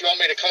asked you if you want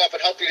me to come up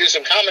and help you do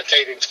some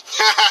commentating.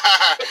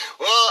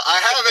 Well, I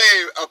have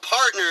a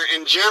partner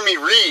in Jeremy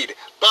Reed,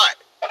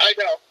 but I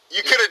know.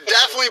 You could have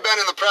definitely been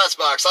in the press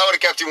box. I would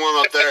have kept you warm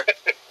up there.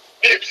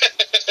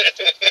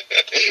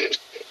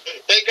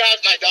 Thank God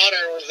my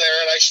daughter was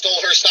there, and I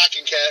stole her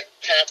stocking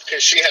cap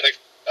because she had a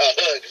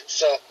hood.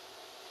 So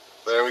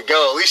there we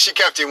go. At least she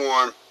kept you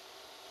warm.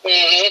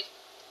 Mm-hmm.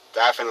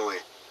 Definitely.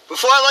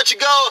 Before I let you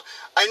go,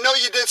 I know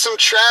you did some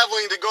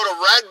traveling to go to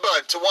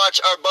Redbud to watch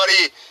our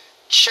buddy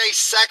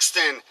Chase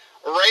Sexton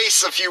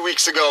race a few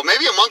weeks ago.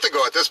 Maybe a month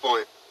ago at this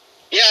point.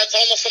 Yeah, it's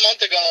almost a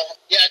month ago.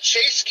 Yeah,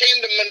 Chase came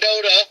to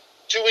Mendota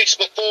 2 weeks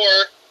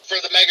before for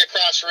the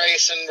Megacross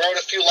race and rode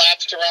a few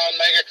laps around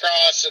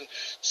Megacross and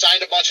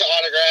signed a bunch of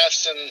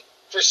autographs. And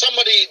for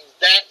somebody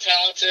that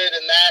talented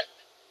and that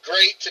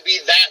great to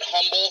be that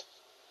humble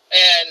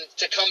and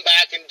to come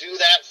back and do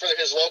that for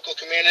his local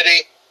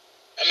community,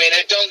 I mean,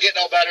 it don't get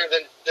no better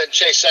than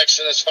Chase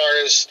Sexton as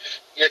far as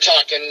you're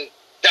talking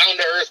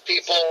down-to-earth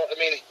people. I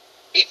mean,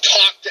 he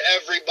talked to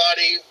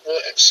everybody,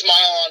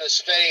 smile on his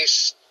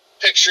face,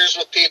 pictures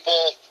with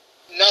people.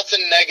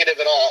 nothing negative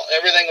at all.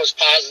 Everything was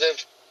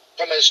positive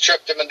from his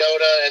trip to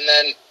Mendota, and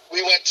then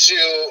we went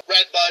to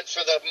Redbud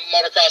for the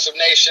Motocross of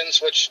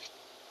Nations, which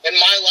in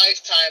my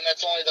lifetime,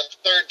 that's only the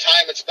third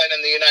time it's been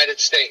in the United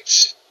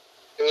States.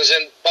 It was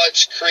in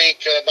Budds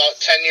Creek about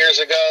 10 years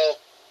ago.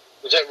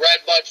 It was at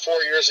Redbud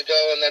 4 years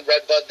ago, and then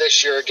Redbud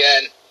this year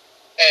again.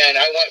 And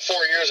I went 4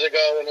 years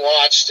ago and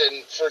watched,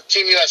 and for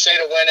Team USA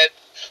to win it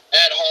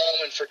at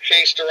home and for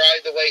Chase to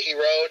ride the way he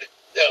rode,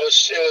 it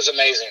was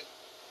amazing.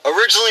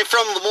 Originally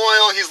from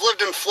Lamoille, he's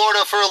lived in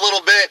Florida for a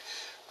little bit.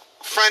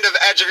 Friend of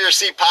Edge of Your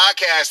Seat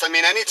podcast. I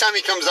mean, anytime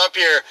he comes up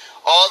here,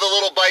 all the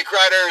little bike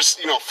riders,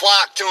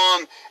 flock to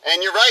him.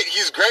 And you're right,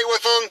 he's great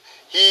with them.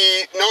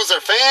 He knows their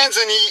fans,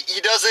 and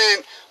he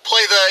doesn't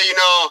play the,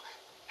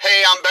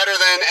 hey, I'm better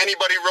than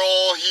anybody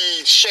role.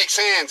 He shakes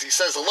hands. He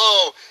says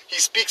hello. He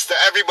speaks to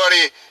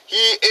everybody.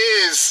 He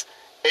is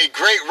a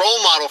great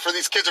role model for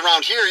these kids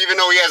around here, even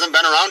though he hasn't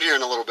been around here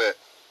in a little bit.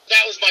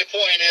 That was my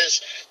point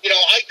is,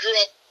 I grew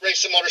up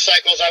racing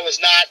motorcycles. I was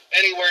not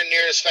anywhere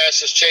near as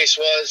fast as Chase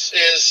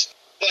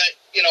but,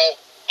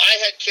 I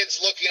had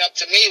kids looking up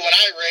to me when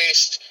I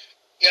raced,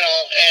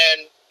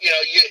 and,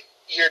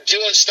 you're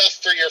doing stuff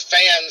for your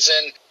fans,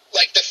 and,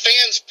 like, the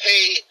fans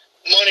pay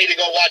money to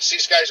go watch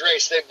these guys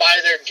race. They buy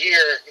their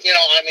gear.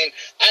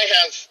 I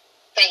have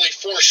probably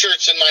 4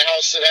 shirts in my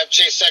house that have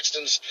Chase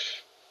Sexton's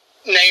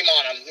name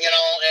on them,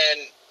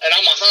 and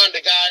I'm a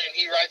Honda guy, and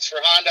he rides for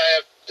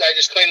Honda. I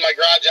just cleaned my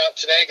garage out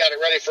today, got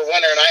it ready for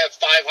winter, and I have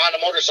 5 Honda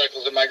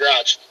motorcycles in my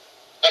garage.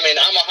 I'm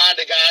a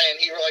Honda guy,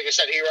 and he, like I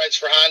said, he rides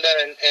for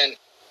Honda, and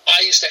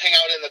I used to hang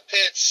out in the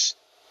pits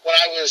when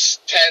I was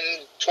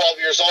 10, 12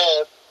 years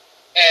old,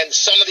 and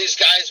some of these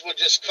guys would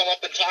just come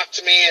up and talk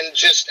to me and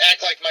just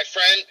act like my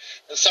friend,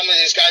 and some of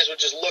these guys would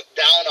just look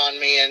down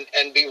on me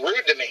and be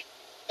rude to me.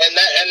 And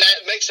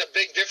that makes a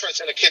big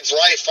difference in a kid's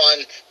life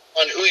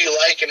on who you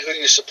like and who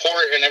you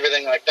support and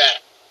everything like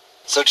that.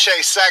 So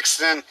Chase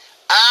Sexton,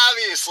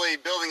 obviously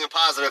building a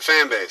positive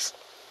fan base.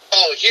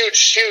 Oh,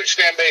 huge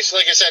fan base.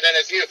 Like I said, and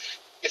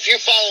if you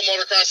follow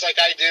motocross like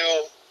I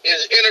do,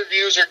 his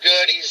interviews are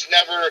good. He's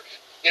never,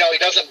 he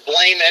doesn't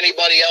blame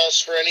anybody else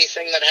for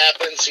anything that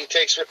happens. He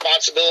takes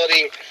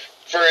responsibility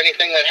for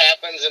anything that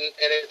happens, and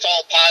it's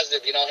all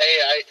positive.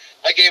 Hey,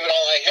 I gave it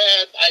all I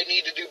had. I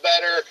need to do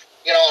better.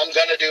 I'm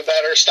going to do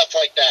better, stuff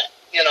like that.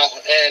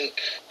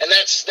 And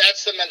that's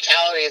the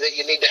mentality that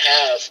you need to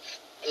have.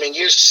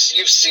 You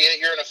see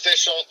it. You're an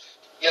official.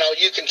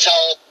 You can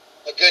tell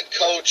a good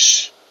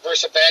coach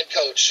versus a bad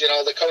coach.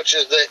 The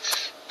coaches that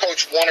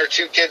coach 1 or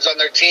 2 kids on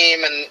their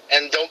team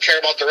and don't care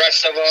about the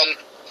rest of them.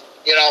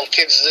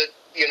 Kids that,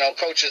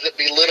 coaches that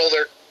belittle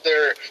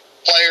their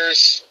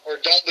players or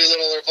don't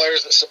belittle their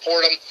players that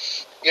support them.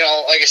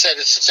 Like I said,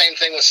 it's the same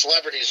thing with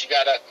celebrities. You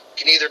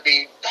can either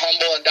be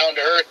humble and down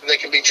to earth, or they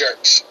can be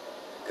jerks.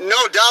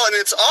 No doubt, and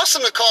it's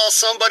awesome to call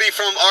somebody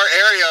from our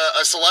area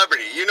a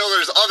celebrity.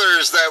 There's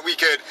others that we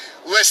could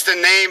list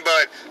and name,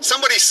 but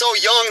somebody so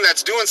young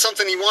that's doing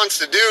something he wants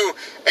to do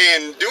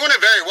and doing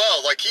it very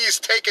well. Like, he's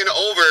taken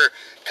over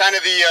kind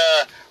of the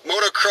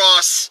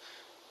motocross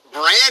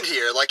brand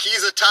here. Like,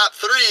 he's a top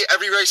 3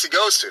 every race he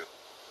goes to.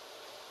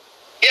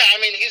 Yeah,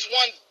 he's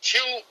won 2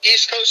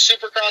 East Coast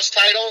Supercross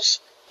titles,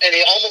 and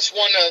he almost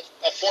won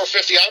a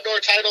 450 outdoor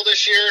title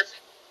this year.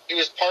 He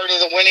was part of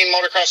the winning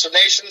Motocross of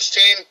Nations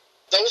team.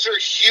 Those are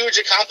huge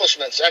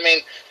accomplishments.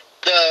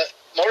 The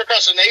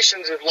Motocross of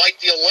Nations is like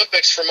the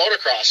Olympics for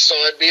motocross. So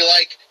it'd be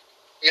like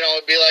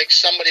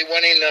somebody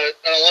winning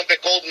an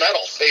Olympic gold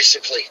medal,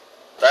 basically.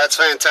 That's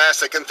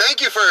fantastic. And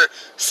thank you for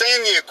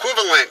saying the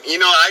equivalent.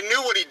 I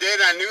knew what he did.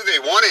 I knew they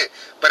won it,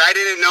 but I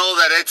didn't know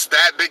that it's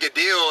that big a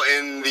deal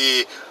in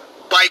the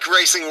bike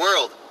racing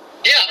world.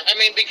 Yeah,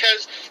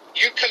 because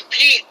you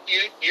compete.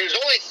 There's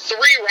only 3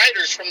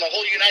 riders from the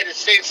whole United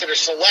States that are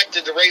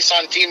selected to race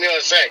on Team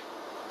USA.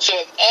 So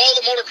of all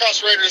the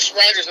motocross riders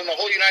in the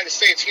whole United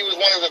States, he was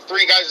one of the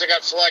 3 guys that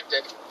got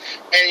selected.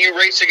 And you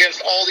race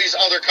against all these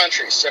other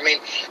countries.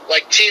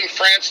 Like Team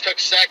France took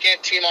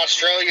 2nd, Team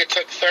Australia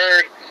took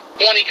 3rd,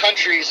 20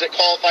 countries that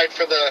qualified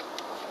for the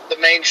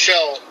main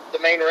show, the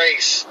main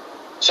race.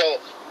 So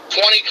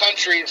 20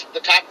 countries,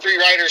 the top 3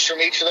 riders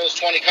from each of those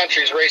 20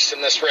 countries raced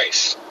in this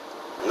race.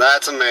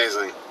 That's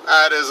amazing.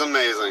 That is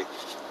amazing.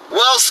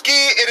 Well, Ski,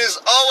 it is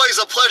always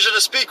a pleasure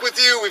to speak with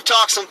you. We've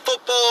talked some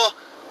football,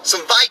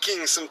 some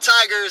Vikings, some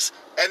Tigers,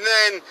 and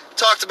then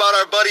talked about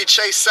our buddy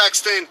Chase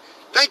Sexton.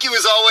 Thank you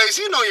as always.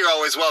 You're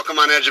always welcome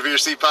on Edge of Your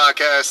Seat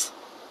podcast.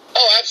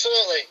 Oh,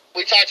 absolutely.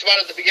 We talked about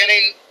it at the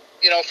beginning.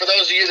 For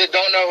those of you that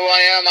don't know who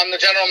I am, I'm the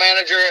general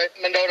manager at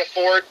Mendota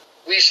Ford.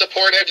 We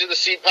support Edge of the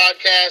Seat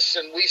podcast,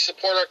 and we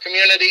support our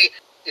community.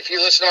 If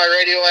you listen to my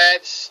radio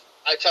ads,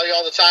 I tell you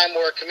all the time,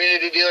 we're a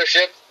community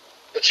dealership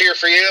that's here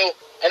for you.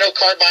 I know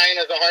car buying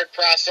is a hard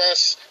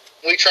process.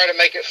 We try to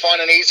make it fun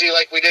and easy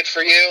like we did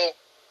for you.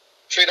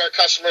 Treat our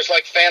customers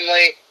like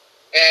family,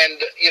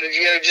 and you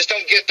just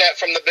don't get that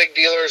from the big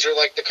dealers or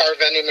like the car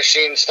vending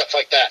machines, stuff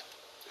like that.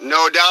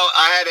 No doubt.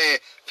 I had a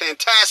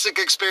fantastic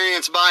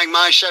experience buying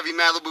my Chevy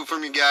Malibu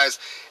from you guys,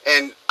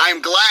 and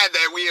I'm glad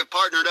that we have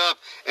partnered up,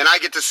 and I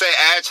get to say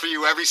ads for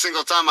you every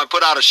single time I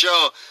put out a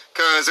show,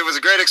 because it was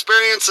a great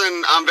experience,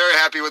 and I'm very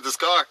happy with this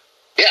car.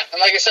 Yeah, and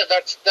like I said,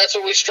 that's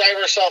what we strive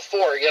ourselves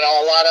for. You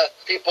know, a lot of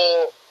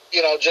people,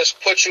 you know,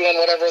 just put you in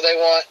whatever they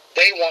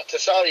want to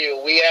sell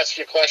you. We ask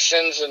you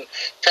questions and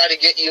try to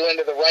get you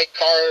into the right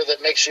car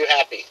that makes you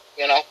happy,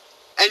 you know?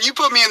 And you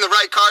put me in the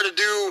right car to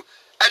do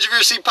Edge of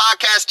Your Seat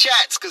podcast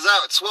chats, because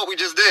that's what we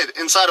just did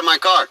inside of my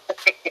car.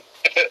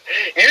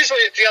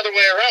 Usually it's the other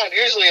way around.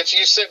 Usually it's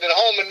you sitting at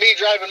home and me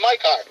driving my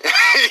car.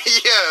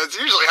 Yeah, it's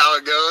usually how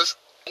it goes.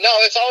 No,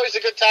 it's always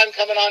a good time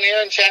coming on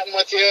here and chatting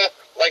with you.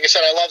 Like I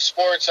said, I love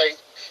sports. I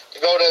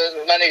go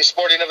to as many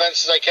sporting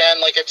events as I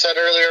can. Like I said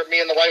earlier,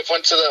 me and the wife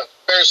went to the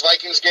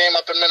Bears-Vikings game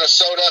up in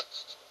Minnesota.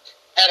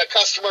 Had a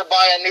customer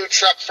buy a new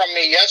truck from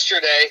me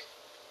yesterday,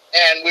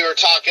 and we were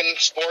talking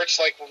sports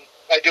like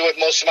I do with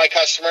most of my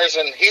customers,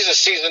 and he's a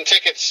season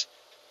tickets.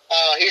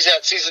 He's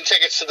got season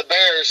tickets to the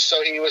Bears,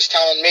 so he was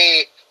telling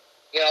me,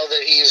 you know,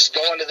 that he's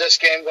going to this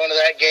game, going to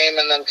that game,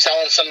 and then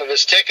selling some of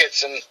his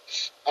tickets. And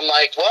I'm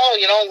like, well,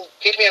 you know,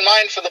 keep me in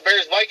mind for the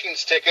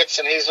Bears-Vikings tickets.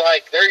 And he's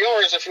like, they're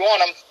yours if you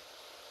want them.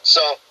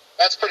 So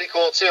that's pretty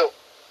cool, too.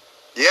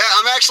 Yeah,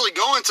 I'm actually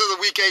going to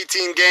the Week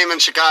 18 game in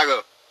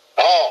Chicago.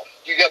 Oh,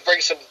 you got to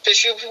bring some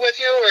tissue with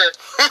you, or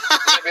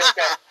be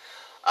okay?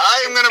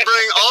 I am going to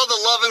bring all the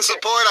love and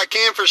support I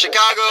can for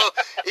Chicago,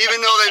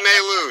 even though they may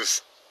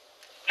lose.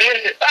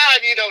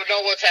 You don't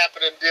know what's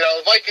happening. You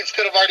know, the Vikings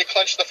could have already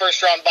clinched the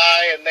first round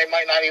bye, and they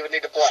might not even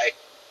need to play.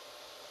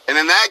 And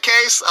in that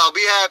case, I'll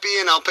be happy,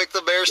 and I'll pick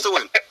the Bears to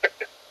win.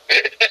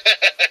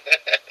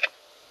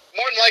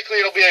 More than likely,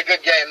 it'll be a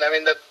good game. I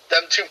mean,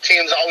 them two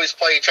teams always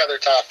play each other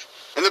tough.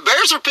 And the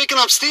Bears are picking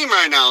up steam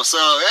right now, so,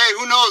 hey,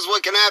 who knows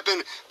what can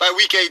happen by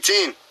Week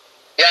 18.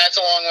 Yeah, it's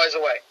a long ways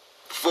away.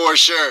 For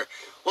sure.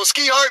 Well,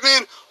 Ski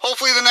Hartman,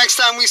 hopefully the next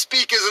time we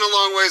speak isn't a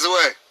long ways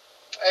away.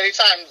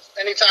 Anytime.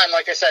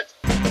 Like I said,